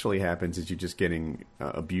what actually happens is you're just getting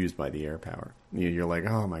abused by the air power. You're like,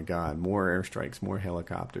 oh my god, more airstrikes, more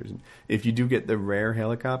helicopters. And if you do get the rare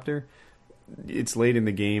helicopter, it's late in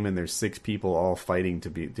the game and there's 6 people all fighting to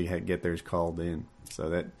get theirs called in. So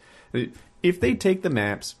that if they take the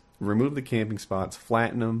maps, remove the camping spots,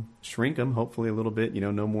 flatten them, shrink them, hopefully a little bit,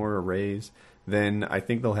 no more arrays, then I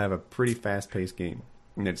think they'll have a pretty fast-paced game.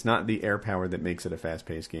 And it's not the air power that makes it a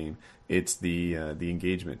fast-paced game; it's the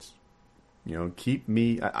engagements.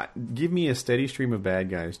 Give me a steady stream of bad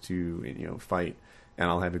guys to fight, and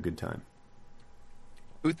I'll have a good time.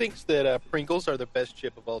 Who thinks that Pringles are the best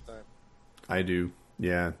chip of all time? I do,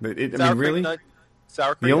 yeah. I Sour mean, cream really, nut,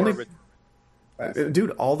 sour The cream only- or ri-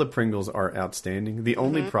 dude, all the Pringles are outstanding. The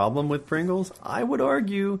only problem with Pringles, I would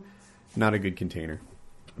argue, not a good container.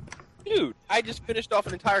 Dude, I just finished off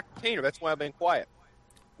an entire container. That's why I've been quiet.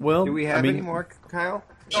 Well, Do we have I mean, any more, Kyle?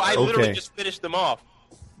 No, I literally Okay. just finished them off.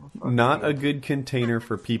 Not a good container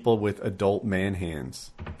for people with adult man hands.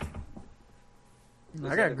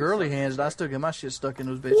 I got girly hands, and I still get my shit stuck in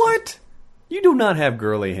those bitches. What? You do not have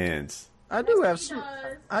girly hands. I do have. He does.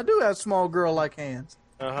 I do have small girl-like hands.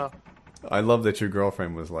 Uh huh. I love that your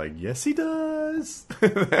girlfriend was like, "Yes, he does."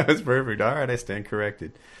 That was perfect. All right, I stand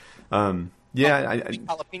corrected. Yeah,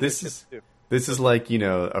 this is like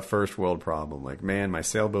a first world problem. Like, man, my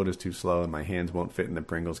sailboat is too slow and my hands won't fit in the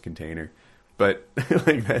Pringles container. But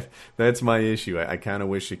like that's my issue. I kind of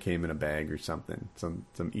wish it came in a bag or something, some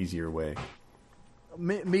easier way.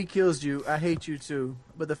 Me kills you. I hate you too.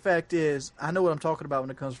 But the fact is, I know what I'm talking about when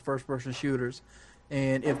it comes to first-person shooters.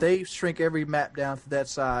 And if they shrink every map down to that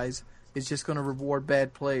size, it's just going to reward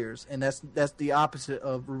bad players. And that's the opposite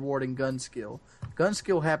of rewarding gun skill. Gun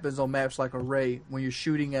skill happens on maps like Array when you're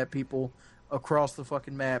shooting at people across the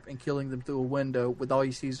fucking map and killing them through a window with all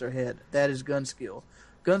you see is their head. That is gun skill.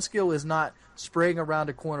 Gun skill is not spraying around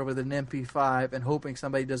a corner with an MP5 and hoping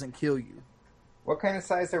somebody doesn't kill you. What kind of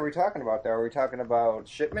size are we talking about there? Are we talking about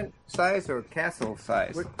shipment size or castle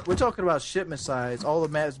size? We're talking about shipment size. All the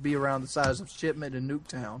maps be around the size of shipment in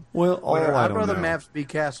Nuketown. Well, I I'd don't rather know. maps be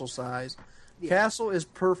castle size. Castle is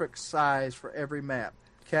perfect size for every map.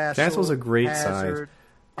 Castle's a great Hazard.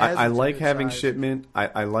 I Hazard's like good having size. shipment.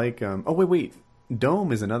 I like. Oh wait.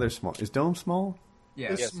 Dome is another small. Is Dome small?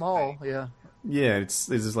 Yeah. It's Yes, small, yeah. Yeah, it's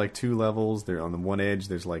there's like 2 levels. They're on the one edge.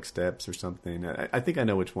 There's like steps or something. I think I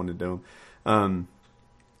know which one to do.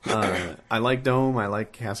 I like Dome. I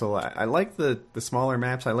like Castle. I like the smaller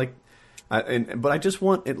maps. But I just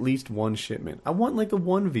want at least one shipment. I want like a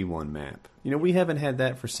 1v1 map. We haven't had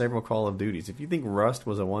that for several Call of Duties. If you think Rust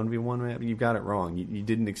was a 1v1 map, you got it wrong. You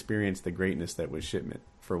didn't experience the greatness that was shipment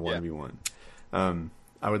for 1v1.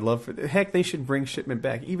 I would love heck, they should bring shipment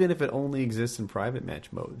back, even if it only exists in private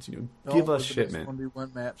match modes. Give us shipment.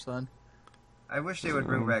 1v1 map, son. I wish they would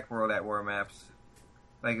bring back World at War maps.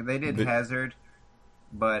 Like they did Hazard,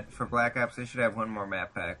 but for Black Ops they should have one more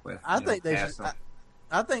map pack with. I think they should. Castle.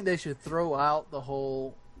 I think they should throw out the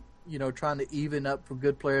whole, trying to even up for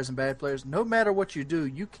good players and bad players. No matter what you do,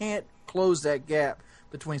 you can't close that gap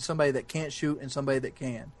between somebody that can't shoot and somebody that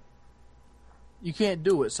can. You can't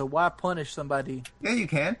do it. So why punish somebody? Yeah, you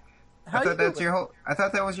can. I thought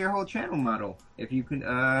that was your whole channel model. If you can,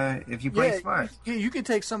 if you play smart, you can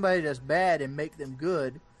take somebody that's bad and make them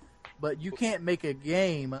good, but you can't make a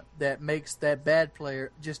game that makes that bad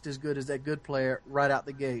player just as good as that good player right out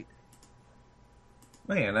the gate.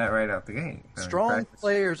 Well, yeah, not right out the gate. Strong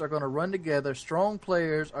players are going to run together. Strong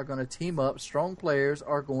players are going to team up. Strong players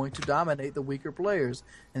are going to dominate the weaker players.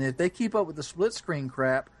 And if they keep up with the split screen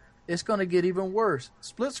crap, it's going to get even worse.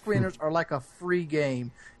 Split screeners are like a free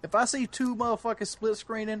game. If I see 2 motherfuckers split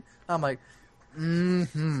screening, I'm like,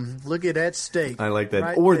 look at that steak. I like that.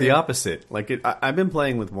 Right or there. the opposite. I've been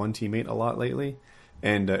playing with one teammate a lot lately,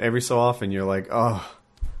 and every so often you're like, oh,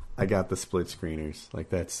 I got the split screeners. Like,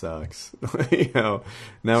 that sucks. Now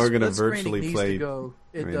we're going to virtually play.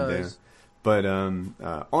 It does. But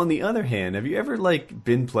on the other hand, have you ever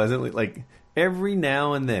been pleasantly every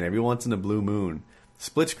now and then, every once in a blue moon,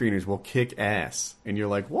 split screeners will kick ass, and you're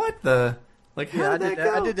like, what the? How did that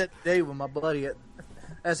go? I did that today with my buddy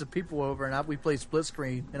had some people over, and we played split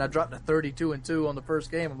screen, and I dropped a 32-2 on the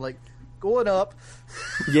first game. I'm like, going up.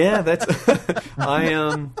 Yeah, that's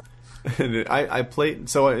I played.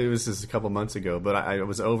 So it was just a couple months ago, but I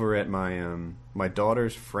was over at my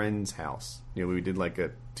daughter's friend's house. We did like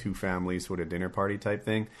a 2-family sort of dinner party type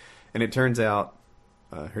thing, and it turns out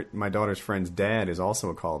my daughter's friend's dad is also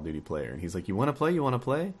a Call of Duty player, and he's like, "You want to play? You want to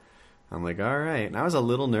play?" I'm like, "All right." And I was a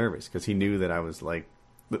little nervous because he knew that I was like,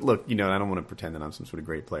 look, I don't want to pretend that I'm some sort of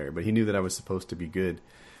great player, but he knew that I was supposed to be good,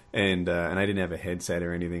 and I didn't have a headset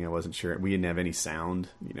or anything. I wasn't sure. We didn't have any sound,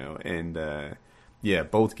 and yeah,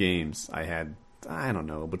 both games I had, I don't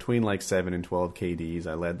know, between 7 and 12 KDs.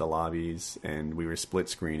 I led the lobbies, and we were split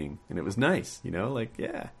screening, and it was nice,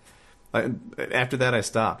 yeah. After that, I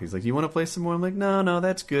stopped. He's like, "You want to play some more?" I'm like, No,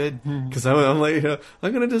 that's good. Because I'm like,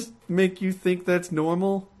 I'm going to just make you think that's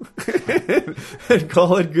normal and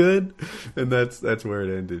call it good. And that's where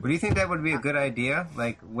it ended. But do you think that would be a good idea?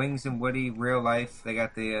 Like Wings and Woody, real life, they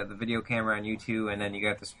got the video camera on YouTube, and then you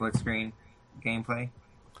got the split screen gameplay.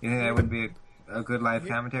 You think that would be a good live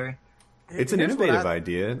commentary? It's an innovative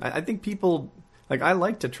idea. I think people... I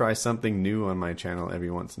like to try something new on my channel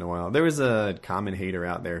every once in a while. There was a common hater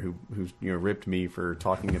out there who ripped me for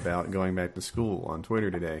talking about going back to school on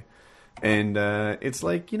Twitter today. And it's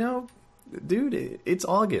like, dude, it's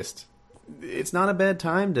August. It's not a bad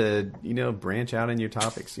time to, branch out in your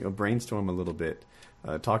topics, brainstorm a little bit.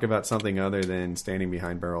 Talk about something other than standing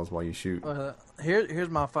behind barrels while you shoot. Here's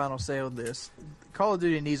my final say on this. Call of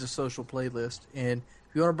Duty needs a social playlist, and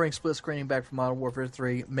if you want to bring split screening back from Modern Warfare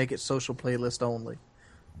 3, make it social playlist only.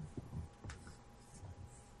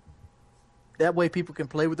 That way people can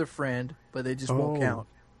play with their friend, but they just won't count.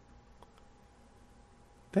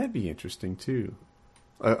 That'd be interesting, too.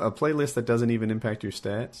 A playlist that doesn't even impact your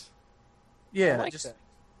stats? Yeah,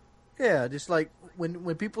 just like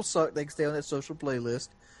when people suck, they can stay on that social playlist,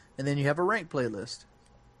 and then you have a ranked playlist.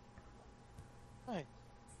 Right.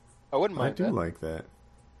 I wouldn't mind that. I do like that.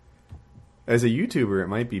 As a YouTuber, it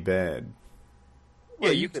might be bad. Yeah,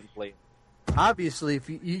 you could play. Obviously, if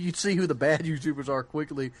you see who the bad YouTubers are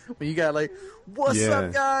quickly, when you got what's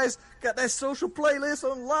up, guys? Got that social playlist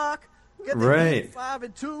on lock. Got that right. 5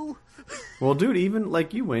 and 2. Well, dude, even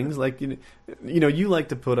like you, Wings, you like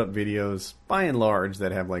to put up videos by and large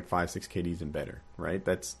that have 5-6 KDs and better, right?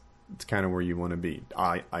 It's kind of where you want to be.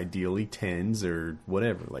 Ideally 10s or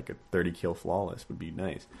whatever, like a 30 kill flawless would be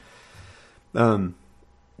nice.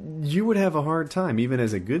 You would have a hard time, even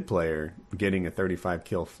as a good player, getting a 35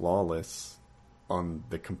 kill flawless on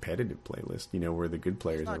the competitive playlist, where the good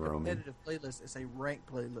players are roaming. It's not a competitive playlist, it's a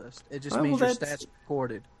ranked playlist. It just means your stats are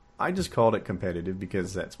recorded. I just called it competitive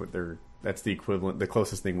because that's the equivalent, the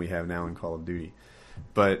closest thing we have now in Call of Duty.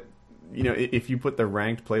 But, if you put the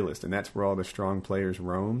ranked playlist and that's where all the strong players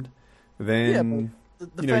roamed, then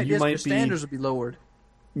The fact is, your standards would be lowered.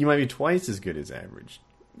 You might be twice as good as average,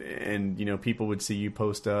 and people would see you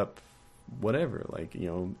post up whatever,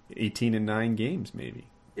 18-9 games maybe.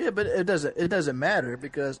 Yeah, but it doesn't matter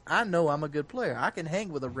because I know I'm a good player. I can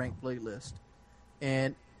hang with a ranked playlist,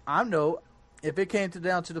 and I know if it came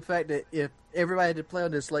down to the fact that if everybody had to play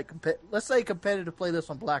on this, let's say competitive playlist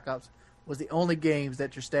on Black Ops was the only games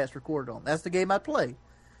that your stats recorded on, that's the game I'd play,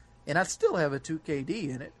 and I'd still have a 2KD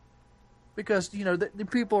in it because the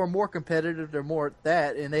people are more competitive, they're more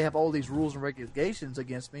that, and they have all these rules and regulations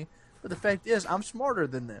against me. But the fact is, I'm smarter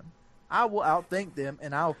than them. I will outthink them,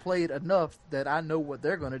 and I'll play it enough that I know what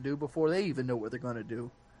they're going to do before they even know what they're going to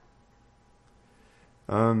do.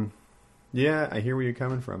 Yeah, I hear where you're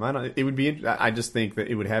coming from. I just think that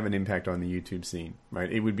it would have an impact on the YouTube scene,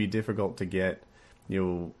 right? It would be difficult to get,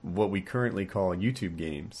 what we currently call YouTube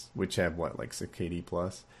games, which have 6KD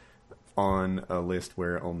plus, on a list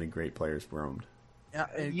where only great players roamed. Yeah,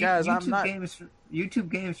 and guys, YouTube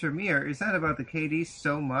games for me it's not about the KD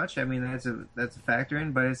so much. I mean, that's a factor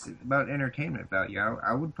in, but it's about entertainment value.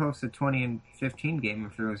 I would post a 20 and 15 game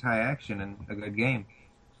if there was high action and a good game.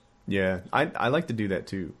 Yeah, I like to do that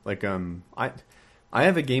too. I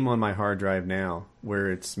have a game on my hard drive now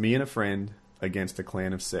where it's me and a friend against a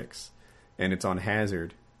clan of 6, and it's on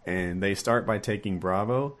Hazard, and they start by taking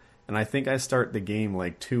Bravo, and I think I start the game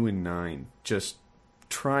 2-9, just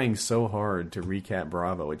trying so hard to recap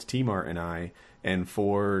Bravo. It's T-Mart and I, and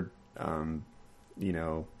 4,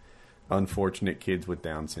 unfortunate kids with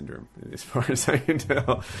Down syndrome, as far as I can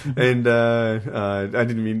tell. And I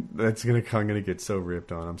didn't mean I'm gonna get so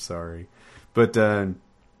ripped on. I'm sorry, but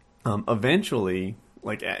eventually,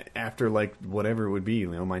 after whatever it would be,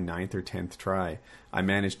 my 9th or 10th try, I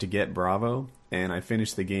managed to get Bravo, and I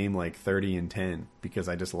finished the game 30-10 because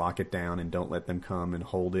I just lock it down and don't let them come and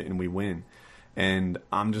hold it, and we win. And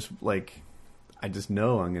I'm just I just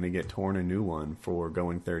know I'm gonna get torn a new one for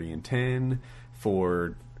going 30-10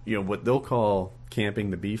 for. What they'll call camping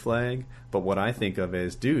the B flag, but what I think of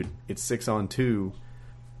as, dude, it's 6-on-2.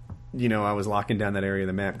 I was locking down that area of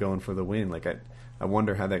the map going for the win. I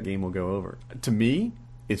wonder how that game will go over. To me,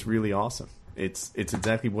 it's really awesome. It's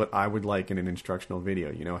exactly what I would like in an instructional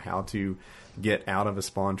video. How to get out of a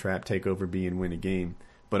spawn trap, take over B, and win a game.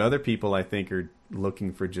 But other people, I think, are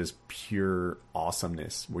looking for just pure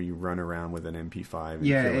awesomeness, where you run around with an MP5 and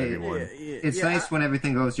kill everyone. It's nice when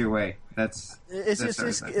everything goes your way. It's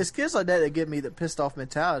kids like that get me the pissed off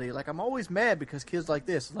mentality. I'm always mad because kids like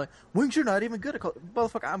this, Wings, you're not even good at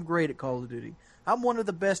motherfucker. I'm great at Call of Duty. I'm one of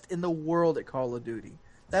the best in the world at Call of Duty.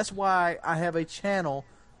 That's why I have a channel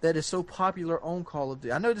that is so popular on Call of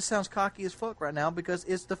Duty. I know this sounds cocky as fuck right now because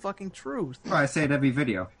it's the fucking truth. Well, I say it every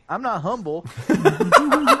video. I'm not humble. I'm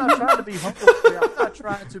not trying to be humble. I'm not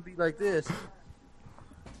trying to be like this.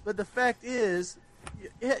 But the fact is,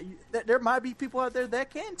 there might be people out there that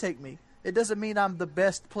can take me. It doesn't mean I'm the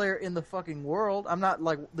best player in the fucking world. I'm not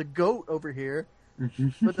the GOAT over here.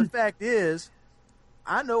 But the fact is,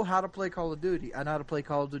 I know how to play Call of Duty. I know how to play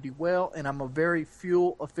Call of Duty well, and I'm a very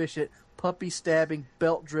fuel-efficient, puppy-stabbing,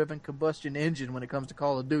 belt-driven combustion engine when it comes to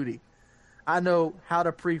Call of Duty. I know how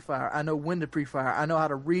to pre-fire. I know when to pre-fire. I know how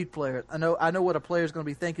to read players. I know what a player's going to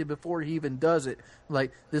be thinking before he even does it.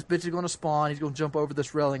 This bitch is going to spawn. He's going to jump over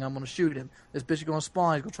this railing. I'm going to shoot him. This bitch is going to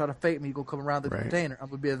spawn. He's going to try to fake me. He's going to come around the container. I'm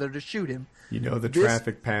going to be there to shoot him.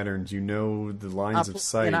 Traffic patterns. The lines of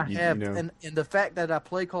sight. And the fact that I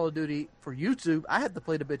play Call of Duty for YouTube, I have to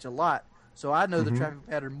play the bitch a lot. So I know the traffic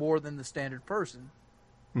pattern more than the standard person.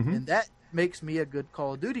 Mm-hmm. And that makes me a good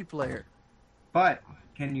Call of Duty player. But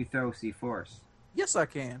can you throw C4s? Yes, I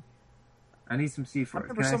can. I need some C4. I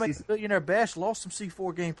remember somebody Billionaire Bash lost some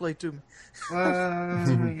C4 gameplay to me.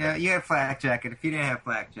 Yeah, you had Flak Jacket. If you didn't have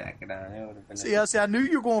Flak Jacket on, it would have been... See, I knew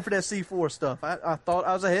you were going for that C4 stuff. I thought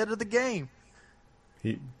I was ahead of the game.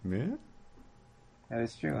 Yeah? That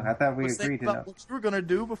is true. I thought we agreed to that. What you were going to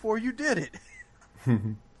do before you did it.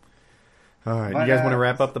 All right, you guys want to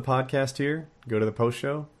wrap up the podcast here? Go to the post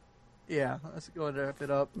show? Yeah, let's go and wrap it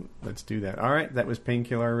up. Let's do that. All right, that was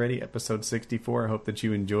Painkiller Already, episode 64. I hope that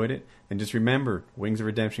you enjoyed it. And just remember, Wings of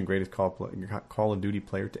Redemption, greatest Call of Duty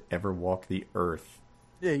player to ever walk the earth.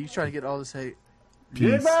 Yeah, you trying to get all this hate.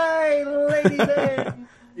 Peace. Goodbye, ladies.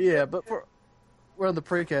 Yeah, but we're on the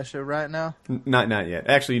precast show right now. Not yet.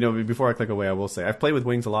 Actually, before I click away, I will say I've played with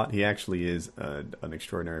Wings a lot. He actually is an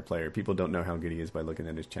extraordinary player. People don't know how good he is by looking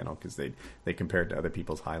at his channel because they compare it to other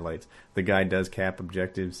people's highlights. The guy does cap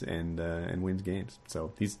objectives and wins games,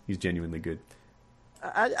 so he's genuinely good.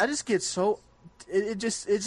 I just get so it just